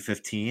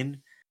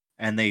 2015,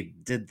 and they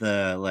did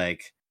the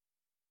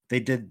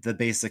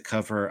basic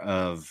cover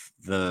of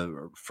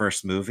the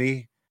first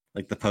movie,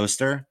 like the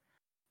poster,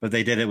 but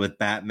they did it with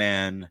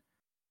Batman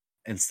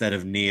instead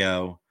of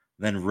Neo,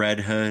 then Red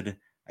Hood,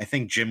 I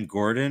think Jim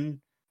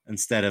Gordon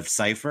instead of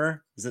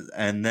Cypher,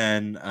 and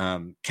then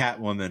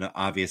Catwoman,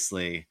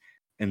 obviously,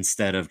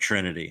 instead of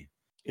Trinity.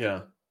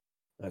 Yeah,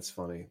 that's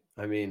funny.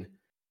 I mean,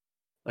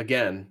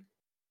 again,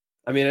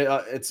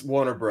 it's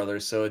Warner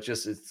Brothers, so I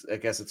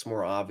guess it's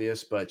more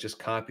obvious, but just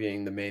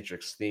copying the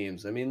Matrix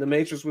themes. I mean, the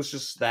Matrix was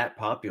just that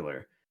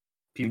popular.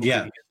 People could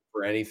use it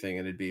for anything,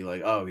 and it'd be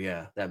like, oh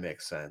yeah, that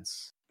makes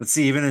sense. But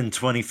see, even in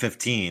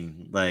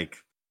 2015, like,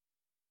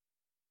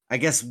 I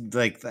guess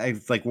like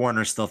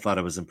Warner still thought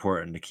it was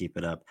important to keep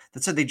it up.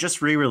 That's why they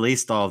just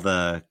re-released all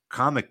the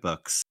comic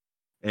books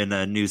in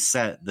a new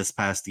set this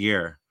past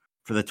year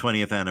for the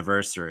 20th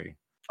anniversary.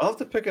 I'll have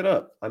to pick it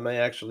up. I may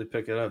actually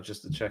pick it up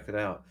just to check it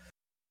out.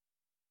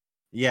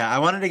 Yeah, I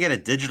wanted to get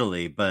it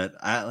digitally, but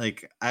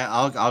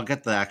I'll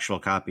get the actual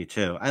copy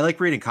too. I like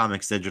reading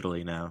comics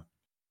digitally now.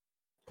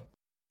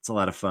 It's a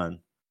lot of fun.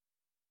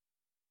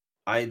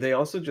 They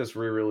also just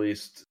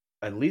re-released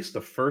at least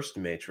the first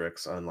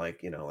Matrix on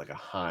like a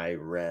high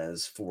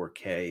res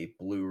 4K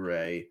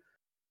Blu-ray.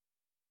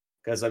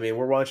 Because I mean,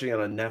 we're watching it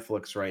on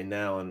Netflix right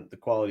now, and the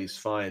quality's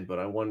fine. But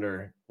I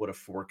wonder what a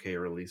 4K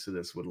release of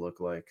this would look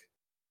like.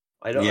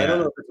 I don't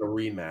know if it's a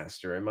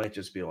remaster. It might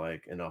just be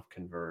like an up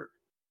convert.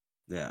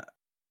 Yeah.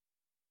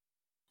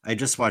 I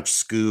just watched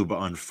Scoob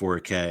on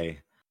 4K,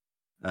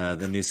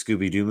 the new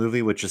Scooby-Doo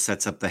movie, which just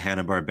sets up the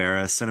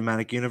Hanna-Barbera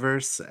cinematic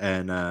universe,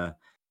 and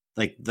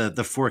like the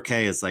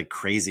 4K is like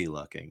crazy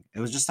looking.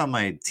 It was just on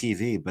my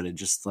TV, but it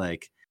just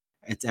like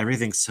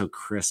everything's so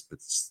crisp.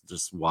 It's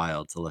just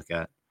wild to look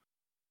at.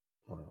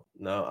 Wow.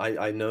 No,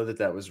 I know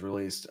that was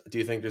released. Do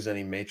you think there's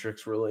any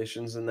Matrix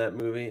relations in that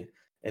movie?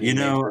 I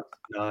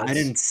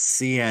didn't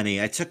see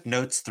any. I took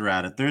notes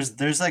throughout it.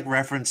 There's like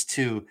reference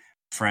to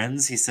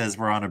Friends. He says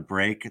we're on a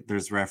break.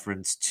 There's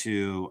reference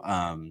to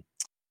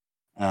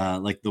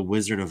like the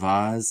Wizard of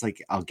Oz,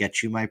 like I'll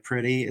Get You My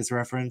Pretty is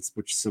referenced,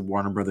 which is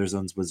Warner Brothers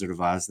owns Wizard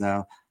of Oz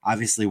now.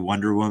 Obviously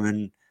Wonder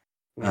Woman.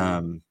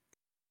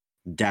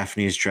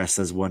 Daphne's dressed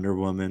as Wonder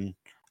Woman.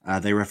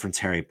 They reference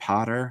Harry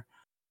Potter.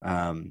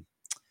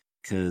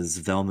 Because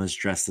Velma's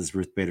dressed as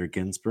Ruth Bader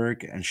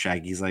Ginsburg, and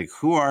Shaggy's like,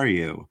 "Who are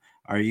you?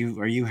 Are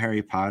you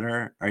Harry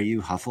Potter? Are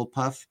you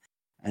Hufflepuff?"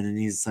 And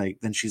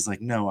then she's like,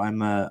 "No,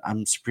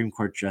 I'm Supreme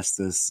Court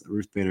Justice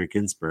Ruth Bader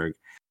Ginsburg."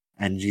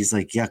 And he's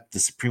like, "Yuck, the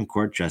Supreme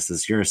Court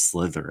Justice, you're a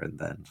Slytherin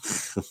then."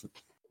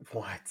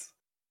 What?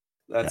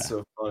 That's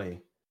so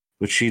funny.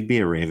 But she'd be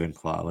a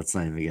Ravenclaw. Let's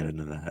not even get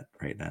into that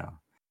right now.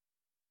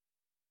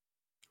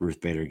 Ruth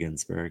Bader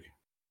Ginsburg.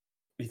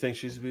 You think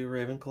she's be a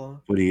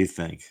Ravenclaw? What do you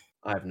think?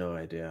 I have no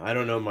idea. I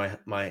don't know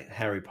my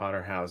Harry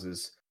Potter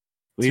houses.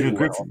 Well,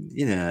 Griffin,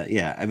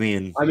 yeah. I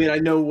mean, I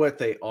know what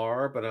they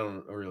are, but I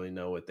don't really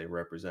know what they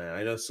represent.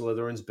 I know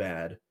Slytherin's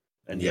bad,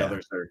 and the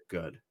others are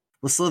good.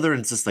 Well,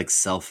 Slytherin's just like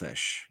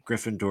selfish.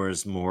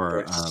 Gryffindor's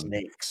more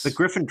snakes. But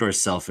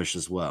Gryffindor's selfish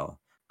as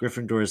well.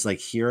 Gryffindor's like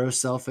hero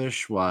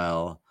selfish,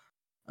 while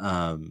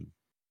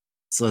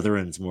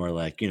Slytherin's more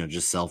like,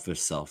 just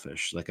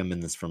selfish. Like, I'm in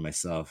this for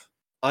myself.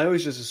 I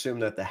always just assume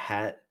that the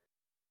hat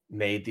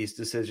made these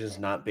decisions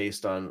not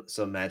based on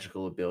some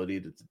magical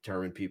ability to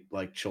determine people,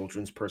 like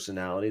children's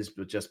personalities,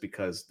 but just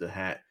because the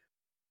hat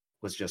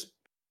was just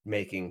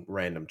making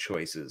random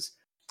choices.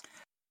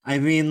 I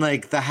mean,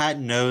 like, the hat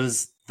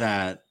knows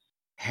that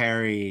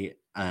Harry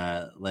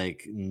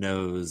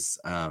knows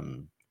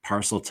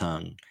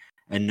Parseltongue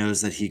and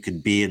knows that he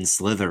could be in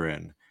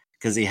Slytherin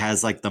because he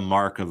has like the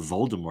mark of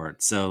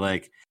Voldemort. So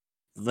like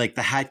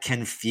the hat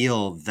can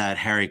feel that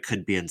Harry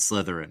could be in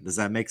Slytherin. Does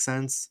that make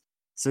sense?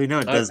 So it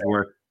does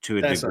work to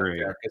a degree.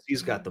 Because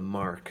he's got the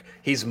mark.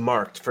 He's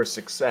marked for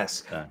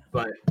success.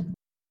 But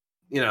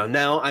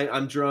now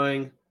I'm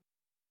drawing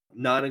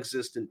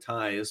non-existent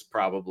ties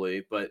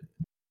probably, but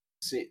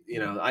see,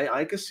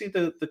 I could see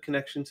the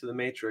connection to the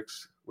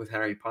Matrix with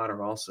Harry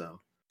Potter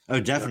also. Oh,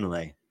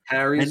 definitely.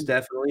 Harry's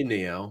definitely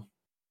Neo.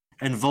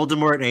 And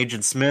Voldemort and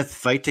Agent Smith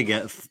fight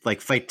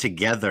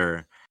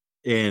together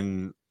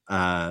in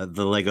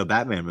the Lego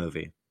Batman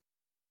movie.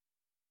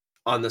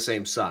 On the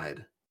same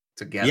side.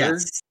 Together?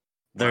 Yes.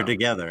 They're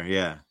together,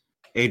 yeah.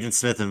 Agent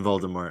Smith and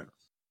Voldemort.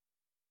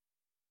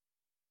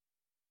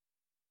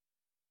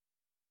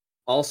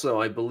 Also,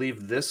 I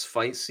believe this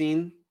fight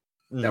scene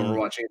that we're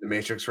watching in The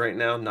Matrix right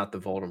now, not the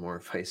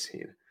Voldemort fight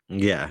scene.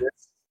 Yeah.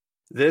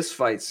 This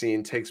fight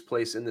scene takes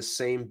place in the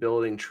same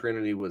building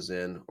Trinity was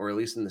in, or at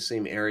least in the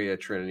same area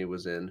Trinity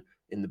was in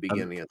the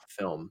beginning of the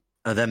film.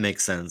 Oh, that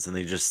makes sense. And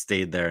they just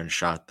stayed there and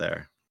shot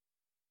there.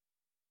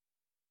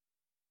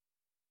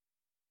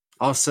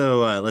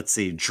 Also, let's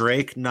see.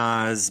 Drake,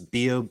 Nas,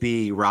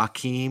 B.O.B.,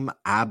 Rakim,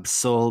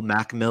 Absol,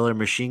 Mac Miller,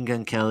 Machine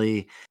Gun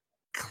Kelly,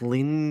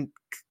 Kif,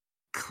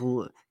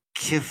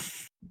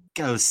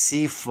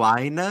 C.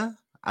 Flyna.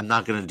 I'm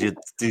not going to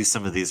do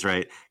some of these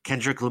right.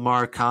 Kendrick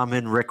Lamar,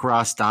 Common, Rick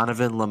Ross,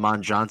 Donovan,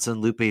 Lamont Johnson,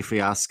 Lupe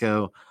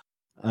Fiasco,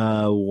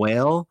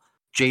 Whale,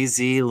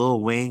 Jay-Z, Lil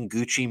Wayne,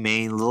 Gucci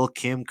Mane, Lil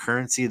Kim,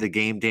 Currency, The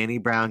Game, Danny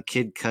Brown,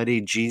 Kid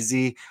Cudi,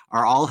 Jeezy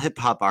are all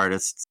hip-hop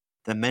artists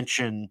that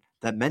mention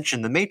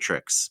The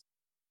Matrix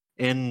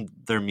in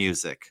their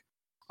music.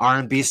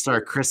 R&B star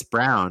Chris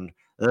Brown,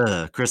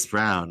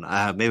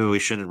 maybe we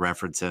shouldn't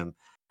reference him,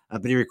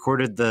 but he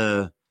recorded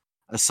a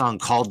song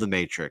called The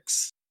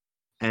Matrix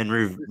and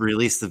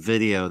released the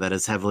video that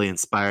is heavily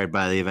inspired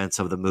by the events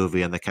of the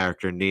movie and the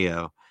character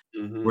Neo,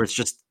 where it's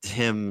just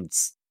him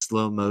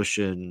slow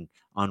motion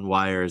on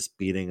wires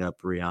beating up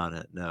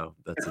Rihanna. No,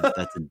 that's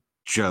a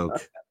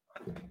joke.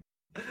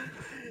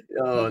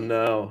 Oh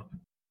no,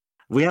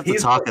 we have to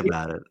talk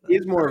about it.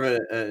 He's more of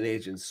an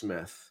Agent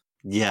Smith.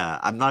 Yeah,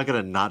 I'm not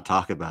gonna not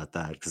talk about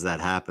that because that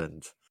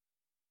happened.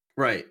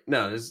 Right.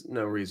 No, there's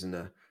no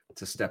reason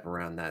to step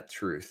around that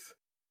truth.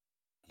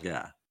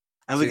 Yeah.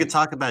 And we could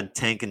talk about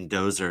Tank and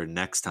Dozer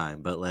next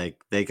time, but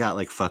like they got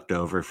like fucked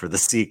over for the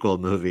sequel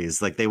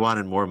movies. Like they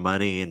wanted more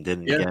money and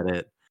didn't get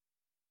it.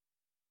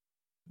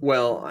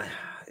 Well,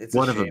 it's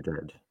one of them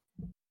did.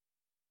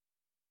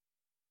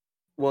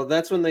 Well,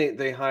 that's when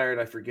they hired,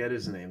 I forget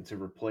his name, to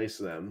replace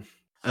them.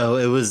 Oh,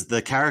 it was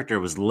the character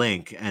was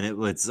Link, and it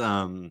was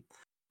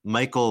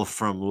Michael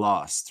from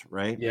Lost,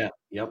 right? Yeah.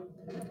 Yep.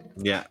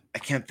 Yeah, I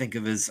can't think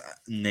of his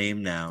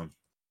name now.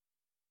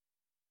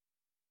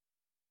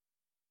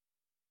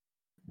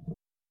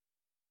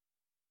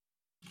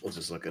 We'll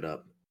just look it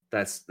up.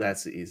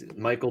 That's easy.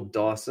 Michael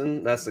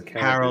Dawson. That's the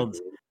character.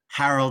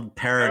 Harold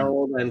Perrin.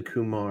 Harold and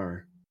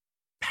Kumar.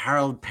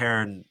 Harold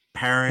Perrin.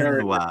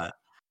 Perrin.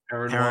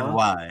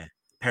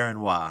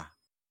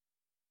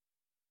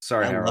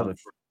 Sorry, Harold.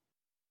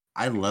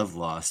 I love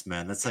Lost,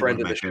 man. That's like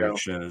one of my favorite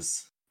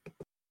shows.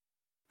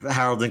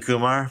 Harold and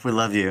Kumar, we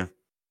love you.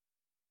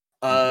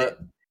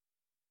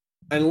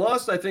 And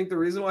Lost, I think the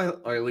reason why,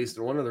 or at least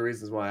one of the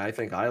reasons why I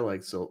think I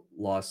like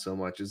Lost so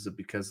much is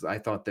because I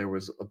thought there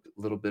was a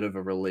little bit of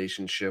a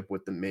relationship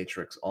with the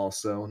Matrix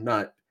also.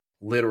 Not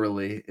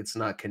literally, it's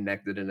not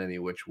connected in any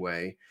which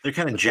way. They're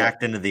kind of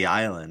jacked into the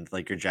island,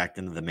 like you're jacked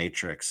into the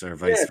Matrix or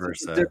vice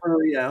versa. It's a different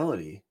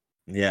reality.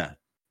 Yeah.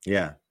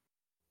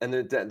 And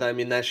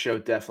that show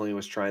definitely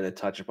was trying to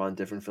touch upon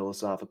different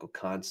philosophical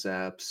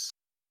concepts.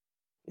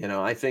 You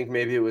know, I think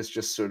maybe it was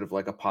just sort of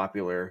like a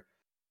popular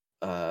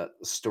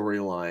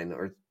storyline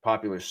or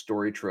popular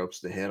story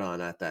tropes to hit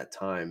on at that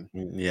time.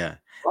 Yeah.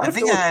 I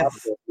think I have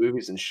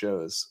movies and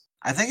shows.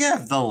 I think I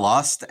have The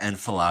Lost and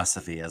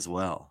Philosophy as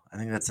well. I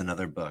think that's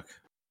another book.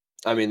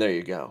 I mean, there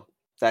you go.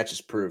 That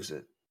just proves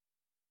it.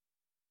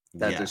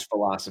 That there's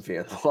philosophy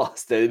in The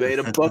Lost. They made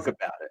a book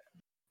about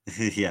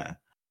it. Yeah.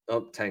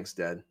 Oh, Tank's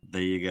dead.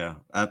 There you go.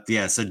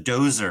 So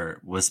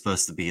Dozer was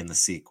supposed to be in the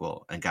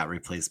sequel and got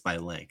replaced by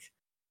Link.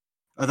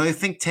 Although I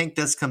think Tank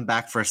does come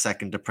back for a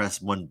second to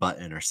press one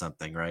button or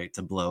something, right?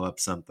 To blow up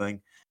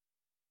something.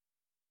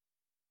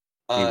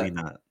 Maybe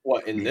not.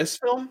 What, in this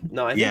film?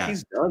 No, I think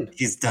he's done.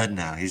 He's done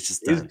now. He's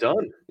just done. He's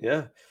done.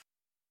 Yeah.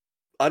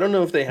 I don't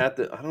know if they had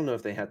to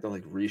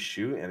like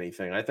reshoot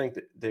anything. I think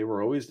that they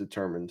were always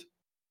determined.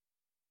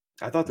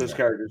 I thought those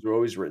characters were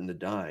always written to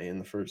die in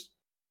the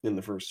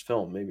first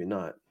film. Maybe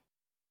not.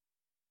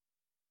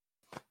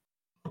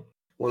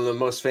 One of the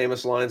most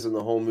famous lines in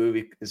the whole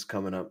movie is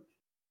coming up.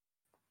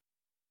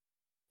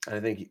 I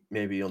think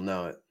maybe you'll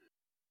know it.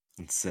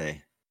 Let's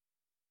see.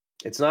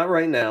 It's not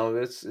right now.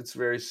 It's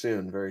very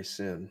soon. Very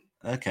soon.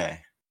 Okay.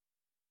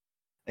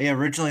 Yeah,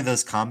 originally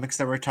those comics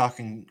that we're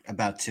talking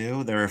about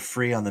too, they were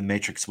free on the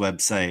Matrix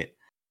website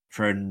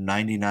for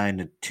 1999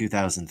 to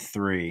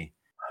 2003.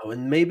 Oh,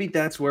 and maybe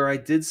that's where I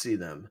did see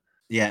them.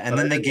 Yeah, and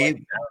then they gave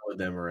download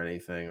them or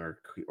anything or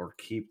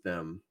keep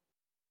them.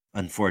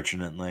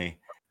 Unfortunately,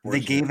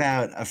 they gave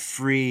out a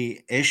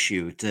free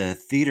issue to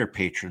theater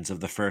patrons of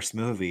the first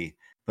movie,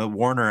 but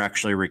Warner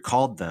actually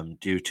recalled them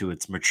due to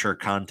its mature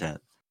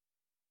content.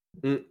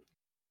 Well,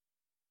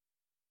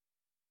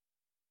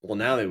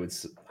 now they would.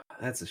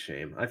 That's a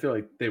shame. I feel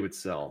like they would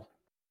sell.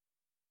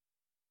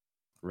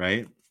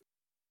 Right?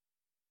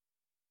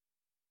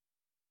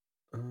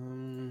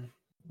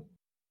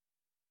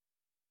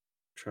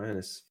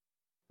 Trying to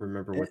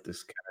remember what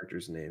this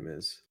character's name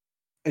is.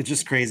 It's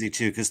just crazy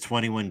too, because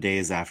 21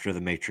 days after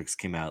The Matrix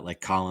came out, like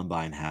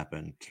Columbine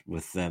happened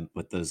with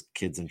those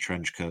kids in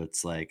trench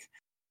coats, like.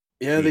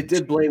 Yeah, they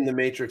did blame The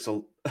Matrix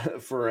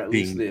for at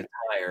least the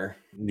attire.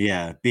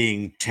 Yeah,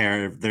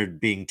 they're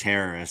being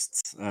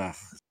terrorists. Ugh,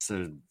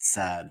 so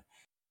sad.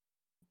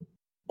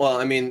 Well,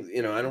 I mean,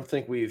 I don't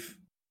think we've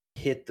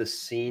hit the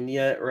scene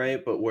yet,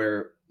 right? But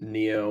where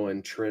Neo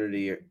and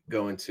Trinity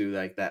go into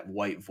like that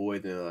white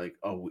void, and they're like,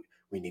 "Oh,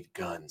 we need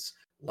guns,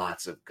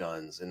 lots of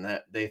guns," and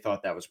that they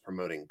thought that was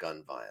promoting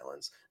gun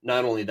violence.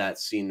 Not only that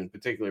scene in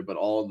particular, but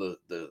all the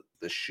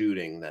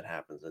shooting that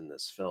happens in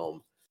this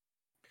film.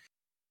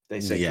 They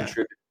say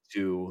contribute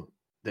to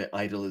the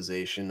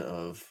idolization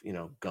of,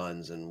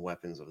 guns and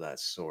weapons of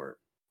that sort.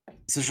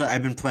 Essentially,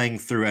 I've been playing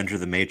through Enter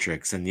the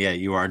Matrix, and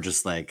you are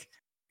just like,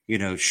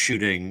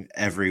 shooting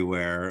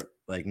everywhere,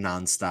 like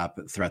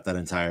nonstop throughout that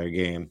entire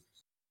game.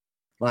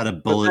 A lot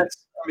of But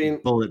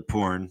bullet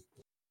porn.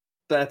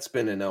 That's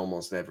been in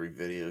almost every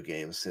video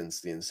game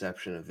since the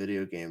inception of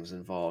video games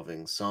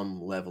involving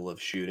some level of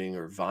shooting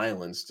or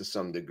violence to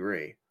some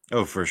degree.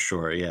 Oh, for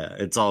sure. Yeah.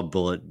 It's all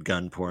bullet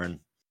gun porn.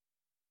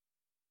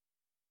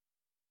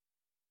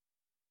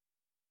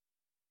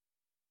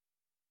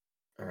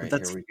 All right,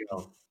 here we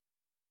go.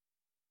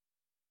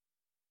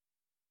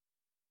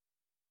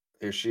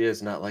 There she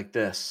is, not like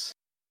this.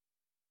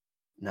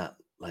 Not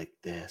like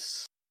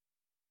this.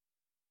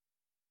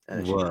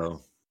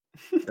 Whoa.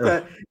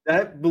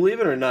 that believe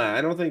it or not,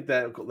 I don't think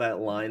that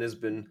line has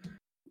been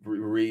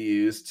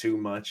reused too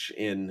much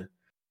in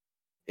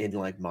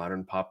like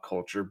modern pop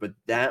culture, but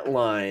that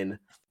line,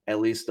 at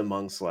least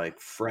amongst like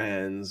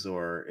friends,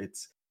 or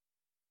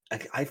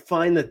I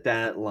find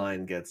that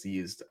line gets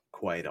used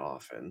quite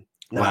often.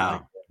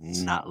 Wow.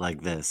 Not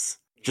like this.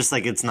 Just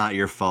like It's Not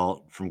Your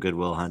Fault from Good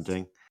Will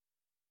Hunting.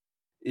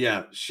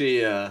 Yeah,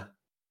 she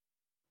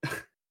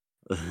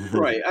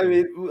right. I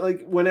mean,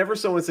 like whenever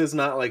someone says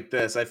not like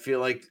this, I feel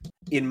like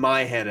in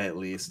my head at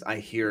least, I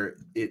hear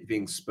it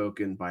being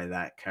spoken by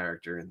that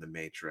character in The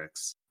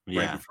Matrix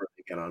right before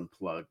they get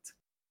unplugged.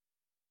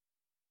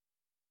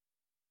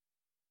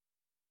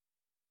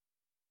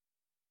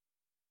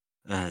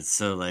 It's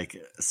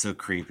so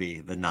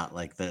creepy, but not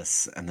like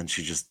this. And then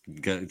she just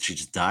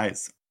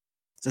dies.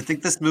 So I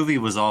think this movie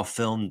was all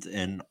filmed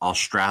in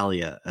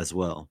Australia as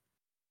well.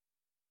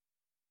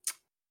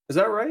 Is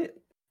that right?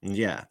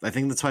 Yeah, I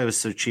think that's why it was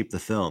so cheap to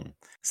film.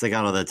 Because they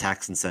got all the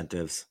tax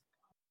incentives.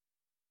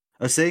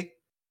 Oh, see,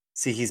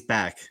 he's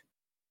back.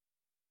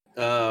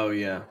 Oh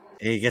yeah,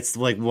 he gets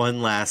like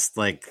one last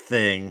like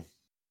thing.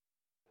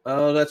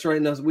 Oh, that's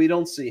right. No, we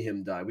don't see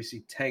him die. We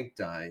see Tank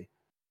die.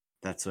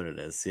 That's what it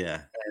is.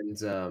 Yeah,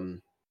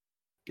 and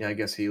yeah, I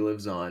guess he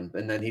lives on,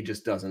 and then he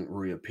just doesn't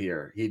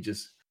reappear.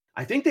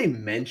 I think they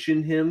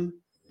mention him.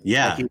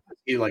 Yeah, like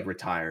he like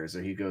retires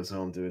or he goes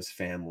home to his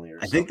family.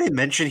 I think they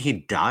mention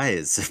he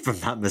dies, if I'm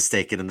not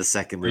mistaken, in the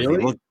second movie.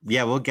 Really?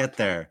 We'll get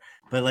there.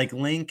 But like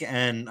Link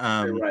and they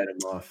write him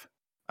off.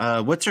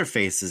 What's her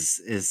face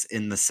is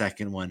in the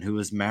second one, who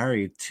was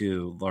married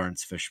to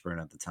Lawrence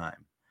Fishburne at the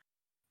time,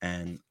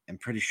 and I'm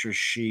pretty sure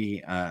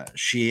she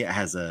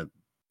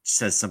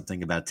says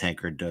something about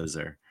Tankard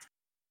Dozer.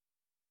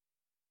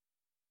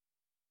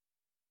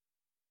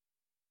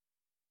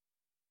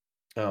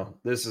 Oh,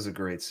 this is a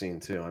great scene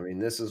too. I mean,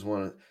 this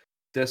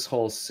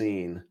whole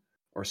scene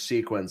or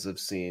sequence of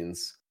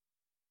scenes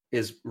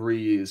is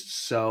reused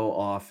so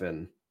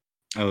often.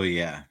 Oh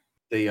yeah.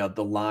 The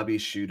lobby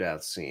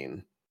shootout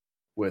scene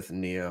with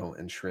Neo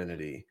and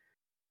Trinity.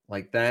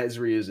 Like that is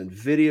reused in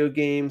video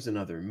games and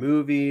other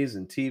movies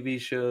and TV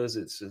shows.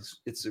 It's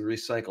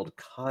recycled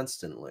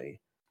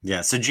constantly.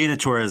 Yeah, so Gina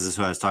Torres is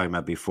who I was talking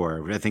about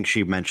before. I think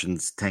she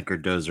mentions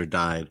Tankard Dozer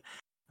died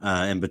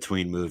in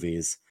between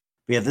movies.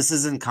 But yeah, this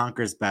is in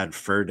Conker's Bad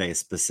Fur Day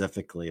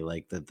specifically,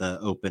 like the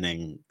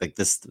opening, like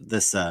this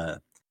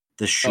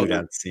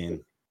shootout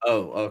scene.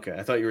 Oh, okay.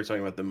 I thought you were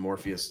talking about the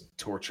Morpheus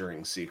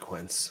torturing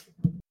sequence.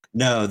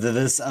 No,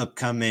 this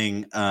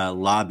upcoming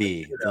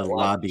lobby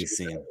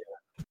scene.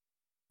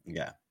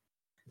 Yeah.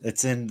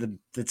 It's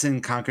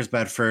in Conker's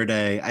Bad Fur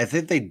Day. I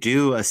think they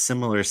do a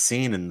similar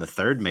scene in the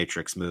third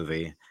Matrix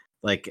movie,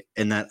 like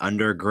in that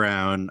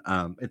underground.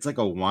 It's like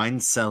a wine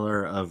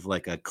cellar of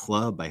like a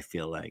club, I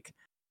feel like.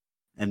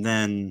 And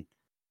then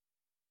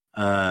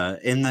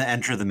in the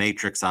Enter the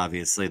Matrix,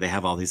 obviously, they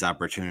have all these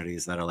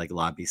opportunities that are like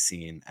lobby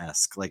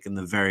scene-esque. Like in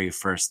the very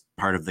first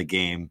part of the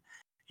game,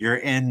 you're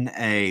in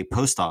a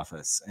post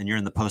office and you're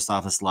in the post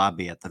office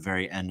lobby at the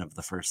very end of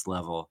the first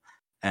level,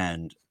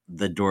 and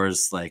the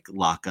doors like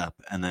lock up,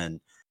 and then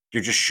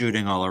you're just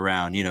shooting all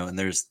around, and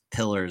there's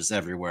pillars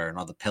everywhere, and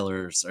all the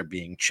pillars are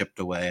being chipped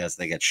away as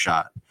they get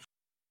shot.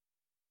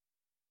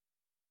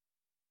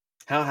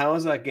 How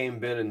has that game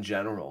been in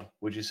general?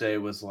 Would you say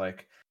it was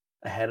like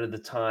ahead of the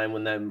time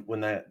when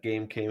that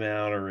game came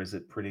out, or is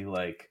it pretty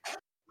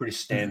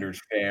standard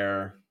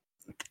fare?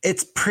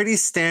 It's pretty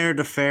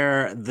standard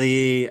fare.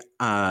 The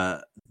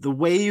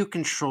way you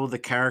control the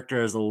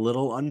character is a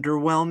little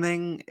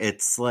underwhelming.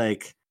 It's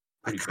like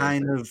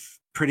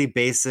pretty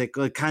basic.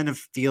 It kind of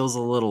feels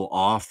a little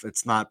off.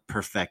 It's not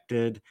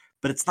perfected,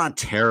 but it's not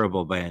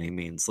terrible by any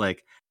means.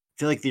 Like I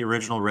feel like the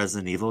original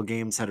Resident Evil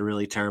games had a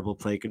really terrible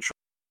play control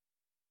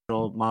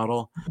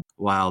model,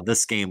 while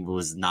this game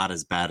was not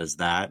as bad as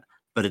that,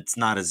 but it's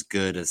not as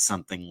good as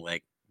something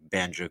like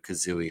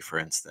Banjo-Kazooie, for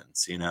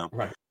instance,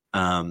 Right.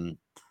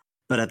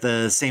 But at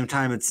the same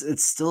time,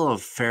 it's still a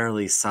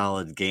fairly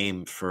solid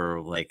game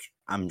for like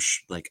I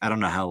don't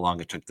know how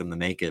long it took them to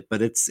make it,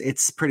 but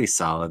it's pretty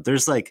solid.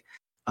 There's like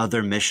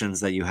other missions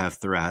that you have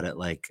throughout it,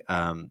 like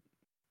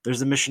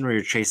there's a mission where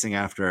you're chasing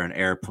after an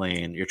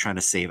airplane. You're trying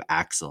to save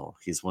Axel.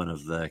 He's one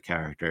of the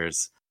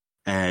characters.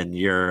 And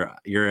you're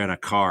in a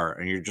car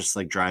and you're just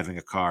like driving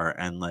a car,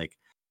 and like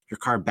your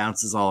car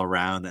bounces all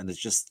around and it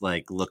just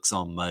like looks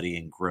all muddy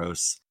and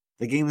gross.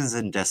 The game is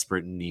in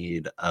desperate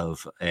need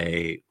of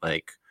a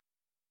like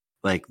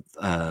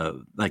a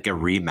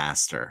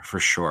remaster for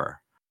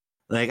sure.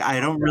 Like, I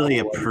don't really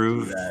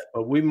approve that,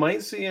 but we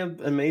might see a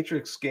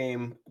Matrix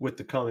game with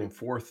the coming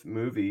fourth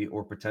movie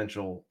or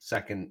potential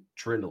second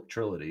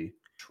trilogy.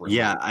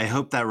 Yeah, I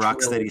hope that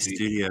Rocksteady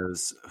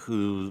Studios,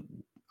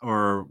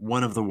 or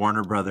one of the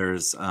Warner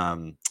Brothers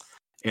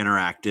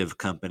interactive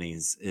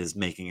companies, is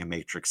making a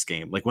Matrix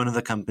game. Like one of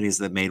the companies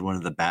that made one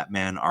of the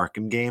Batman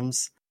Arkham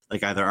games,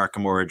 like either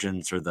Arkham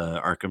Origins or the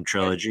Arkham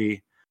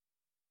Trilogy.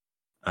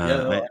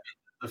 The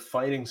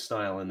fighting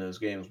style in those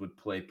games would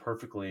play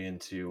perfectly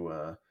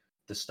into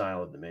the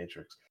style of the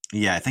Matrix.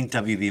 Yeah, I think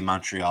WB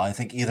Montreal, I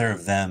think either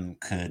of them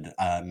could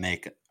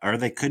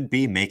they could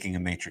be making a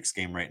Matrix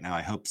game right now.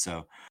 I hope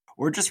so.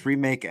 Or just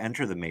remake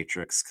Enter the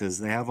Matrix, because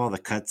they have all the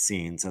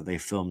cutscenes that they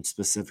filmed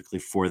specifically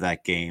for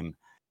that game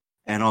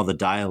and all the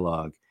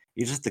dialogue.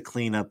 You just have to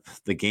clean up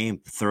the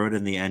game, throw it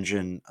in the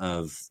engine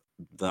of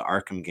the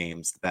Arkham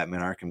games, the Batman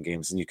Arkham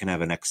games, and you can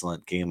have an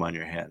excellent game on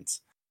your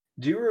hands.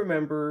 Do you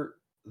remember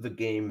the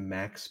game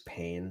Max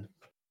Payne?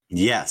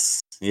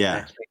 Yes. Yeah.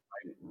 Max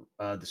Payne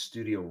by, the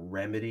studio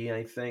Remedy,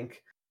 I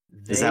think.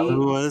 Is that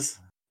who it was?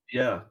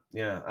 Yeah.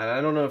 And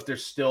I don't know if they're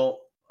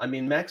still. I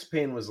mean, Max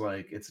Payne was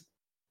like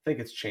I think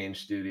it's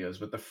changed studios,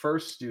 but the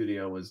first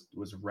studio was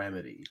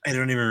Remedy. I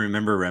don't even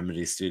remember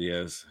Remedy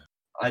Studios.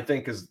 I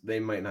think because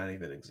they might not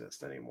even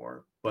exist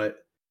anymore. But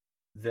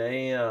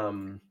they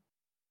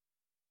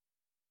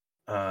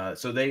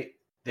so they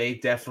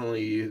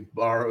definitely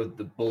borrowed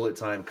the bullet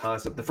time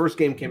concept. The first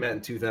game came out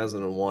in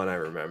 2001, I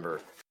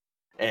remember.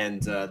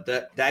 And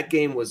that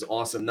game was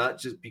awesome, not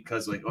just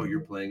because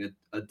you're playing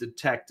a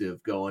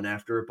detective going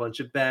after a bunch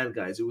of bad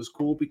guys. It was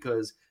cool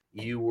because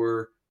you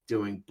were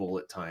doing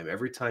bullet time.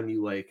 Every time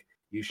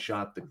you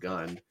shot the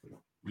gun,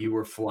 you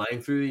were flying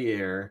through the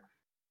air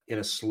in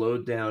a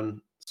slowed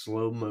down,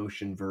 slow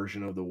motion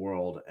version of the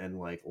world and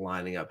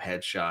lining up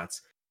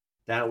headshots.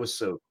 That was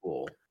so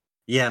cool.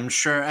 Yeah, I'm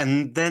sure.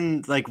 And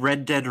then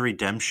Red Dead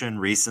Redemption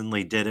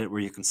recently did it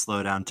where you can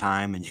slow down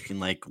time and you can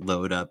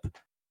load up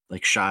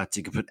shots.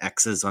 You can put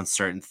X's on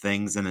certain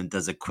things and it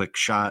does a quick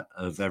shot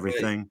of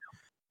everything.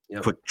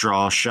 Yep. Quick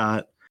draw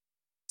shot.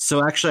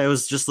 So actually I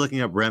was just looking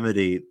up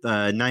Remedy.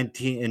 In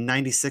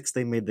 96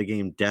 they made the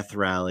game Death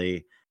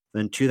Rally.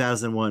 Then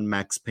 2001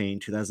 Max Payne,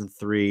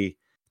 2003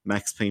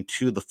 Max Payne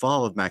 2, The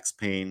Fall of Max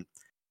Payne.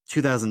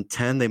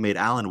 2010 they made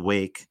Alan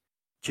Wake.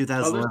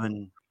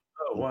 2011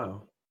 Oh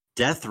wow.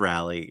 Death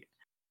Rally.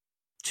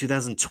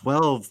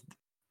 2012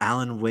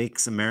 Alan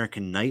Wake's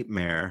American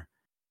Nightmare.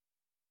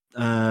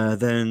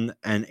 Then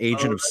an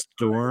Agent of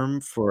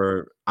Storm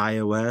for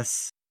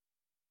iOS.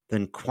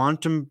 Then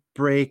Quantum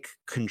Break,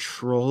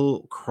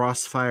 Control,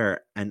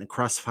 Crossfire, and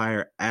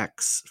Crossfire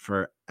X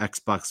for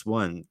Xbox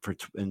One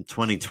in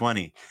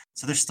 2020.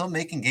 So they're still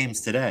making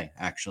games today,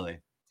 actually.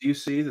 Do you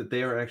see that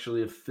they are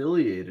actually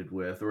affiliated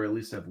with, or at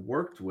least have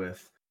worked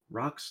with,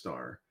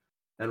 Rockstar?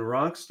 And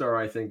Rockstar,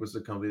 I think, was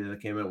the company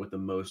that came out with the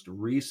most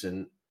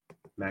recent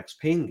Max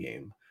Payne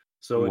game.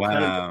 So it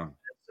kind of makes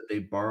sense that they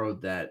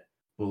borrowed that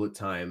bullet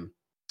time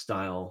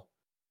style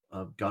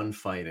of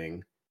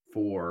gunfighting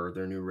for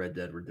their new Red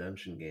Dead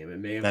Redemption game. It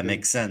may have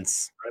makes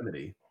sense.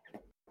 Remedy.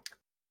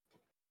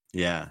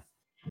 Yeah.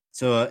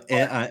 So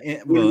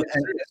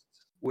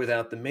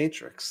without the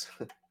Matrix.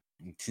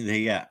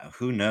 Yeah,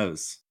 who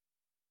knows?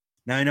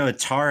 Now I know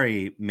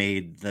Atari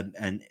made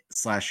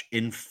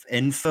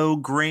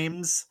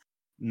Infogrames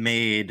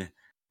made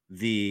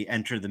the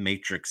Enter the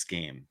Matrix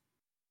game.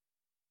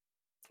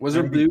 Was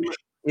there blue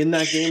in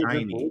that game?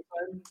 Shiny.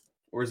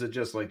 Or is it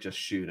just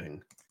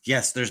shooting?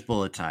 Yes, there's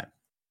bullet time.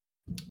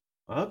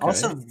 Okay.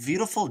 Also,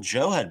 Beautiful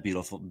Joe had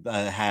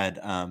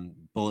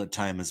bullet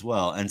time as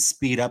well, and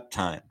speed up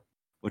time,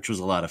 which was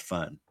a lot of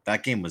fun.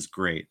 That game was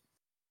great.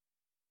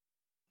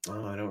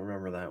 Oh, I don't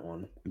remember that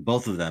one.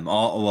 Both of them.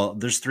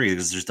 There's three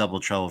because there's Double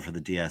Trouble for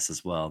the DS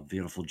as well.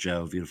 Beautiful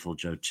Joe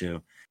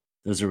 2.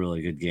 Those are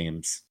really good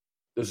games.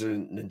 Those are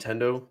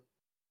Nintendo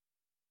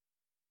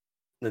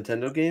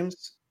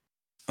games?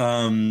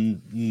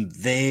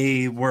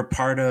 They were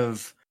part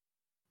of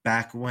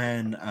back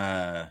when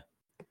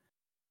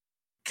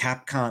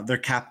Capcom. They're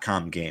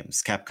Capcom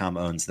games. Capcom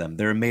owns them.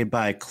 They're made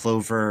by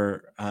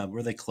Clover.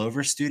 Were they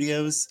Clover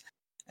Studios?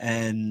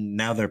 And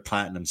now they're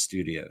Platinum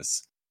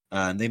Studios.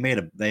 They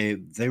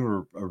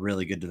were a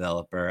really good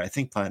developer. I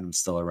think Platinum's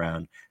still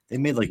around. They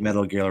made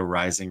Metal Gear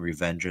Rising: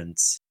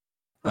 Revengeance.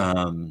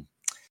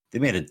 They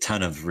made a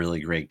ton of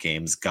really great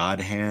games. God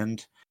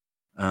Hand.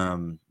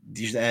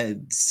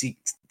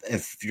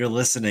 If you're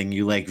listening,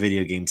 you like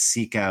video games,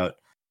 seek out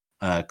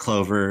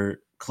Clover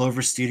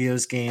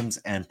Studios games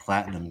and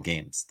Platinum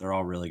games. They're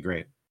all really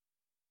great.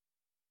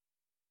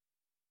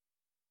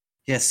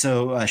 Yeah,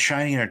 so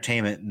Shining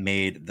Entertainment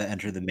made the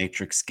Enter the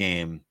Matrix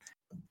game,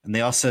 and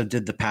they also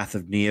did the Path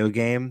of Neo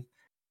game.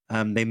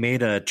 They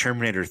made a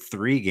Terminator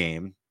 3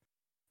 game,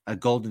 a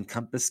Golden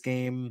Compass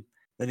game,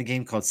 then a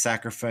game called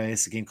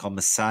Sacrifice, a game called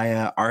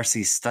Messiah,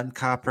 RC Stunt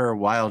Copper,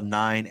 Wild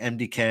 9,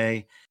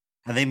 MDK,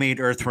 and they made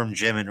Earthworm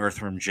Jim and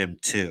Earthworm Jim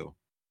 2,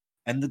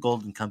 and the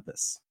Golden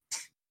Compass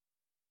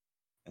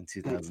in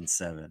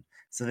 2007.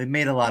 So they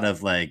made a lot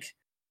of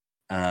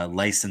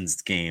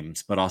licensed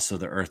games, but also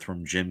the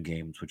Earthworm Jim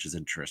games, which is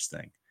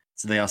interesting.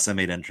 So they also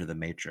made Enter the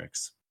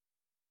Matrix.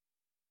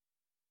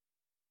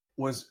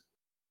 Which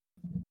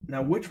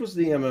was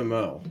the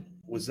MMO?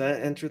 Was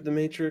that Enter the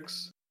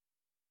Matrix?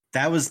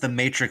 That was the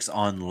Matrix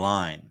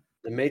Online.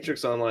 The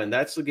Matrix Online.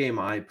 That's the game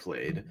I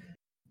played.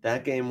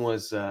 That game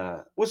was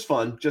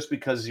fun just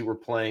because you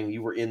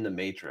were in the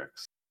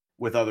Matrix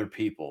with other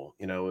people.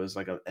 You know, it was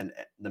like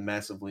the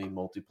massively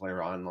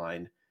multiplayer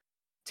online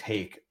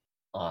take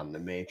on the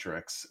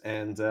Matrix,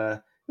 and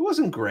it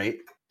wasn't great,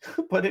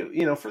 but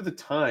for the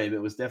time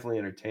it was definitely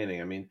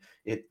entertaining. I mean,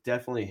 it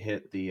definitely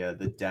hit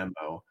the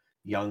demo,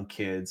 young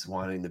kids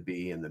wanting to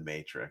be in the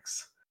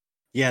Matrix.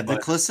 Yeah, the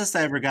closest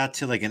I ever got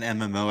to like an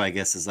MMO, I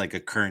guess, is like a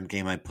current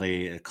game I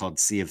play called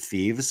Sea of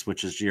Thieves,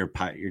 which is you're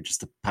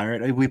just a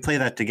pirate. We play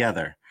that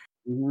together.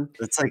 Mm-hmm.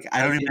 It's like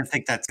I don't even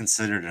think that's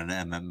considered an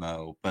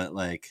MMO, but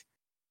like,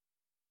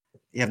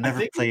 yeah, I've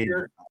never played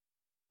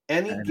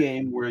any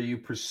game where you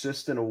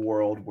persist in a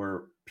world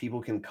where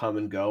people can come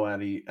and go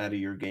out of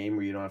your game,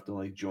 where you don't have to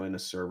like join a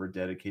server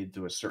dedicated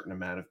to a certain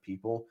amount of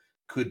people,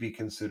 could be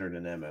considered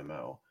an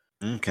MMO.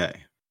 Okay.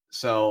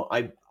 So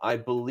I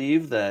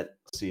believe that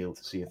Sea of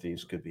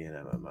Thieves could be an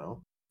MMO.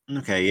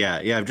 Okay,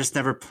 yeah. I've just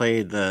never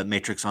played the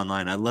Matrix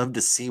Online. I'd love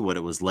to see what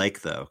it was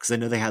like though, because I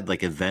know they had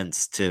like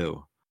events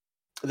too.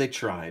 They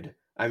tried.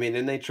 I mean,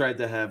 and they tried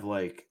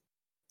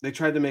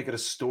to make it a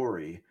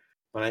story,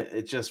 but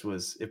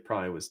it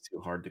probably was too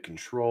hard to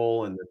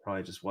control, and there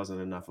probably just wasn't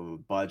enough of a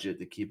budget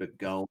to keep it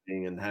going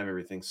and have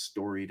everything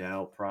storied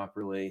out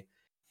properly.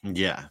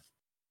 Yeah.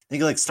 I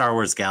think like Star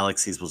Wars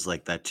Galaxies was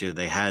like that too.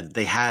 They had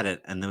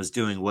it and it was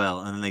doing well,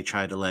 and then they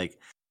tried to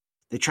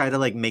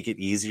make it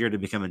easier to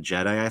become a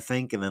Jedi, I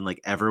think, and then like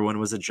everyone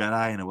was a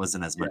Jedi and it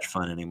wasn't as much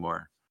fun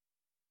anymore.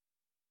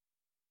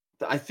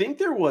 I think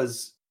there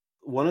was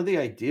one of the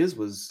ideas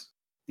was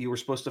you were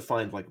supposed to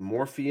find like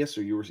Morpheus,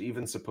 or you were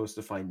even supposed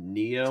to find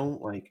Neo.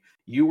 Like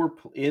you were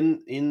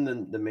in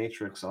the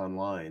Matrix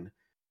Online.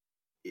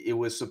 It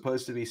was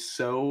supposed to be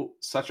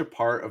such a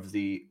part of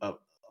the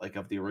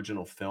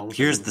original film.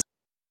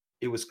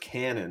 It was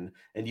canon,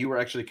 and you were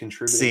actually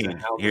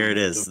contributing. Here it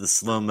is, the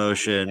slow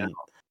motion.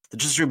 It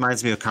just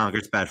reminds me of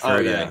Conker's Bad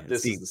Fur Day. Yeah,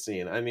 this is the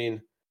scene. I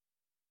mean,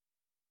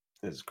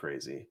 this is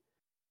crazy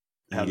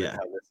how this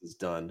is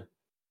done.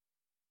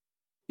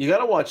 You got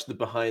to watch the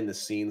behind the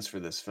scenes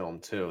for this film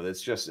too.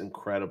 It's just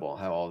incredible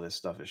how all this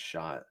stuff is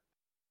shot.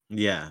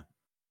 Yeah.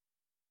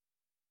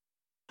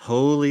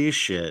 Holy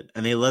shit.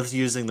 And they love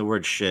using the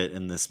word shit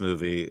in this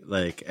movie,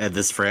 like at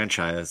this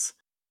franchise.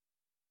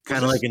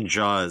 Kind of like in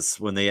Jaws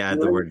when they add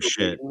the word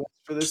shit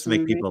just to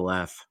make people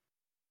laugh.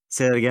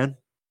 Say that again?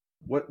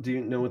 What do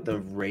you know what the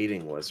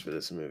rating was for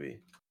this movie?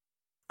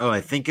 Oh,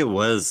 I think it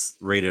was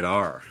rated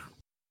R.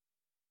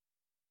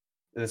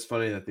 And it's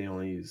funny that they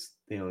only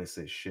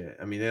say shit.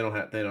 I mean, they don't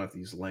have to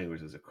use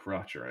language as a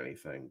crutch or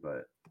anything,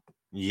 but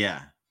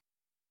yeah.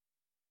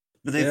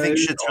 But they think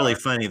shit's really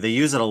funny. They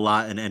use it a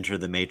lot in Enter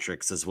the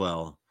Matrix as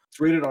well.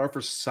 It's rated R for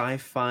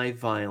sci-fi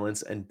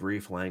violence and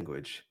brief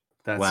language.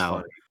 That's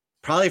funny.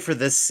 Probably for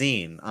this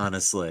scene,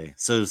 honestly.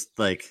 So it's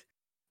like,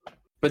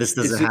 but this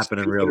doesn't happen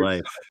in real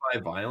life.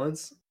 Sci-fi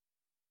violence?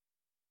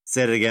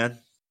 Say it again.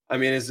 I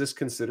mean, is this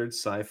considered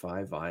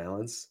sci-fi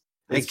violence?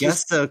 I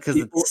guess so, because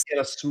it's in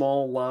a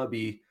small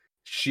lobby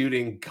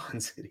shooting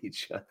guns at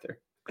each other.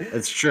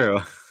 It's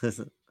true.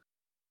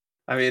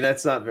 I mean,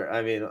 that's not very.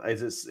 I mean,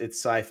 it's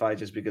sci-fi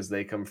just because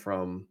they come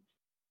from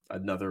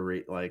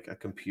another like a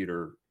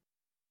computer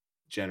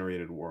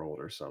generated world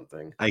or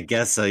something. I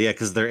guess so, yeah,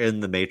 because they're in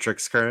the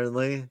Matrix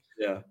currently.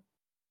 Yeah,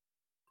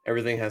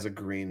 everything has a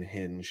green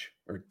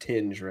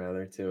tinge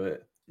rather to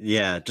it.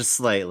 Yeah, just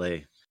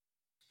slightly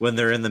when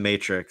they're in the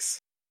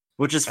Matrix,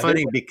 which is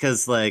funny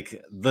because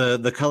like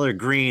the color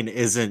green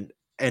isn't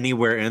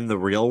anywhere in the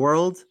real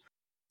world.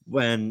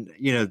 When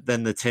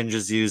then the tinge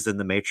is used in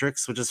the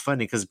Matrix, which is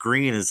funny because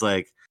green is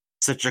like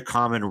such a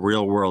common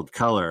real world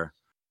color.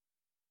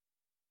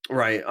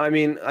 Right. I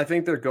mean, I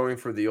think they're going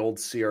for the old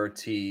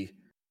CRT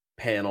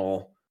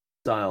panel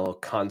style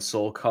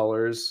console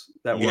colors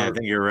that were. I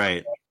think you're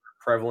right.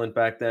 Prevalent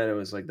back then. It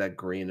was like that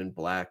green and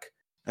black.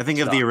 I think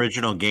of the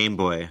original Game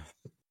Boy.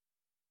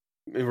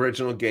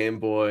 Original Game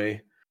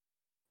Boy.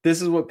 This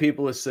is what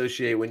people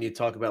associate when you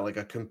talk about like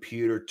a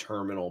computer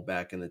terminal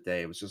back in the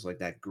day. It was just like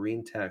that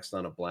green text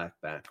on a black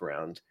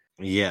background.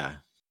 Yeah.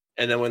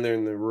 And then when they're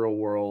in the real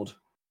world,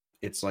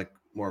 it's like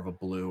more of a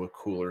blue, a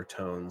cooler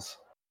tones.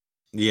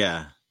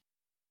 Yeah.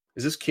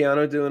 Is this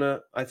Keanu doing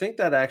I think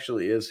that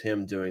actually is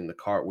him doing the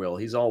cartwheel.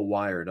 He's all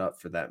wired up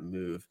for that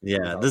move.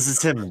 Yeah, this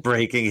is him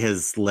breaking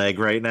his leg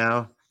right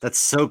now. That's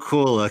so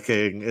cool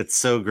looking. It's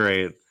so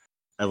great.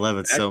 I love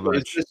it so much.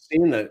 It's just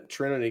scene that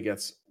Trinity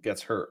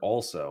gets hurt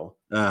also.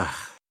 I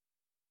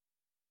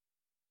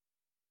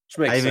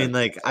mean,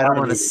 like, I don't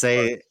want to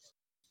say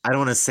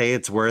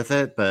it's worth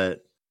it,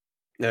 but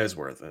it is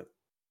worth it.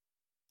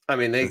 I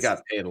mean, they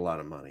got paid a lot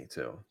of money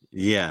too.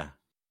 Yeah.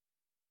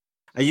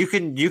 You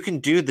can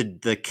do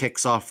the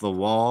kicks off the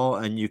wall,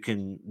 and you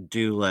can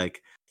do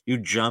like you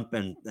jump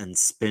and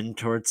spin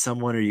towards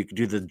someone, or you can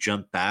do the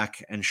jump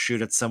back and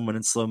shoot at someone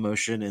in slow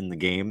motion in the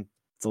game.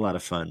 It's a lot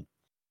of fun.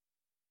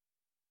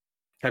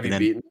 Have And you then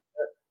beaten?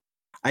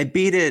 I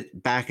beat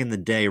it back in the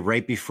day,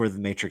 right before The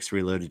Matrix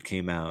Reloaded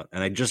came out,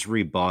 and I just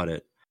rebought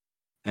it.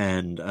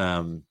 And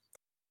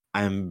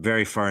I'm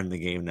very far in the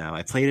game now.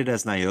 I played it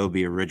as Niobe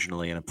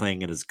originally, and I'm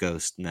playing it as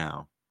Ghost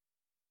now.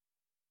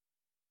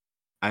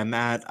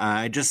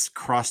 I just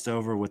crossed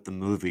over with the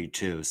movie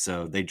too,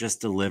 so they just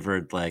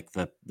delivered like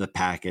the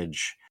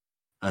package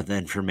of the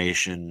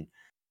information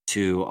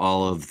to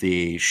all of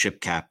the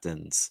ship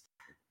captains,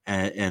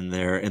 and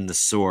they're in the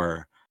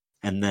SOAR,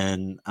 and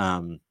then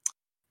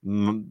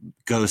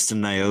Ghost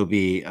and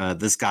Niobe,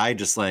 this guy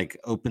just like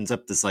opens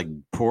up this like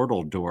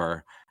portal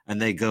door,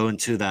 and they go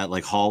into that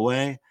like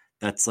hallway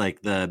that's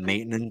like the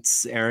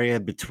maintenance area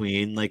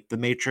between like the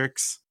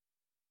Matrix.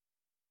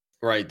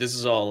 Right. This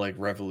is all like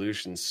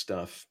Revolution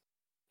stuff,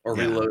 or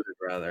Yeah. Reloaded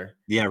rather.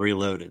 Yeah,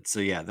 Reloaded. So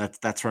yeah,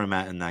 that's where I'm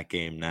at in that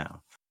game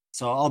now.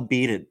 So I'll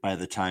beat it by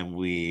the time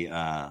we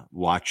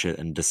watch it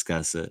and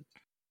discuss it.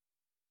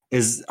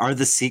 Are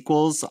the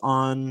sequels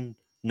on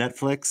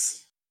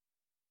Netflix?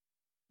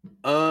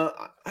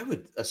 I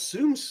would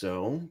assume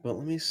so, but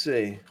let me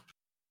see.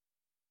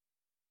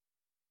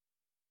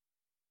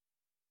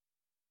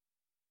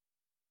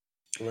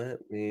 Let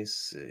me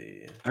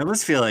see. I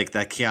almost feel like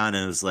that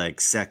Keanu's like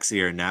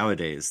sexier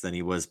nowadays than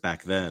he was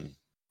back then.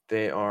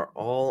 They are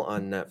all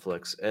on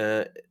Netflix,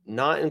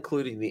 not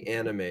including the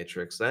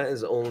Animatrix. That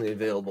is only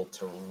available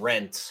to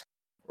rent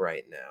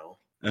right now.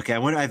 Okay, I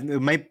wonder.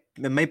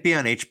 It might be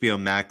on HBO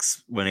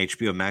Max when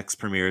HBO Max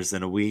premieres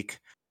in a week.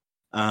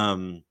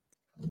 I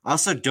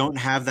also don't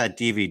have that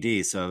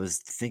DVD, so I was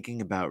thinking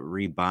about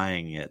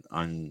rebuying it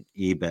on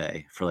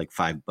eBay for like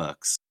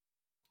 $5.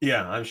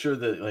 Yeah, I'm sure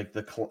that like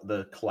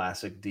the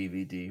classic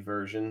DVD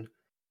version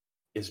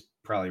is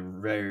probably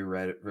very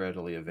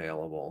readily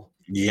available.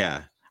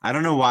 Yeah, I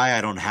don't know why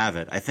I don't have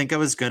it. I think I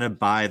was gonna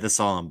buy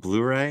this all on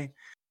Blu-ray,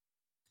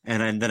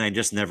 and then I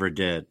just never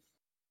did.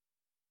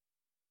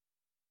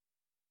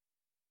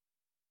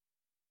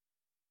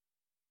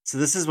 So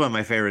this is one of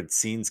my favorite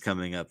scenes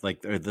coming up,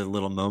 like are the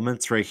little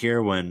moments right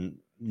here when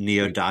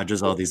Neo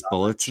dodges all these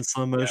bullets in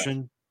slow Yeah.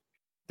 motion.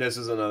 This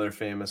is another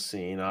famous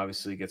scene.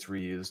 Obviously, gets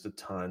reused a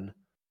ton.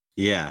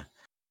 Yeah,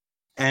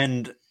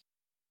 and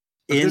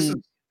But this is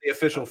the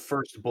official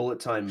first bullet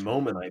time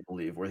moment, I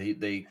believe, where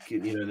they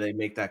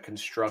make that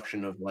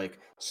construction of like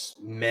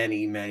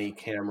many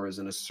cameras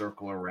in a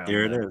circle around.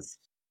 Here it is.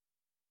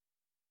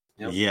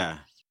 Yep. Yeah.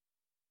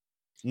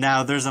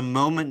 Now there's a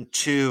moment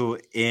too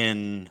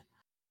in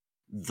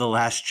The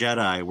Last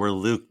Jedi where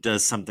Luke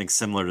does something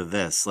similar to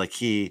this. Like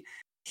he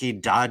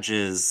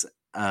dodges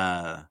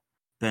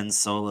Ben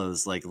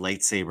Solo's like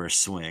lightsaber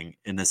swing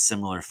in a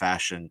similar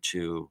fashion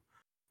to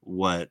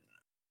what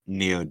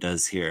Neo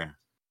does here.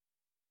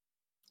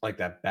 Like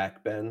that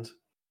back bend.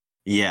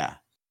 Yeah.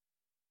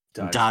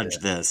 Dodge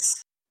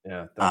this.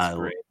 Yeah, that's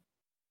great.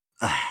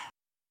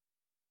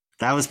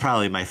 That was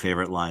probably my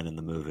favorite line in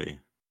the movie.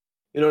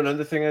 You know,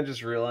 another thing I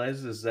just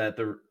realized is that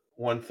the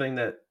one thing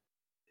that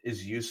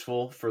is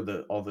useful for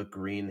all the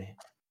green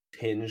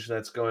tinge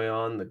that's going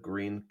on, the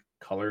green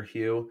color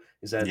hue,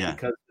 is that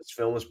because this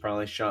film was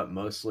probably shot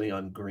mostly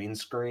on green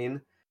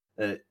screen,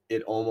 that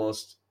it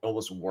almost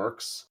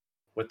works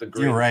with the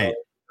green. You're right. Color.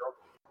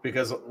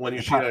 Because when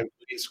you shoot on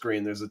green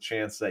screen, there's a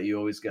chance that you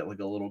always get like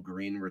a little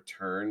green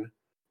return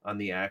on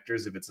the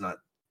actors if it's not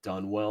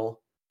done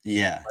well.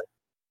 Yeah. But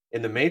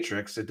in the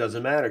Matrix, it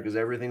doesn't matter because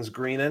everything's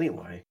green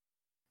anyway.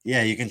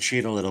 Yeah, you can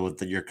cheat a little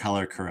with your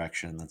color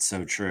correction. That's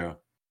so true.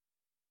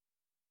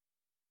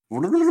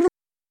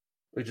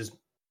 We just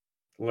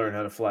learn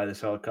how to fly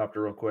this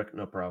helicopter real quick.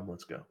 No problem.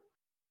 Let's go.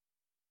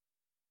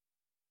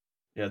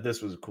 Yeah,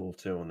 this was cool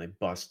too when they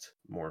bust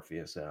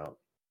Morpheus out.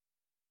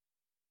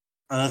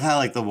 I love how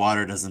like the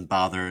water doesn't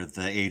bother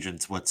the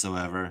agents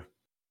whatsoever.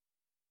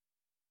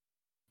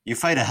 You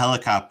fight a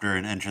helicopter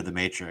and enter the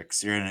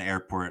Matrix. You're in an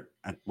airport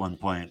at one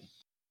point.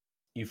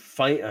 You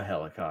fight a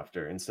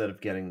helicopter instead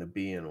of getting the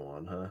B in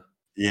one, huh?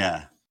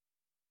 Yeah.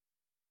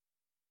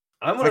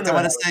 I want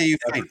to say you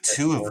fight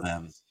two of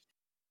them.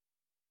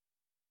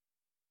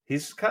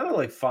 He's kind of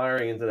like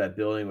firing into that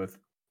building with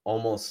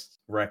almost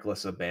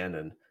reckless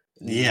abandon.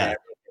 Yeah.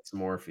 It's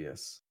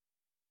Morpheus.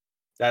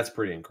 That's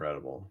pretty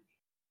incredible.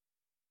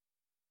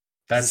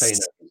 That's how you know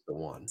he's the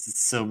one.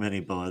 So many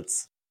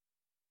bullets.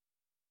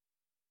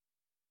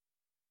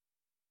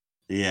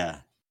 Yeah.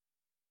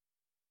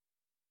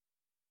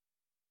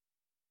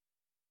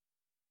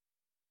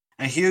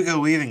 And Hugo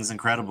Weaving's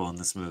incredible in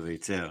this movie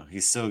too.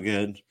 He's so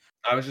good.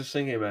 I was just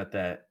thinking about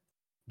that.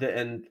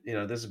 And you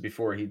know, this is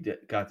before he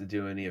got to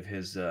do any of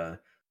his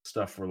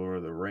stuff for Lord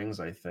of the Rings,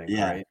 I think.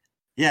 Yeah. Right?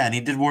 Yeah, and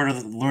he did Lord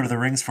of the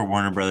Rings for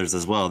Warner Brothers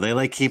as well. They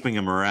like keeping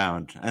him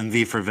around. And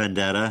V for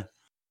Vendetta.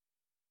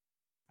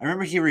 I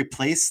remember he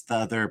replaced the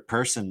other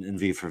person in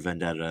V for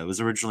Vendetta. It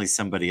was originally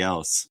somebody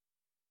else.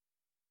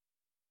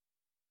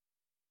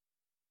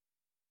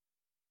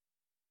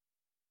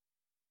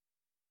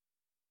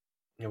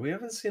 Yeah, we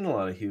haven't seen a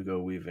lot of Hugo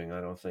Weaving,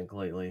 I don't think,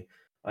 lately.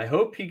 I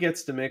hope he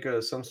gets to make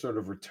some sort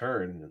of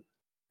return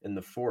in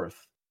the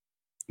fourth.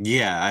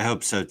 Yeah, I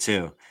hope so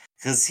too.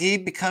 Because he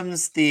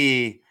becomes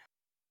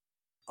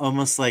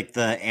almost like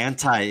the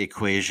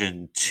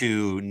anti-equation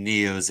to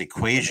Neo's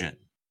equation.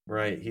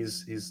 Right.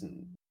 He's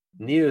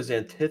Neo's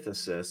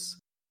antithesis.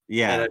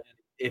 Yeah. And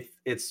if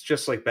it's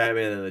just like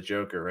Batman and the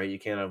Joker, right? You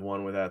can't have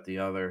one without the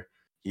other.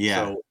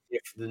 Yeah. So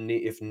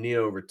if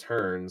Neo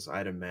returns,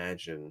 I'd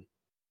imagine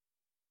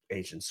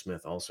Agent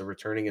Smith also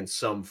returning in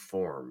some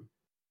form.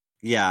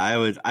 Yeah, I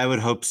would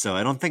hope so.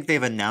 I don't think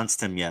they've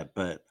announced him yet,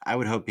 but I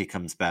would hope he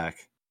comes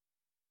back.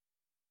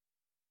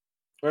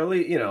 Or at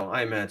least,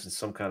 I imagine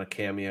some kind of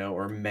cameo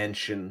or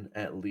mention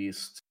at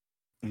least.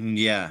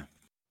 Yeah.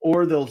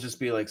 Or they'll just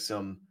be like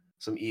some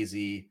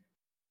easy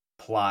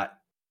plot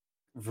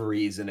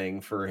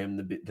reasoning for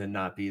him to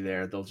not be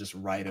there. They'll just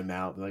write him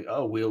out, be like,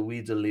 "Oh,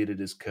 we deleted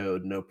his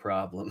code, no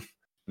problem."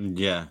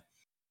 Yeah.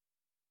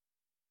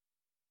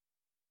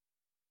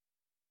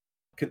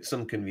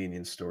 Some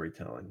convenient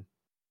storytelling.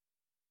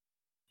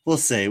 We'll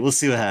see. We'll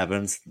see what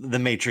happens. The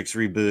Matrix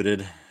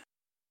rebooted.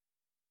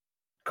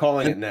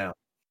 Calling it now.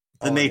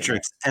 The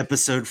Matrix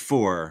Episode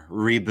 4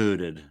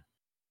 rebooted.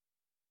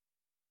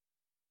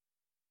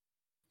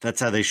 That's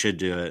how they should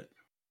do it.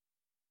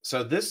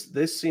 So this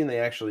scene they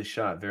actually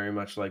shot very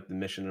much like the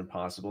Mission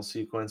Impossible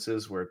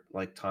sequences where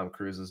like Tom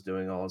Cruise is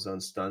doing all his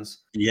own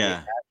stunts.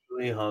 Yeah.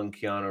 They actually hung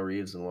Keanu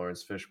Reeves and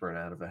Lawrence Fishburne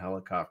out of a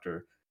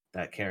helicopter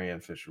that Carrie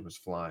Ann Fisher was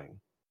flying.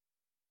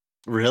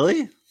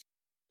 Really?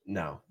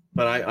 No.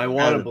 But I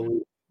want to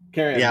believe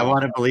I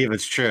want to believe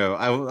it's true.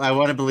 I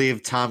want to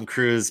believe Tom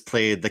Cruise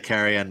played the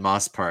Carrie Ann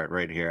Moss part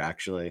right here,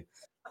 actually.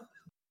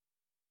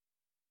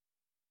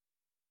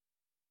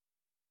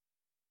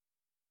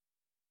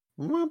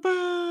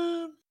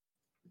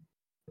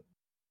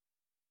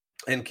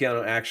 And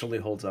Keanu actually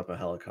holds up a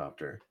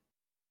helicopter.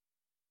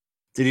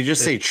 Did he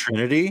just say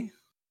Trinity?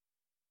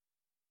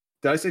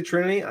 Did I say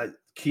Trinity?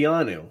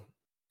 Keanu.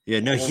 Yeah,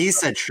 no, he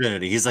said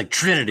Trinity. He's like,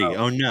 Trinity.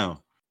 Oh no.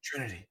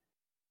 Trinity.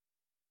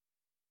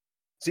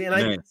 See,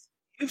 and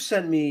you've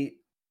sent me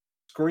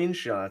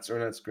screenshots, or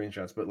not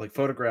screenshots, but like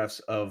photographs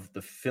of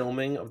the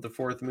filming of the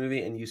fourth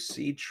movie, and you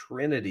see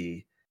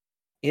Trinity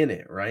in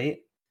it, right?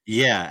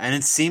 Yeah, and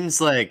it seems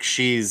like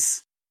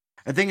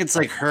I think it's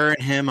like her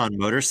and him on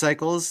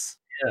motorcycles.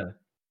 Yeah.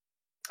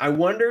 I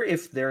wonder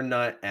if they're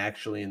not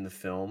actually in the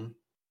film.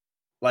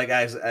 Like,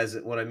 as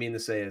what I mean to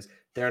say is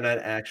they're not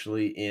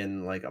actually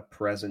in like a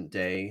present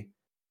day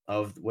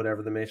of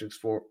whatever the Matrix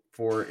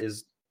 4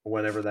 is,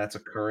 whenever that's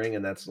occurring,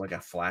 and that's like a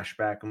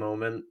flashback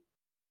moment.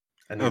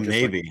 And they're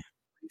maybe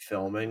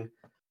filming,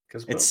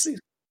 because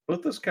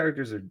both those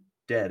characters are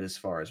dead as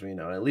far as we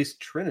know. At least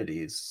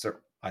Trinity is,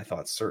 I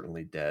thought,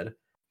 certainly dead.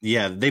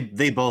 Yeah,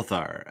 they both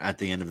are at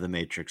the end of the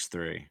Matrix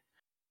 3.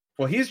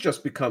 Well, he's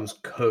just becomes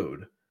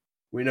code.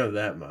 We know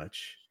that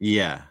much.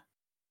 Yeah.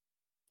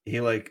 He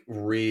like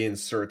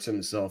reinserts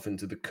himself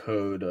into the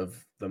code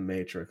of the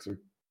Matrix,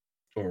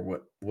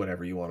 or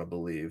whatever you want to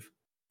believe,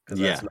 because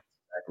that's not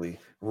exactly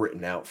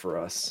written out for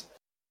us.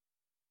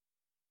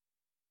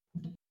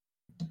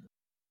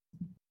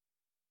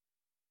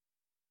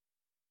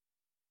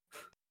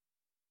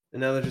 And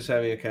now they're just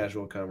having a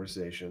casual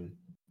conversation.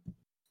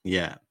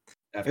 Yeah.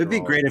 It'd be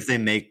great if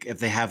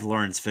they have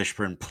Lawrence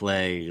Fishburne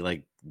play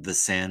like the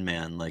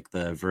Sandman, like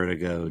the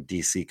Vertigo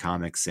DC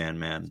Comics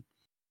Sandman,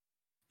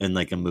 in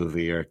like a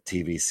movie or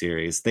TV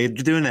series. They're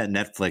doing that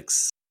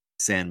Netflix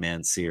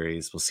Sandman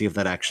series. We'll see if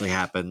that actually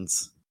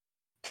happens.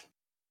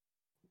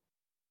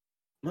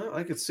 Well,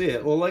 I could see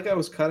it. Well, like I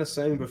was kind of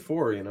saying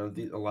before,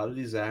 a lot of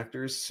these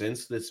actors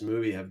since this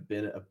movie have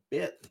been a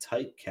bit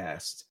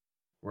typecast,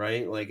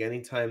 right? Like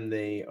anytime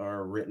they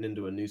are written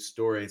into a new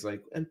story, it's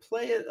like, and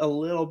play it a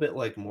little bit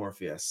like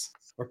Morpheus,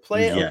 or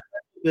play it a little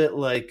bit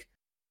like,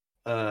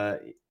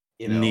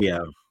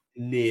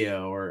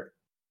 Neo, or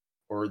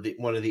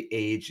one of the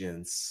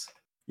agents.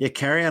 Yeah,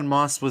 Carrie Ann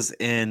Moss was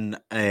in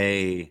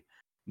a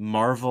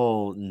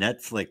Marvel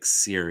Netflix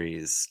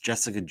series,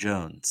 Jessica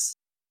Jones.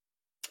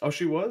 Oh,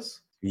 she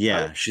was?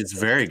 Yeah, she's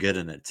very good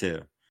in it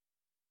too.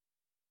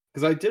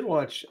 Because I did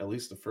watch at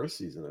least the first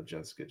season of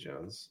Jessica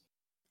Jones.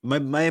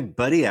 My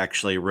buddy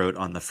actually wrote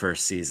on the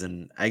first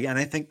season, and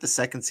I think the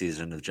second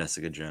season of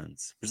Jessica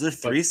Jones. Was there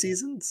 3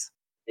 seasons?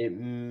 I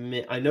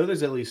know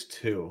there's at least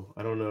 2.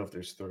 I don't know if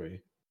there's 3.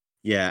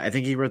 Yeah, I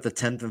think he wrote the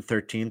 10th and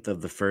 13th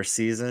of the first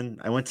season.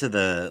 I went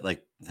to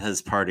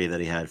his party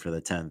that he had for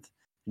the 10th.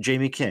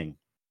 Jamie King.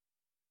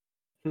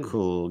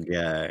 Cool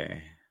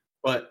guy.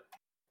 But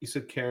you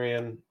said Carrie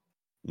Ann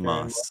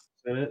Moss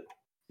in it?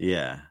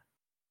 Yeah.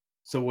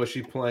 So was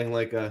she playing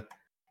like a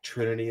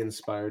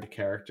Trinity-inspired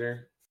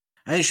character?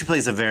 I think she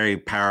plays a very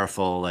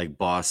powerful, like,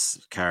 boss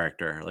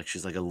character. Like,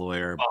 she's like a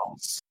lawyer.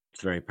 Boss.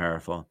 It's very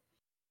powerful.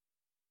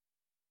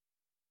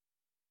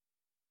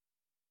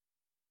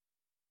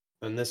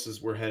 And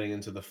we're heading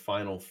into the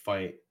final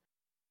fight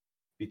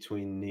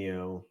between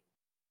Neo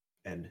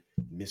and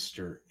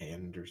Mr.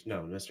 Anderson.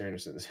 No, Mr.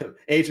 Anderson.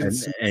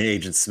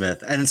 Agent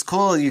Smith. And it's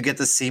cool you get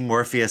to see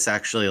Morpheus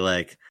actually,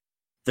 like,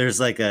 there's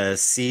like a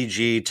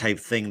CG type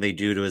thing they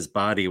do to his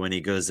body when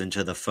he goes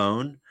into the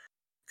phone.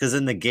 Because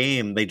in the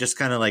game, they just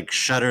kind of like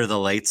shutter the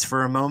lights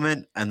for a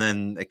moment and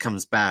then it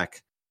comes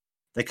back.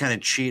 They kind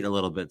of cheat a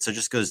little bit. So it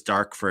just goes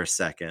dark for a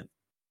second.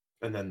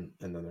 And then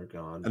they're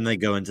gone. And they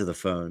go into the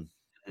phone.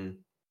 Mm-hmm.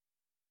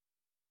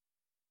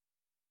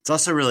 It's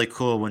also really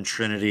cool when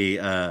Trinity,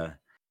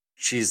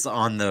 she's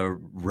on the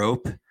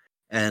rope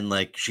and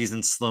like she's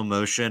in slow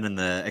motion and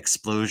the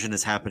explosion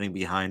is happening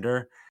behind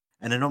her.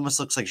 And it almost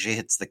looks like she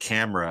hits the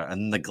camera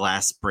and the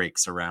glass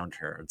breaks around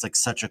her. It's like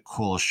such a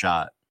cool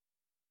shot.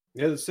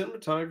 Yeah, the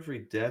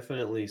cinematography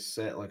definitely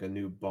set like a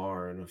new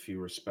bar in a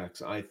few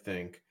respects, I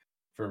think,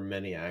 for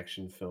many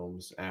action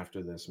films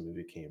after this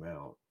movie came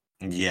out.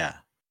 Yeah.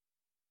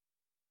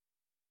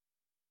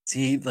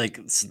 See, like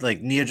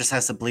Neo just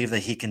has to believe that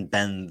he can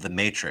bend the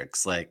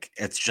Matrix. Like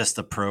it's just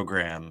a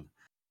program.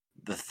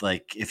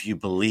 Like if you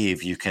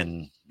believe, you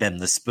can bend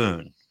the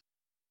spoon.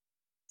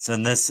 So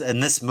in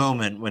this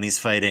moment when he's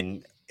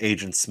fighting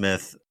Agent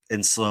Smith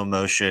in slow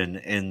motion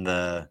in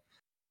the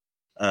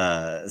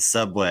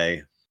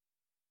subway,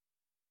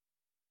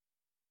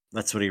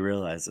 that's what he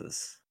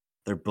realizes.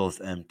 They're both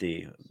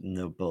empty,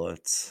 no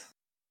bullets.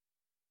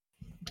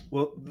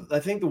 Well, I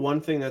think the one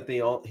thing that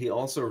he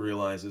also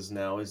realizes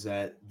now is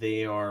that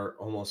they are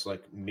almost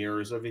like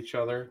mirrors of each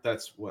other.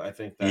 That's what I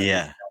think that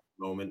Yeah.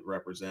 moment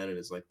represented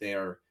is like they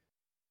are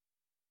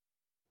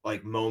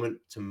like moment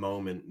to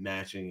moment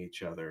matching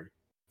each other.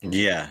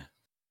 Yeah.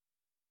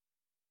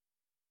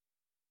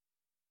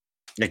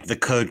 Like the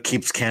code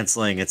keeps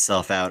canceling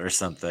itself out or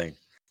something.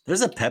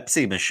 There's a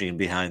Pepsi machine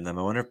behind them.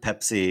 I wonder if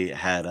Pepsi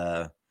had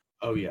a.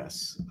 Oh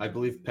yes, I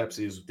believe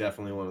Pepsi is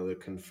definitely one of the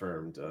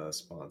confirmed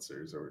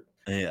sponsors.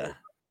 Yeah.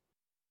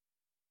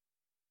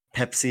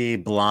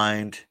 Pepsi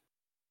Blind.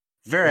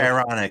 Very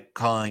ironic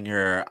calling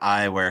your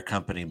eyewear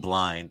company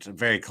Blind.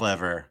 Very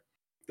clever.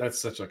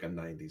 That's such like a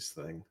 90s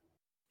thing.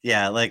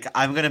 Yeah, like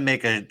I'm gonna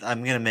make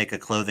a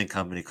clothing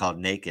company called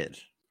Naked,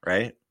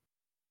 right?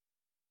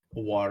 A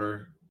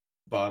water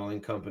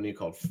bottling company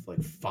called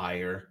like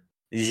Fire.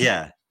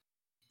 Yeah,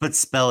 but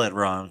spell it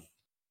wrong.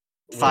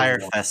 Fire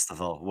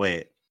Festival.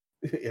 Wait.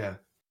 Yeah,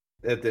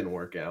 that didn't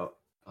work out.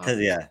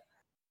 Yeah.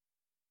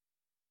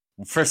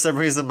 For some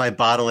reason, my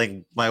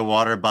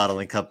water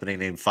bottling company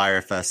named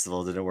Fire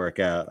Festival didn't work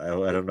out.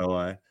 I don't know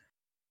why.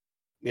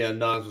 Yeah,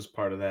 Nas was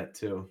part of that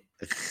too.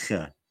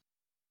 Yeah.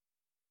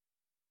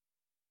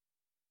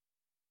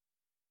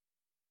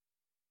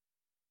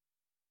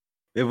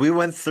 We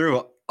went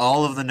through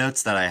all of the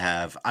notes that I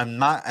have. I'm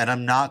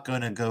not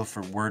going to go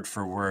for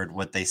word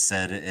what they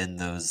said in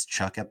those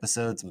Chuck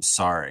episodes. I'm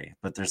sorry,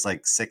 but there's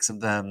like 6 of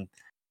them.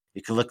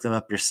 You can look them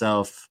up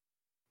yourself.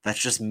 That's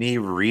just me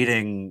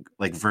reading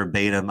like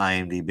verbatim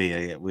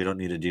IMDb. We don't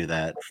need to do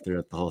that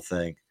throughout the whole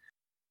thing.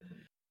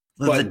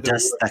 The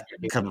dust that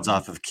comes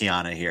off of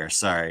Kiana here.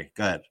 Sorry.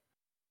 Go ahead.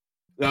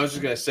 No, I was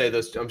just gonna say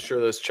those. I'm sure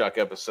those Chuck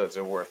episodes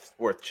are worth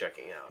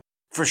checking out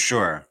for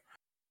sure.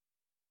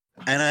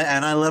 And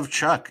I love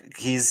Chuck.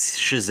 He's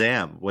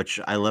Shazam, which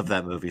I love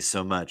that movie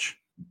so much.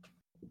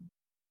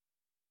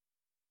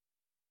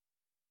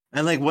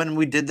 And like when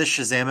we did the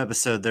Shazam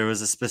episode, there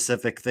was a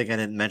specific thing I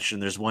didn't mention.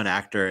 There's one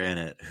actor in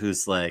it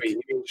who's like. Wait,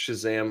 you mean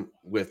Shazam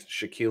with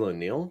Shaquille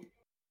O'Neal?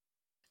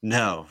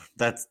 No,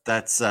 that's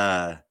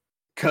Kazam.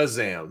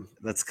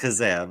 That's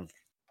Kazam.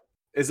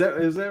 Is that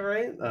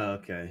right? Oh,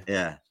 okay.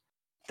 Yeah,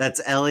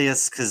 that's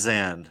Elias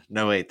Kazan.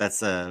 No, wait,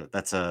 that's a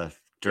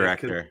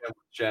director. Yeah,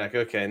 Jack.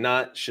 Okay,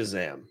 not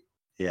Shazam.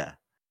 Yeah,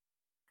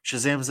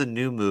 Shazam's a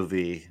new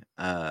movie.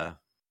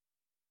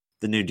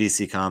 The new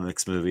DC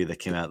Comics movie that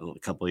came out a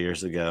couple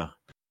years ago,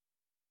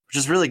 which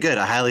is really good.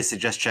 I highly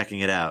suggest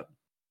checking it out.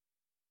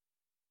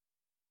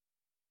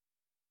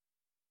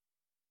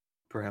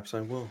 Perhaps I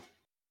will.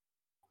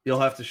 You'll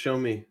have to show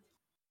me.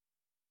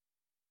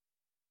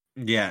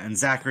 Yeah, and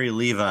Zachary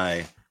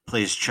Levi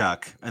plays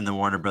Chuck in the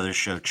Warner Brothers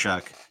show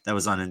Chuck that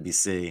was on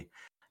NBC,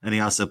 and he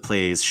also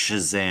plays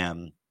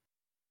Shazam.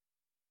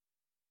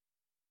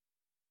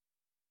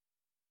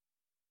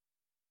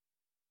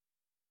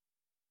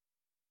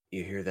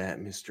 You hear that,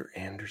 Mr.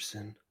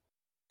 Anderson?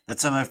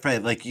 That's what I'm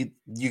afraid. Like you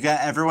got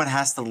everyone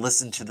has to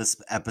listen to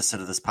this episode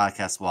of this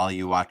podcast while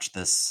you watch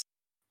this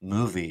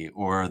movie,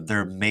 or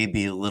there may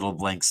be little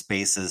blank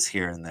spaces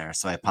here and there.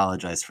 So I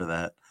apologize for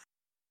that.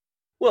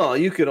 Well,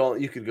 you could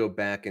go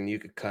back and you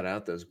could cut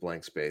out those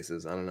blank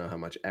spaces. I don't know how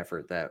much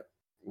effort that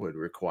would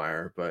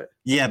require, but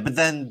yeah, but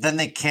then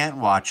they can't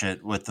watch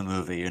it with the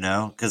movie, you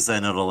know, because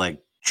then it'll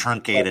like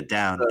truncate it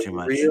down too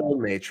much. Real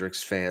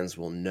Matrix fans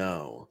will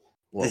know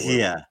what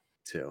we're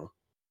to.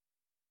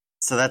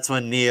 So that's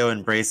when Neo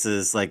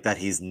embraces like that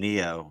he's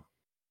Neo,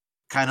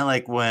 kind of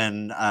like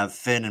when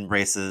Finn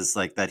embraces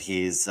like that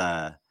he's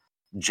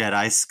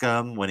Jedi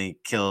scum when he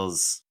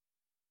kills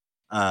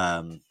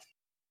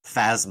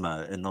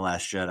Phasma in The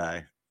Last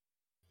Jedi,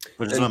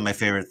 which is one of my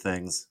favorite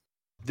things.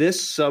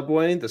 This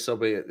subway,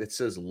 it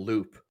says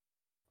loop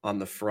on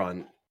the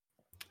front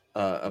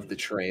of the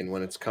train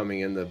when it's coming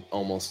in to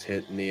almost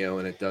hit Neo,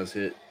 and it does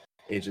hit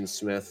Agent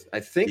Smith. I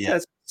think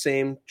that's the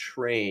same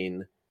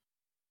train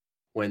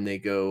when they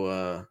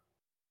go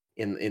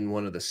in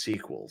one of the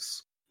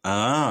sequels.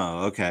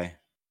 Oh, okay.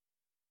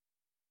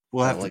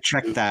 We'll have to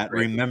check that.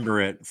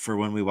 Remember it for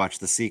when we watch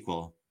the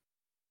sequel.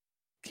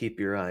 Keep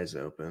your eyes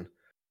open.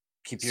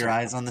 Keep your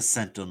eyes on the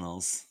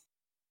Sentinels.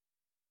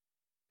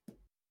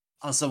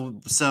 Also,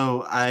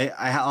 so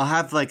I'll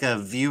have like a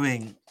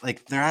viewing,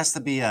 like there has to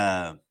be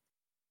a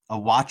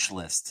watch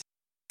list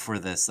for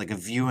this, like a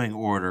viewing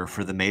order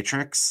for The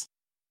Matrix,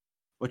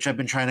 which I've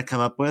been trying to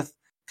come up with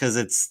because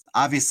it's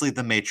obviously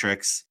The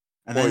Matrix,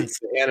 and then it's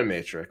the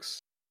Animatrix.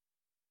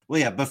 Well,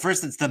 yeah, but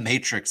first it's The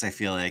Matrix, I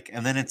feel like,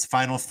 and then it's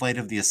Final Flight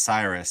of the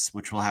Osiris,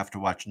 which we'll have to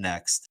watch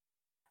next,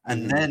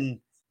 and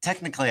then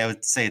technically I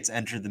would say it's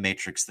Enter the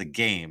Matrix, the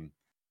game,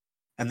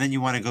 and then you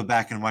want to go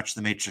back and watch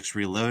The Matrix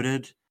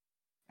Reloaded,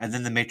 and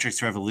then The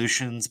Matrix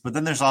Revolutions, but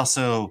then there's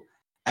also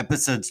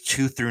episodes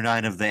 2 through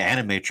 9 of the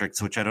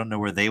Animatrix, which I don't know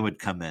where they would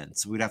come in,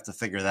 so we'd have to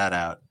figure that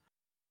out.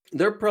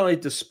 They're probably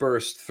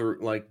dispersed through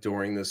like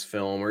during this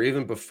film or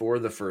even before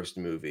the first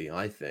movie,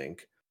 I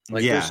think.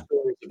 Like there's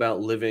stories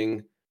about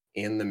living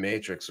in the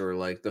Matrix or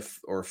like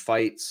or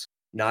fights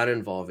not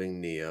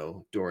involving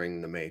Neo during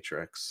the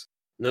Matrix.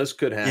 And those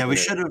could happen. Yeah, we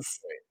should have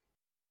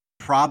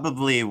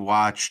probably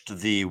watched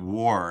the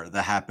war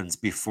that happens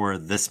before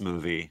this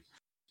movie.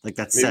 Like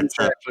that Maybe sets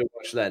we up. Actually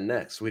watch that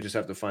next. We just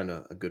have to find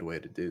a good way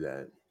to do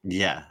that.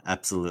 Yeah,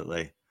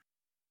 absolutely.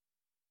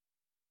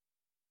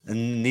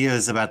 And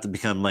Neo's about to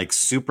become like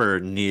super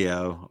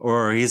Neo,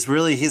 or he's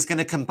going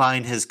to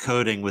combine his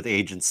coding with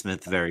Agent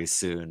Smith very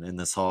soon in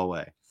this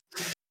hallway.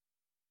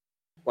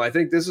 Well, I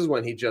think this is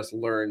when he just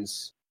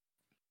learns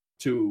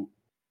to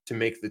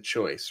make the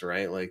choice,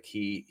 right? Like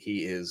he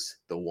is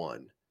the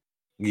one.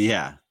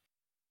 Yeah.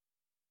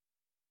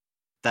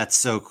 That's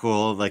so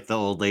cool. Like the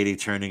old lady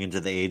turning into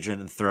the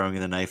agent and throwing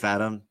the knife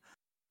at him.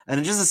 And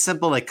it's just a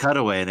simple like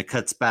cutaway and it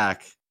cuts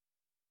back.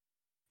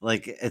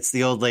 Like it's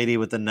the old lady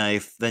with the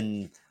knife.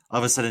 Then all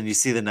of a sudden you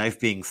see the knife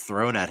being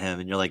thrown at him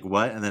and you're like,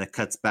 what? And then it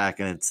cuts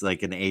back and it's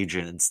like an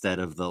agent instead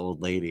of the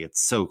old lady.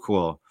 It's so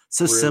cool.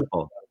 So really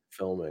simple.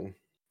 Filming.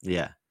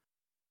 Yeah.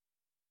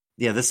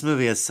 Yeah, this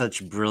movie has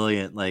such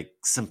brilliant, like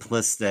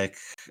simplistic,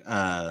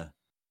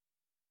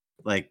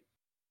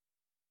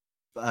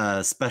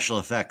 special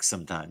effects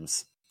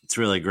sometimes. It's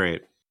really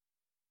great.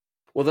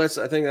 Well, I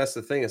think that's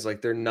the thing. Is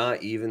like they're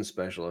not even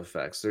special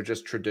effects. They're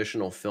just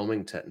traditional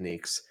filming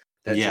techniques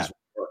that just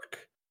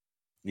work.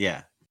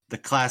 Yeah. The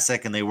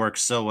classic, and they work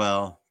so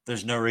well.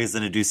 There's no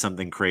reason to do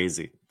something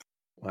crazy.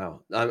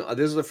 Wow.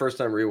 This is the first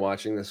time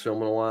rewatching this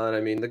film in a while.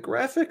 I mean, the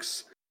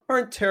graphics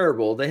aren't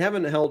terrible. They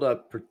haven't held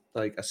up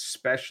like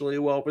especially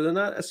well, but they're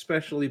not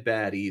especially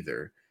bad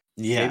either.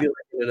 Yeah. Maybe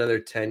like in another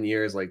 10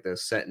 years, like the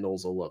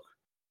Sentinels will look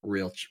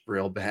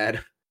real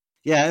bad.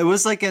 Yeah, it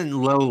was like in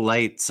low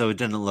light, so it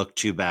didn't look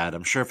too bad.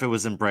 I'm sure if it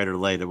was in brighter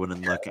light, it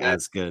wouldn't look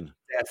as good.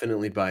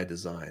 Definitely by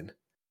design.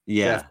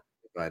 Yeah.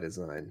 Definitely by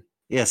design.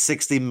 Yeah,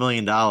 $60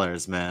 million,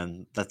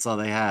 man. That's all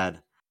they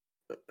had.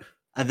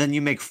 And then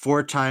you make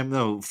 4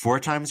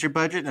 times your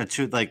budget,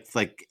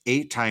 and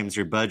 8 times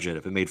your budget.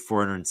 If it made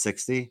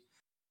 460,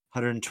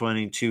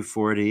 120,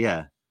 240,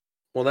 yeah.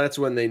 Well, that's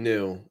when they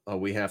knew,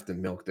 we have to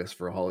milk this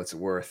for all it's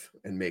worth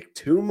and make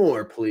 2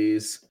 more,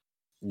 please.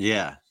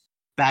 Yeah.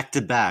 Back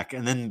to back,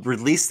 and then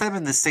release them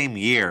in the same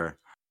year,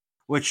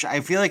 which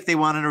I feel like they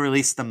wanted to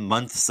release them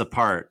months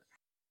apart,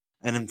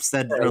 and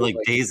instead, or like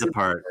days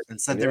apart.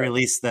 Instead, they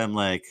released them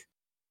like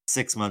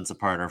 6 months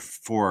apart or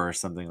 4 or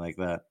something like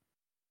that.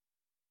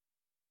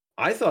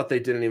 I thought they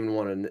didn't even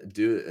want to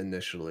do it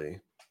initially.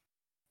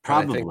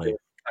 Probably. I think they were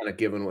kind of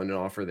given an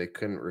offer they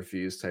couldn't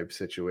refuse type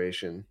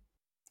situation.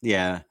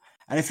 Yeah.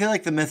 And I feel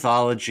like the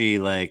mythology,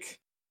 like,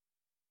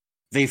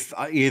 they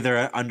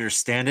either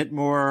understand it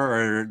more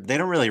or they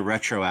don't really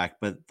retroact,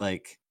 but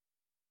like,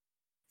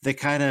 they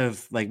kind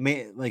of like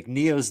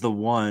Neo's the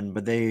one,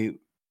 but they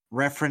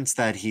reference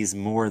that he's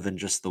more than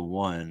just the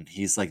one.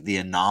 He's like the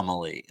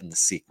anomaly in the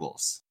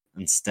sequels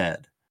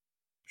instead,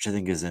 which I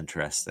think is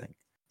interesting.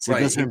 So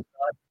right. He's not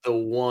the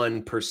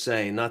one per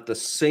se, not the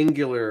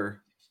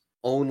singular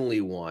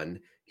only one.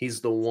 He's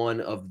the one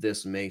of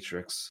this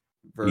Matrix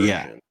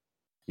version.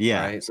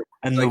 Yeah. Right? So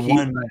and like the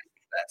one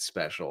that's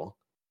special.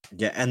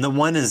 Yeah, and the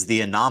one is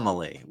the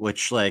anomaly,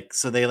 which like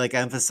so they like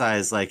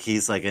emphasize like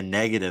he's like a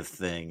negative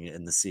thing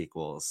in the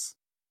sequels.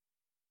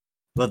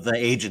 But the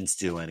agents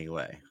do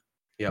anyway.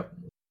 Yep.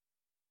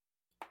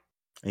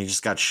 And he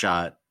just got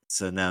shot.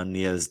 So now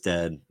Neo's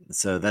dead.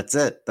 So that's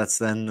it. That's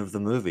the end of the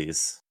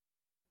movies.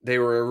 They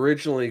were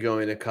originally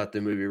going to cut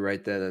the movie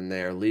right then and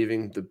there,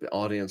 leaving the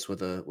audience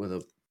with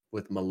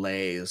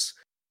malaise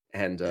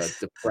and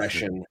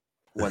depression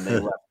when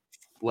they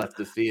left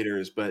the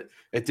theaters, but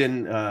it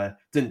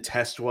didn't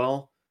test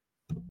well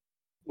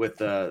with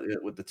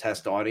the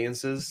test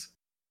audiences.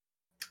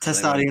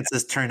 Test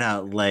audiences turn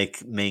out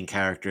like main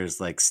characters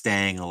like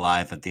staying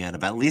alive at the end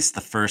of at least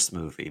the first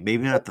movie,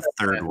 maybe not the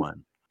third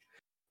one.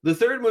 The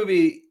third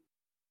movie,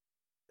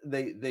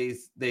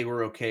 they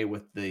were okay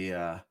with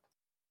the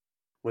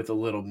with a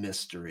little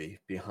mystery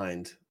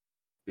behind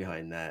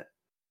that.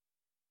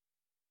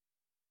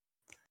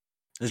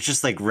 It's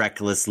just like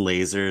reckless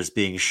lasers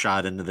being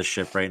shot into the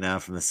ship right now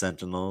from the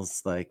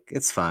Sentinels. Like,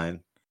 it's fine.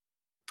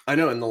 I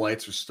know, and the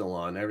lights are still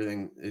on.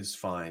 Everything is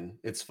fine.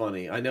 It's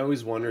funny. I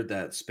always wondered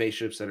that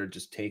spaceships that are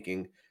just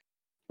taking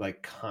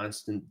like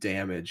constant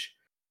damage,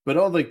 but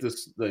all like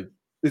this, like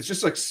it's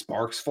just like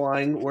sparks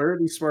flying. Where are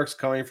these sparks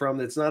coming from?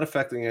 It's not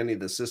affecting any of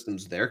the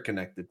systems they're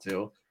connected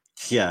to.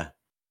 Yeah.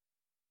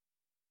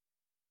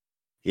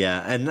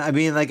 Yeah, and I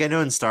mean, like, I know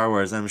in Star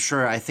Wars, I'm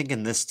sure, I think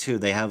in this too,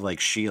 they have like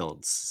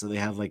shields. So they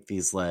have like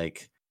these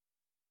like,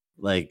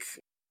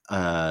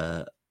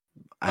 uh,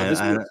 Oh, this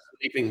is I a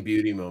Sleeping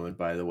Beauty moment,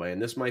 by the way,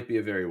 and this might be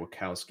a very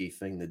Wachowski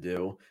thing to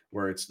do,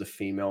 where it's the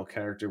female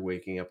character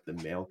waking up the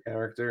male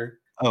character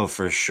oh,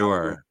 for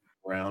sure.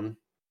 around.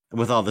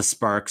 With all the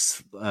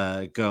sparks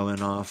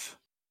going off.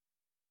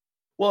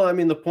 Well, I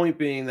mean, the point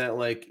being that,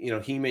 like, you know,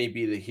 he may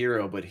be the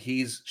hero, but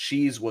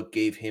she's what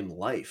gave him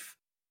life,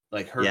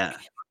 like her Yeah,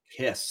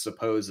 kiss,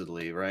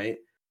 supposedly, right?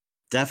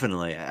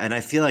 definitely. And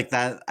I feel like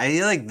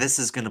this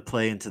is going to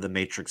play into the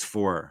Matrix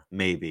 4,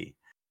 maybe,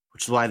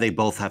 which is why they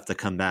both have to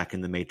come back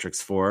in the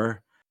Matrix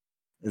 4.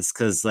 It's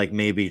because like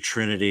maybe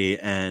Trinity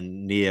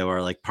and Neo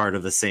are like part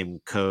of the same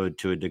code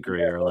to a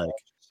degree, Yeah, or like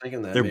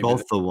thinking that they're maybe,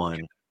 both the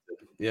one.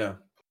 yeah.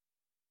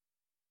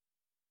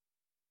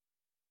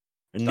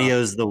 And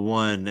Neo's the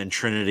one, and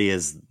Trinity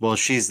is, well,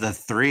 she's the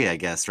 3, I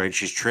guess, right?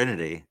 She's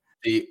Trinity.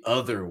 The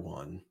other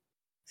one,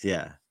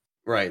 Yeah.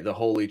 right? The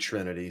Holy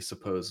Trinity,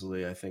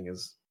 supposedly, I think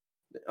is.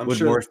 I'm Would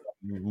sure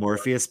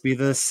Morpheus be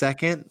the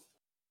second?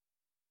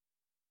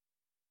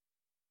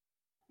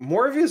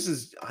 Morpheus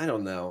is. I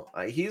don't know.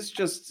 He's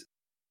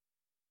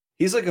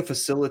like a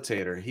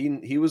facilitator.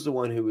 He was the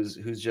one who's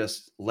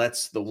just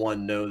lets the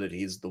one know that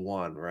he's the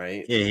one,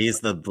 right? Yeah, he's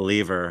the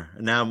believer.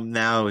 Now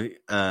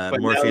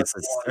But Morpheus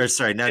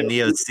now now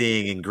Neo's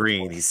seeing in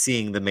green. He's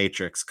seeing the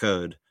Matrix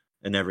code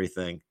and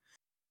everything.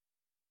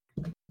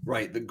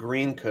 right, the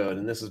green code,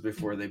 and this is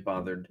before they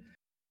bothered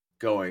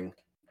going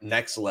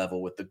next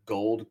level with the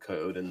gold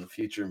code in the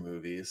future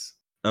movies.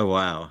 Oh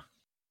wow.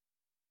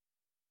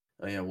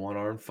 Oh yeah, one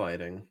arm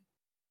fighting.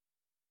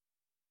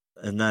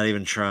 And not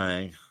even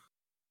trying.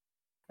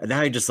 And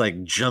now he just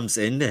like jumps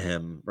into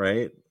him,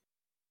 right?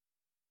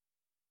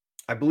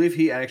 I believe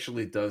he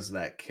actually does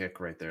that kick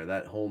right there.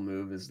 That whole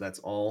move that's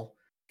all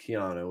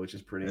Keanu, which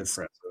is pretty It's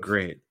impressive.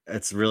 great.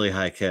 It's really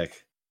high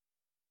kick.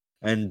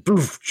 And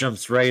boof,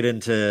 jumps right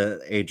into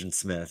Agent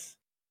Smith.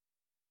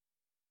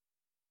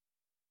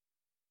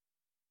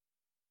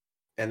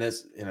 And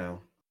this, you know,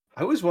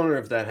 I always wonder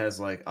if that has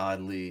like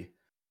oddly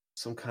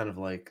some kind of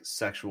like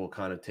sexual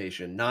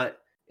connotation, not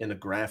in a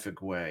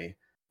graphic way,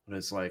 but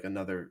it's like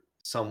another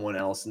someone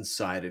else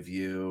inside of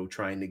you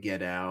trying to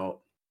get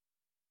out.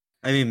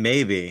 I mean,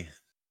 maybe.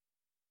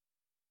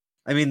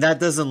 I mean, that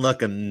doesn't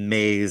look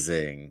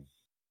amazing.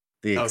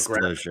 The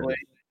explosion.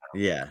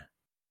 Yeah.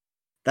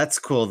 That's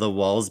cool. The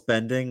walls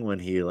bending when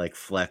he like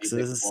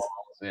flexes.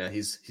 Yeah,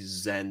 he's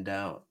zenned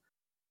out.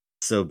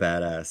 So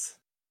badass.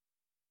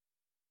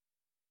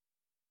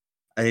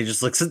 And he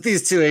just looks at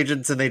these two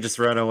agents and they just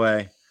run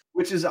away.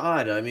 Which is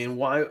odd. I mean,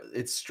 why?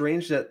 It's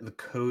strange that the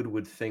code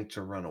would think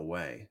to run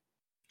away.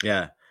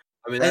 Yeah.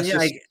 I mean, that's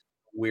just a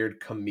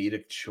weird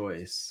comedic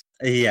choice.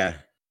 Yeah.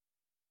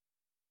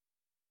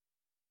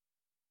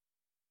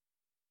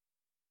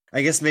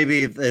 I guess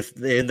maybe if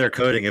in their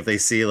coding, if they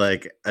see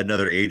like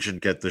another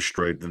agent get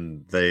destroyed,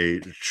 then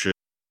they should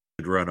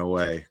run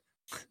away.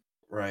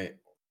 Right.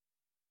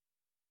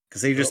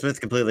 Because Agent Smith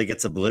completely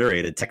gets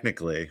obliterated,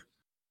 technically.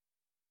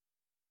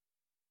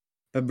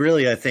 But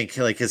really, I think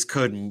like his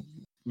code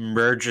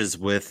merges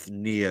with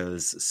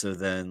Neo's, so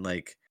then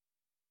like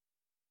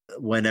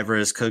whenever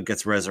his code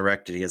gets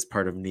resurrected, he has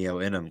part of Neo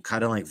in him,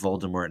 kind of like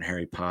Voldemort and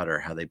Harry Potter,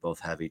 how they both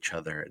have each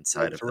other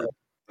inside of them.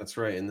 That's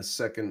right. In the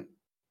second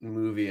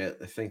movie, I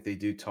think they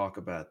do talk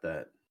about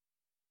that.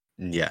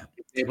 Yeah,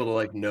 he's able to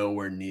like know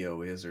where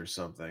Neo is or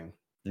something.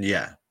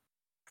 Yeah,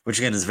 which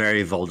again is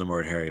very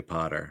Voldemort, Harry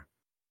Potter.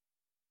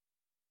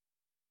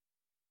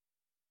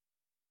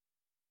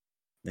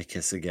 They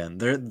kiss again.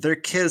 Their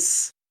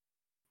kiss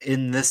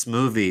in this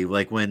movie,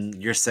 like when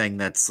you're saying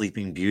that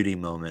Sleeping Beauty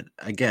moment,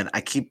 again,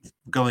 I keep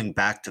going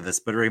back to this,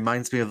 but it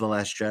reminds me of The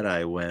Last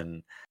Jedi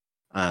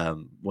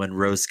when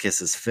Rose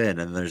kisses Finn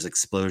and there's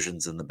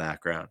explosions in the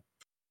background.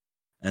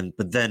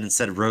 But then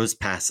instead Rose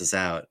passes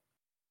out.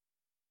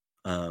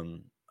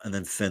 And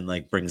then Finn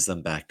like brings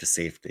them back to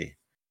safety.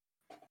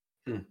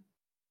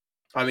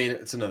 I mean,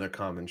 it's another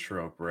common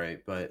trope, right?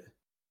 But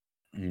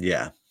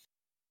yeah.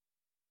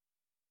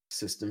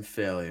 System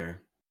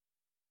failure.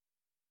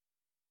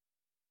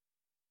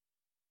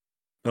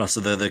 But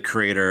also the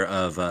creator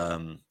of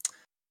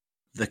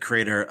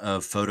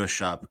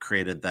Photoshop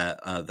created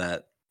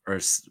that or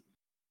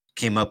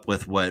came up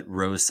with what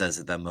Rose says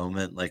at that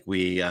moment. Like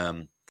we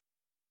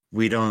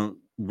don't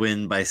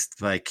win by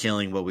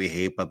killing what we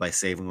hate, but by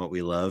saving what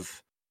we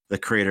love. The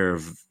creator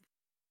of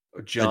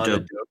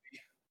Adobe.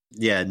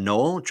 Yeah,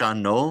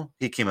 John Knoll,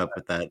 he came up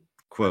with that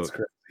quote,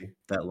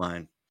 that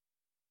line.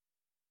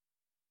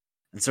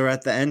 And so we're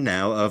at the end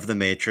now of The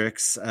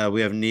Matrix.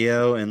 We have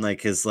Neo in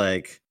like his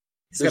like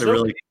He's got a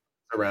really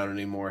around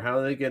anymore. How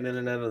do they get in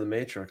and out of the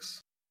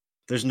Matrix?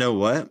 There's no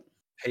what?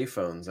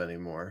 Payphones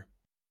anymore.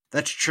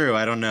 That's true.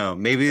 I don't know.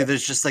 Maybe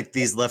there's just like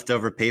these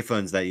leftover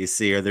payphones that you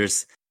see, or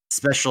there's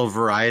special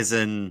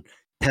Verizon,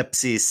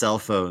 Pepsi cell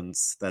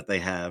phones that they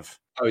have.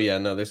 Oh yeah,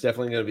 no, there's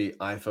definitely going to be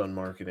iPhone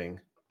marketing.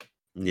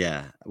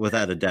 Yeah,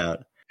 without a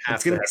doubt.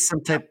 It's going to be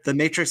some type. The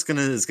Matrix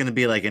is going to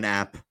be like an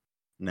app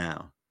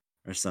now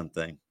or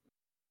something.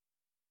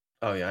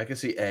 Oh yeah, I can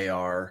see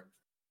AR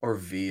or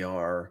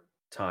VR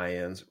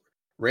tie-ins.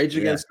 Rage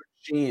Against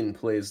the Machine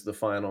plays the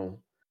final.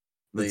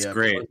 That's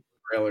great.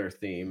 Trailer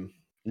theme.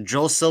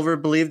 Joel Silver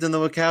believed in the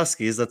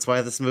Wachowskis. That's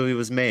why this movie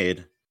was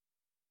made.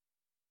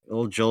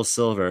 Old Joel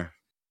Silver.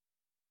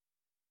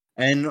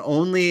 And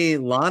only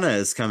Lana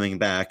is coming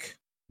back,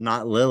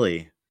 not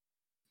Lily,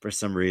 for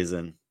some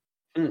reason.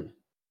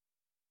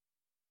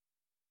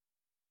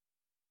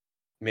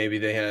 Maybe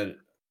they had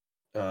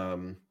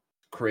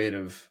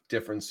creative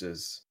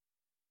differences.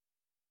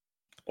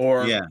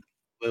 Or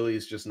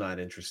Lily's just not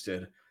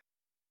interested.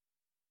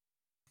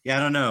 Yeah, I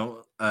don't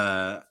know.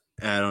 I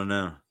don't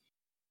know.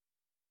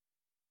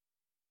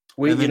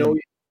 Wait,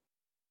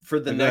 for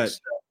the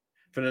next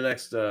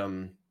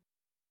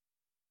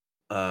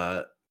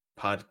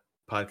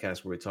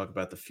podcast where we talk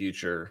about the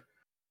future,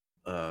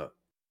 the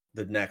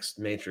next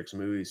Matrix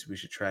movies, we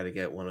should try to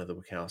get one of the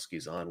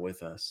Wachowskis on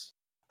with us.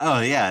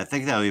 Oh yeah, I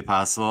think that would be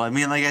possible. I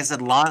mean, like I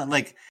said,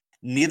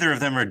 neither of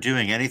them are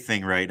doing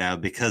anything right now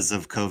because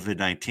of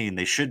COVID-19.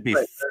 They should be.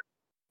 Right.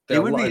 They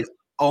would be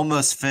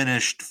almost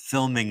finished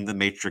filming the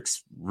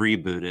Matrix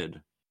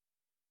rebooted.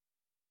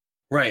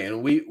 Right,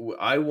 and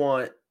I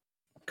want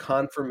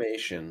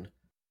confirmation.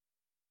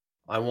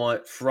 I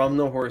want from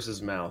the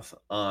horse's mouth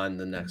on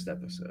the next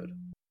episode.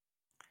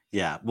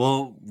 Yeah,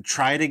 we'll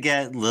try to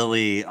get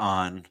Lily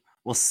on.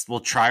 We'll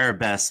try our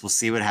best. We'll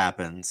see what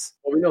happens.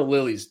 Well, we know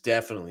Lily's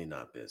definitely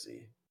not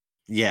busy.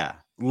 Yeah,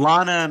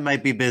 Lana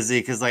might be busy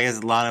because, like I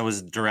said, Lana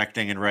was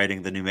directing and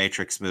writing the new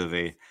Matrix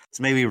movie.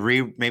 So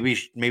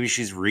maybe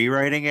she's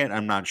rewriting it.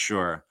 I'm not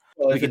sure.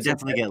 Well, we could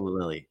definitely get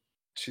Lily.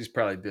 She's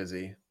probably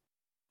busy.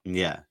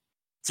 Yeah.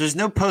 So there's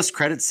no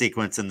post-credit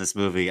sequence in this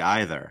movie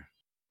either.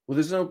 Well,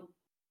 there's no.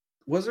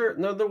 Was there?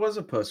 No, there was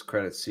a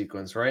post-credit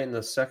sequence, right? In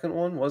the second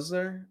one, was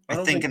there?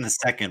 I think in the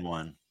second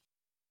one.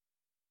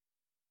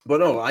 But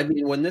no, I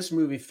mean, when this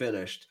movie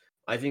finished,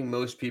 I think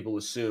most people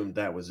assumed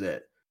that was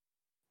it.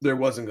 There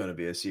wasn't going to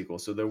be a sequel,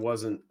 so there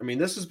wasn't. I mean,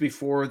 this was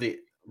before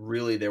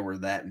there were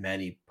that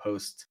many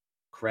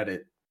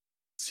post-credit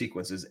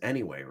sequences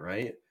anyway,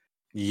 right?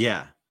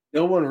 Yeah.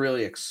 No one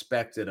really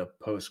expected a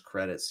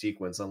post-credit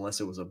sequence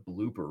unless it was a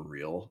blooper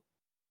reel.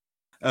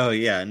 Oh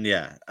yeah,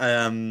 yeah.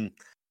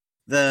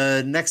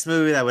 The next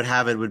movie that would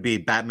have it would be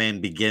Batman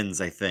Begins.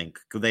 I think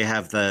they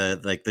have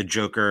the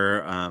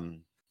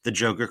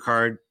Joker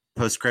card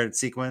post-credit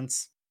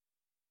sequence,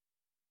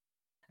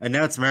 and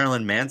now it's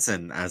Marilyn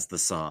Manson as the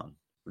song,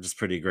 which is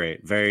pretty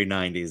great. Very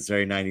 90s,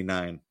 very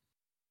 99.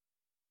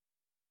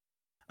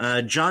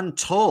 John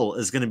Toll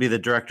is going to be the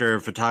director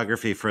of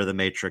photography for The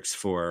Matrix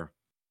 4.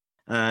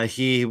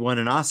 He won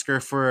an Oscar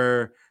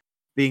for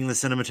being the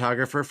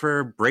cinematographer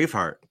for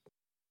Braveheart.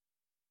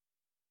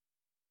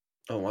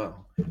 Oh,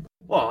 wow.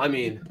 Well, I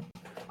mean,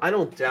 I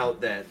don't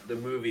doubt that the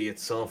movie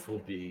itself will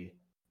be,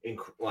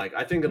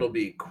 I think it'll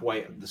be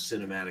quite the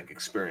cinematic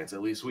experience.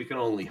 At least we can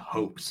only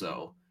hope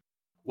so.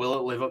 Will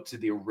it live up to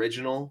the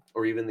original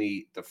or even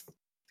the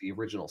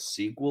original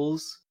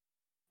sequels?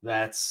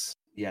 That's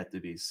yet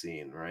to be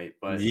seen, right?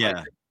 But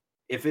yeah,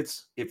 if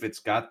it's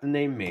got the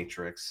name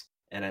Matrix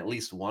and at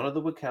least one of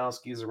the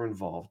Wachowskis are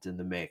involved in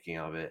the making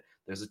of it,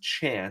 there's a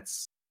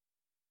chance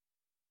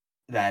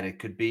that it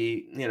could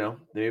be,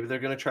 maybe they're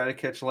going to try to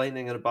catch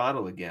lightning in a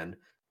bottle again.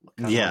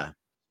 Yeah. Like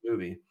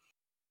movie.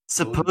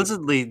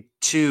 Supposedly,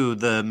 too,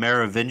 the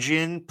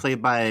Merovingian,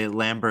 played by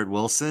Lambert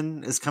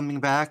Wilson, is coming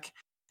back,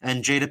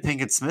 and Jada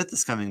Pinkett Smith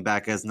is coming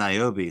back as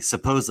Niobe,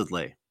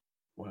 supposedly.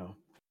 Wow.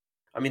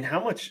 I mean,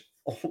 how much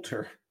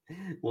older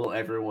will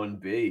everyone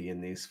be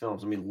in these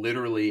films? I mean,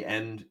 literally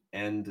and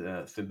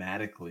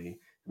thematically.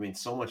 I mean,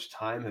 so much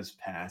time has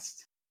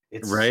passed.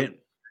 It's right so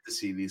to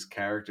see these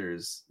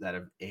characters that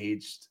have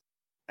aged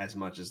as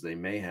much as they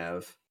may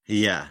have.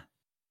 Yeah.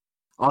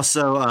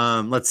 Also,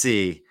 let's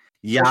see.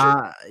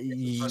 Yeah.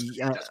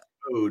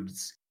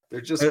 Codes. They're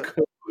just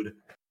code.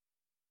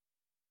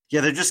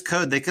 Yeah, they're just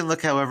code. They can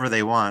look however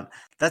they want.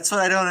 That's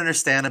what I don't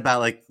understand about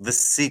like the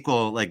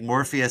sequel. Like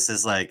Morpheus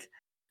is like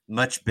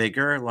much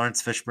bigger.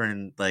 Lawrence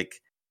Fishburne,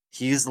 like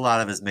he used a lot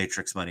of his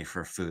Matrix money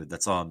for food.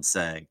 That's all I'm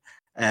saying.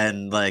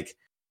 And like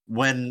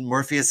when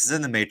Morpheus is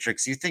in the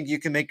Matrix, you think you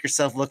can make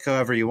yourself look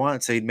however you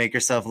want. So you'd make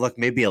yourself look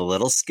maybe a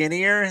little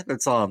skinnier.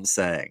 That's all I'm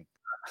saying.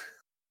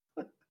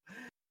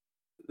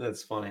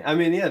 That's funny. I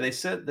mean, yeah, they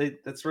said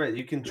that's right.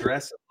 You can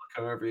dress and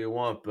look however you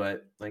want,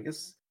 but I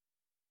guess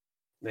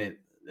they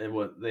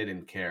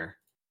didn't care.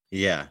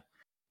 Yeah.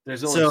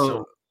 There's only so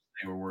much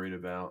they were worried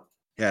about.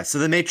 Yeah, so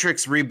The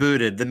Matrix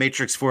rebooted. The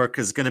Matrix 4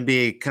 is going to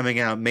be coming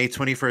out May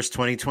 21st,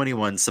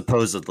 2021,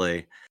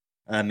 supposedly.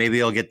 Maybe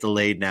it'll get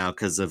delayed now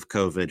because of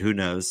COVID. Who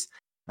knows?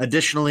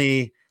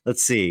 Additionally,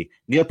 let's see,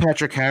 Neil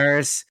Patrick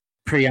Harris,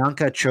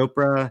 Priyanka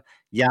Chopra,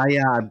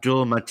 Yahya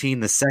Abdul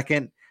Mateen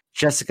II,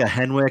 Jessica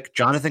Henwick,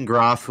 Jonathan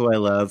Groff, who I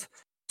love,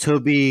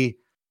 Toby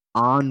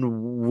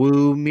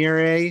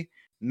Onwumire,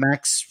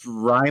 Max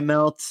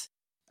Rymelt,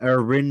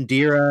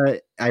 Rindira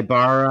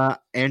Ibarra,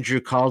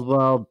 Andrew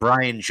Caldwell,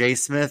 Brian J.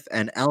 Smith,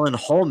 and Ellen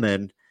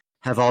Holman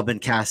have all been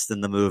cast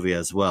in the movie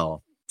as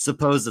well,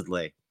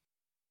 supposedly.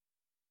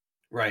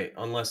 Right,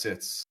 unless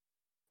it's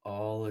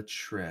all a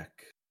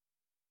trick.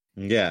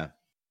 Yeah.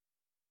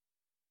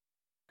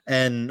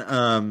 And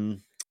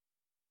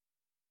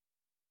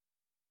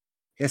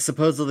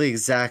supposedly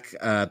Zach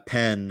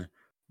Penn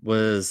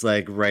was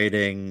like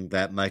writing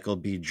that Michael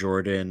B.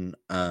 Jordan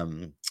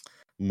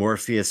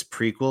Morpheus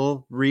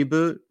prequel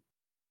reboot,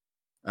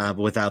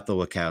 without the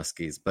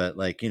Wachowskis, but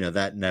like, you know,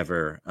 that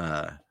never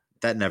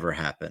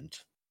happened.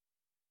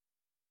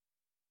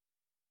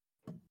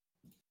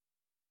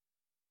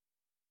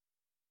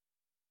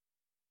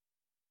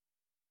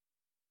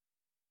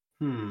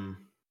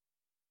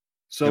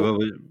 So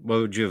yeah, what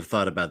would you have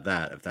thought about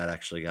that if that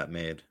actually got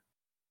made?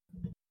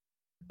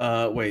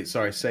 Wait,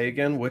 sorry, say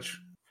again, which?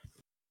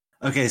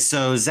 Okay,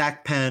 so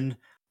Zach Penn,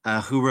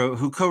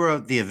 who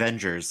co-wrote The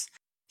Avengers,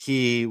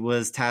 he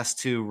was tasked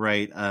to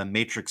write a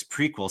Matrix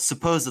prequel,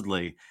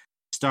 supposedly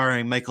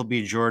starring Michael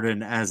B.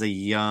 Jordan as a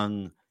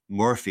young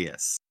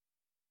Morpheus.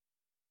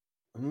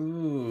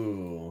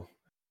 Ooh.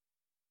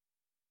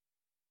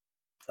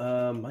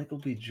 Michael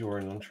B.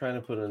 Jordan. I'm trying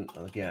to put in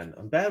again.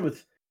 I'm bad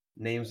with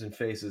names and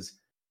faces.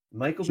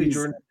 Michael B.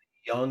 Jordan,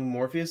 young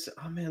Morpheus.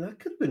 Oh man, that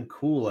could have been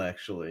cool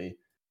actually.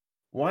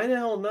 Why the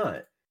hell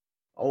not?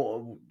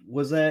 Oh,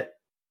 was that?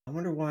 I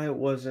wonder why it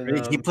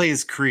wasn't. He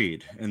plays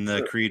Creed in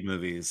the Creed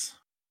movies.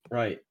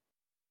 Right.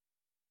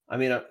 I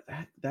mean,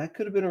 that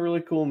could have been a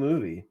really cool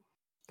movie.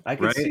 I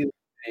could see it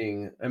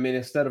being. I mean,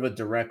 instead of a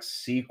direct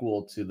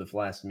sequel to the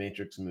last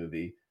Matrix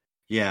movie.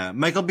 Yeah,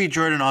 Michael B.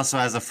 Jordan also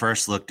has a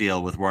first look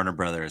deal with Warner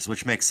Brothers,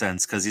 which makes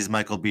sense because he's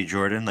Michael B.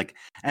 Jordan. Like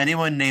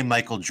anyone named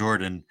Michael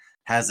Jordan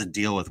has a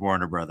deal with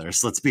Warner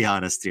Brothers. Let's be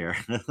honest here.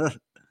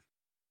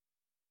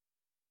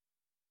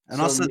 And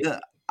so also,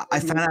 I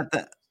found out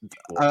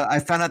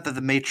that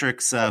the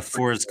Matrix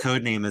 4's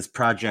codename is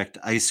Project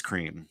Ice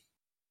Cream.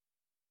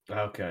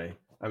 Okay,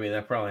 I mean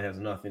that probably has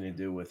nothing to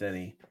do with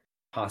any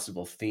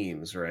possible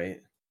themes,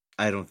 right?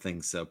 I don't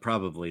think so.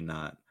 Probably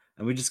not.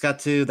 And we just got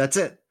to. That's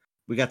it.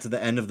 We got to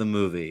the end of the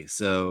movie.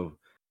 So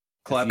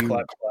clap.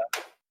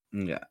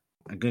 Yeah,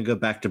 I'm gonna go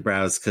back to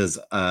browse because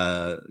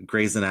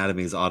Grey's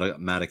Anatomy is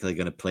automatically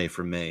gonna play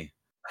for me.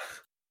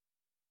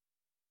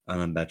 I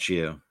don't bet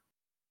you.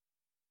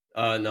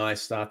 No, I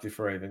stopped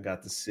before I even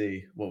got to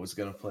see what was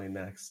gonna play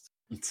next.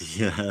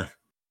 Yeah.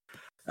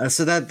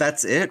 So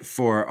that's it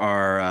for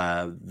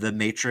our The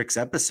Matrix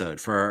episode,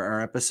 for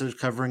our episode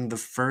covering the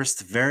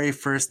very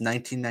first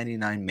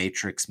 1999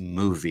 Matrix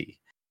movie.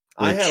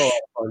 I had a lot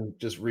of fun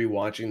just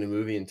rewatching the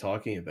movie and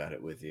talking about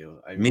it with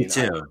you. Me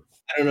too.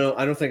 I don't know.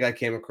 I don't think I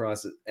came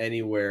across it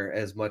anywhere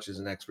as much as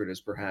an expert as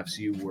perhaps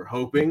you were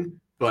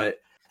hoping, but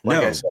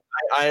like I said,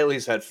 I at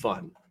least had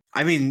fun.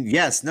 I mean,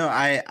 yes, no,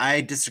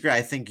 I disagree.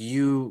 I think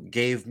you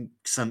gave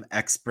some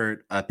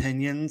expert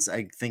opinions.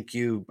 I think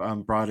you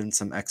brought in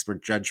some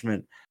expert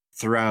judgment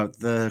throughout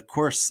the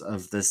course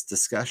of this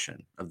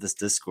discussion, of this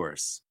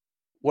discourse.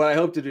 What I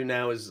hope to do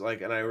now is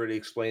and I already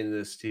explained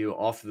this to you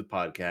off of the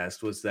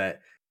podcast, was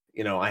that,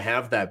 you know, I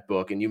have that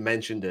book and you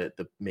mentioned it,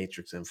 The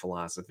Matrix and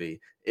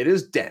Philosophy. It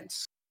is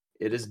dense.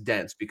 It is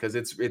dense because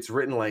it's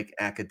written like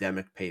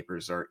academic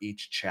papers are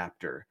each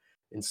chapter.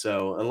 And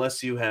so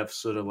unless you have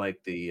sort of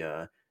like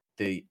the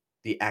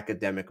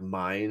academic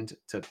mind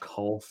to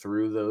cull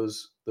through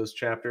those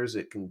chapters,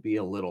 it can be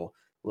a little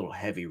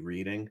heavy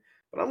reading.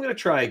 But I'm going to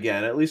try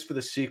again, at least for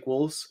the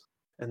sequels,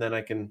 and then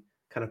I can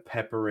kind of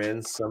pepper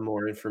in some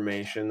more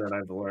information that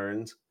I've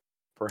learned,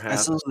 perhaps.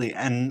 Absolutely.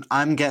 And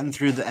I'm getting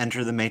through the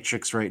Enter the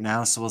Matrix right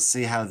now, so we'll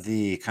see how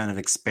the kind of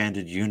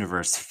expanded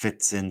universe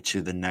fits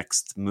into the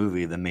next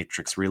movie, The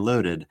Matrix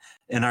Reloaded,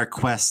 in our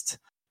quest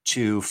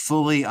to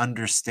fully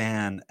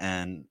understand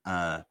and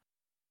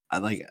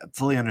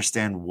fully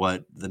understand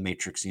what the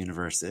Matrix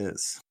universe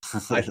is.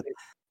 I think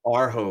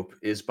our hope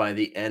is by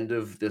the end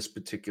of this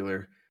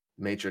particular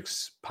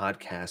Matrix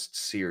podcast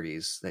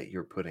series that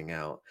you're putting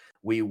out,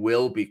 we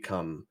will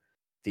become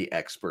the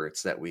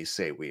experts that we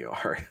say we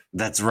are.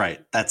 That's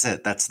right. That's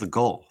it. That's the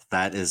goal.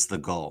 That is the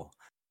goal.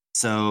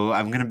 So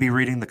I'm going to be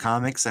reading the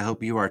comics. I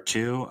hope you are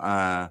too.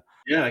 Yeah,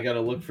 I got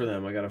to look for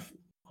them. I got to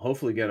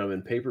hopefully get them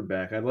in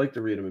paperback. I'd like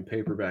to read them in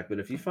paperback, but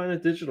if you find a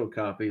digital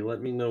copy, let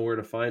me know where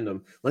to find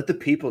them. Let the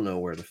people know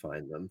where to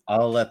find them.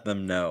 I'll let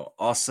them know.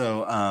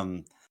 Also,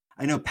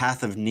 I know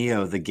Path of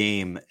Neo, the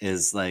game,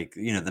 is like,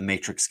 you know, the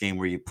Matrix game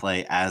where you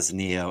play as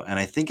Neo. And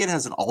I think it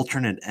has an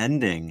alternate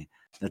ending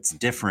that's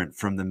different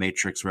from the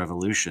Matrix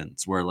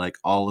Revolutions, where like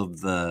all of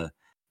the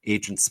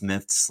Agent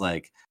Smiths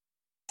like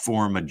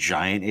form a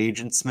giant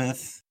Agent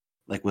Smith,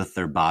 like with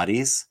their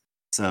bodies.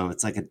 So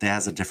it's like it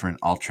has a different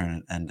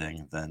alternate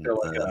ending than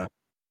the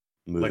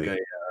movie.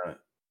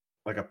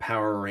 Like a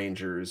Power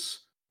Rangers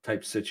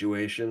type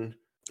situation.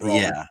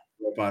 Yeah.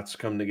 robots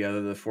come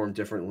together to form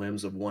different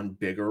limbs of one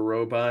bigger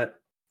robot.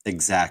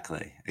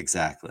 Exactly.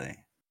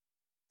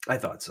 I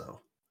thought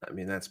so. I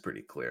mean, that's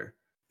pretty clear.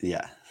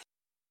 Yeah.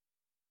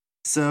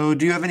 So,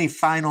 do you have any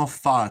final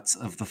thoughts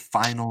of the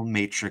final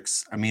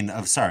Matrix?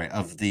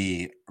 Of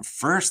the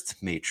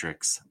first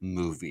Matrix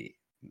movie,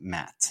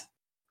 Matt?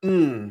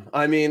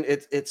 I mean,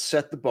 it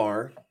set the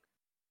bar,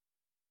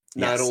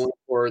 not Yes. only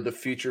for the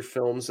future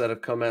films that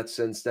have come out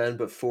since then,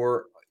 but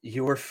for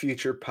your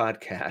future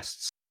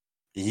podcasts.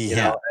 You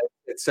Yeah. know,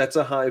 it sets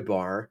a high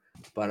bar,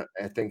 but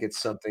I think it's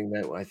something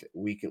that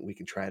we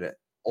can try to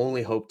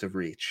only hope to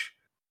reach.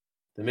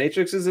 The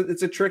Matrix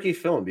it's a tricky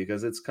film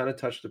because it's kind of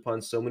touched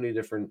upon so many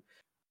different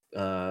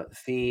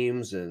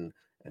themes and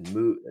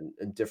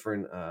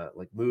different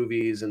like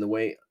movies, and the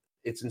way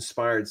it's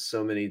inspired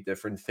so many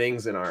different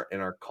things in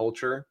our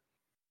culture.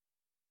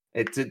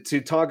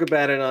 To talk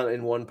about it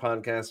in one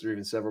podcast or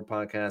even several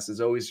podcasts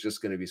is always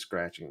just going to be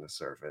scratching the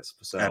surface.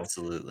 So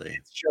Absolutely.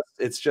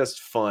 it's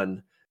just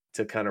fun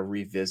to kind of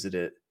revisit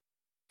it.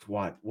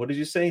 What did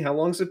you say? How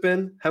long's it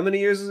been? How many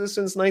years is this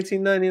since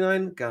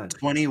 1999? God,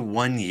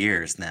 21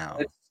 years now.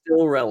 it's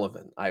still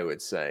relevant, I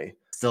would say.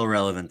 Still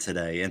relevant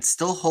today and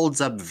still holds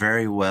up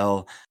very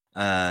well.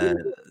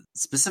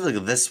 Specifically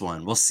this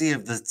one. We'll see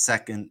if the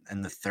second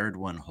and the third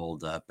one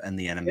hold up, and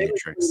the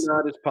Animatrix.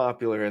 Not as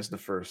popular as the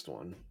first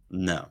one.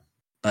 No.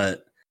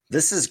 But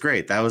this is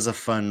great. That was a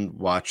fun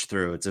watch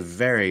through. It's a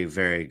very,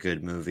 very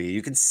good movie.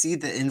 You can see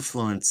the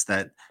influence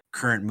that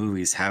current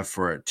movies have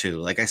for it too.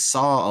 Like, I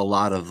saw a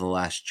lot of The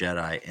Last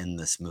Jedi in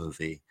this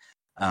movie.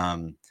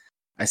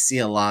 I see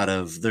a lot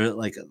of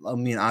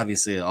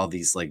obviously all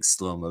these like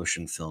slow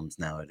motion films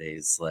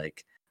nowadays,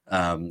 like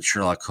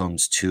Sherlock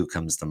Holmes 2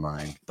 comes to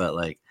mind, but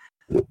like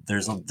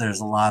there's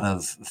a lot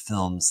of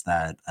films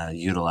that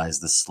utilize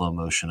the slow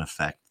motion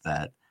effect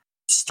that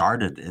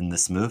started in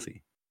this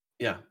movie.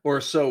 Yeah,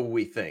 or so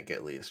we think,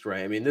 at least,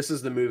 right? I mean, this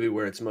is the movie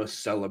where it's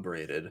most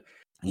celebrated.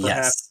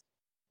 Perhaps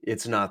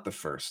it's not the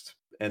first,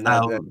 and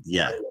that's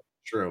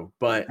true.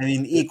 But I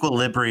mean,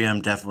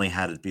 Equilibrium definitely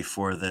had it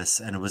before this,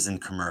 and it was in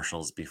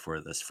commercials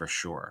before this for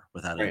sure,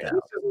 without a doubt.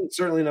 This is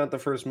certainly not the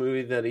first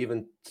movie that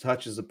even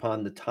touches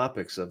upon the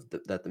topics of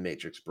that the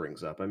Matrix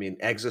brings up. I mean,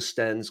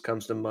 Existenz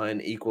comes to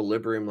mind,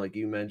 Equilibrium, like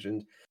you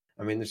mentioned.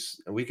 I mean,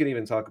 we could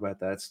even talk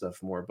about that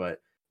stuff more, but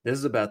this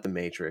is about the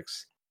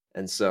Matrix.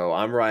 And so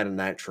I'm riding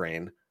that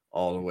train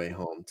all the way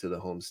home to the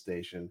home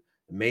station.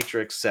 The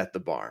Matrix set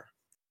the bar.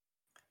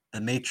 The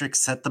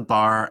Matrix set the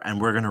bar, and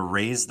we're going to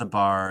raise the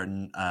bar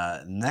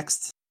the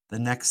next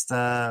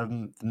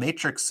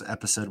Matrix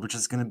episode, which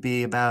is going to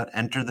be about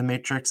Enter the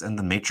Matrix and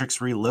the Matrix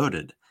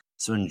Reloaded.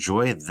 So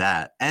enjoy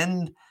that.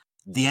 And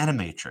the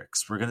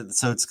Animatrix.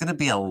 So it's going to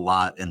be a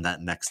lot in that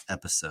next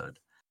episode.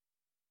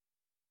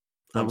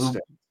 But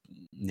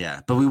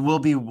we will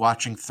be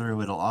watching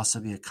through. It'll also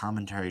be a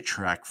commentary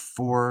track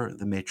for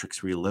The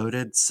Matrix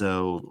Reloaded.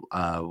 So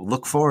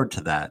look forward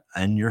to that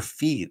in your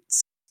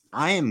feeds.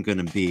 I am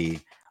going to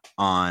be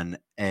on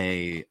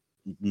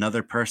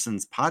another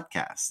person's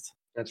podcast.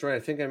 That's right. I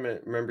think I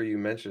remember you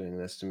mentioning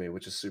this to me,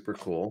 which is super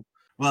cool.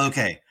 Well,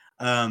 okay.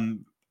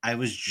 I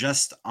was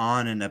just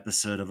on an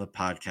episode of a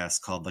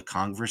podcast called The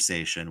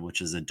Conversation,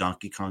 which is a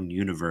Donkey Kong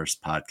Universe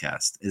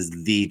podcast, is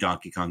the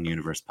Donkey Kong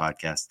Universe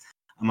podcast.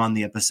 I'm on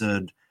the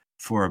episode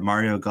for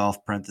Mario Golf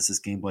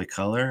Game Boy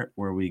Color,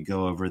 where we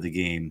go over the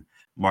game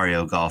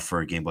Mario Golf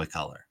for Game Boy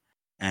Color.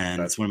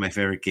 And it's one of my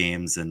favorite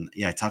games. And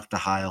yeah, I talked to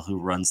Heil, who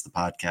runs the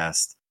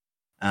podcast,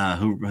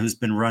 who's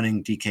been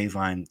running DK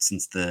Vine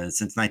since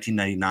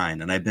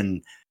 1999. And I've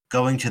been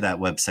going to that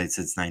website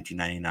since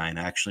 1999.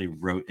 I actually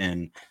wrote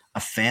in a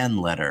fan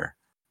letter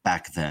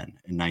back then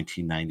in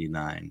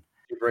 1999.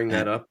 You bring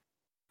that up?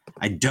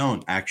 I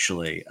don't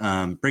actually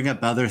bring up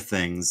other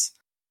things,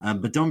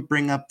 but don't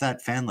bring up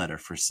that fan letter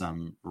for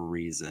some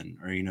reason,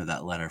 or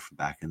that letter from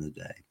back in the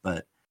day.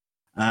 But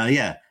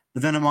yeah,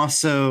 but then I'm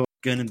also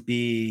going to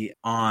be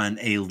on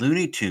a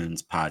Looney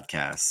Tunes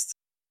podcast.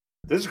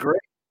 This is great.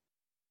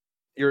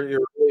 You're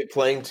really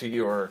playing to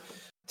your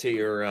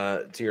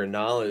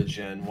knowledge,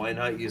 and why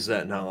not use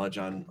that knowledge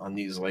on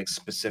these like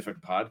specific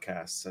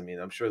podcasts? I mean,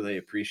 I'm sure they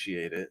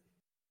appreciate it.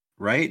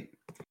 Right?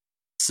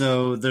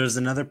 So there's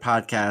another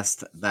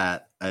podcast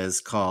that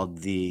is called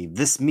the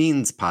This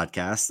Means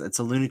podcast. It's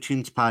a Looney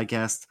Tunes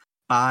podcast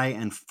by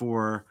and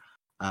for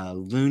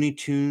Looney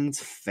Tunes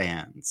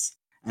fans.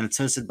 And it's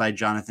hosted by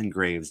Jonathan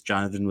Graves.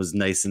 Jonathan was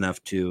nice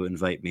enough to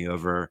invite me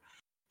over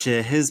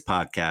to his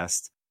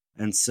podcast.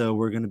 And so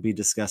we're going to be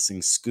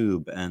discussing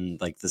Scoob and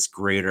like this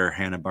greater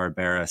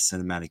Hanna-Barbera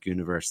cinematic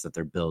universe that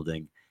they're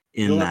building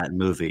in that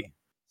movie.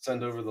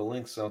 Send over the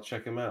links. I'll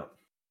check them out.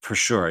 For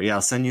sure. Yeah,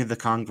 I'll send you the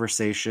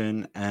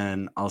conversation,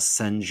 and I'll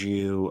send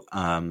you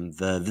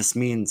the This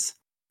Means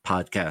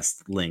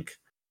podcast link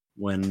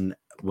when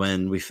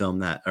we film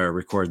that or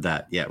record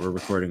that. Yeah, we're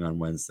recording on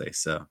Wednesday,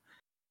 so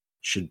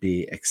should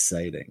be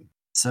exciting.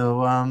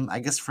 So I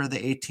guess for the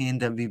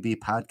AT&WB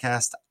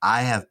podcast,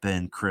 I have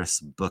been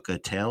Chris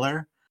Booka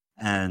Taylor,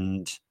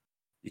 and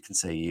you can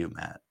say you,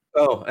 Matt.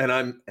 Oh, and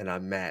I'm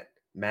Matt.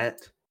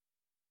 Matt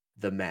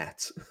the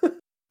Matt.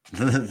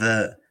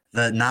 The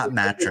not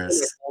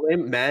mattress.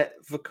 Matt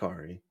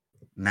Vicari.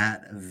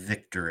 Matt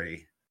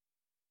Victory.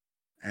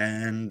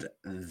 And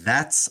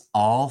that's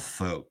all,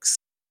 folks.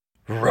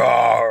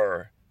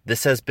 Roar!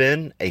 This has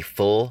been a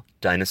full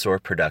dinosaur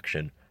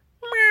production.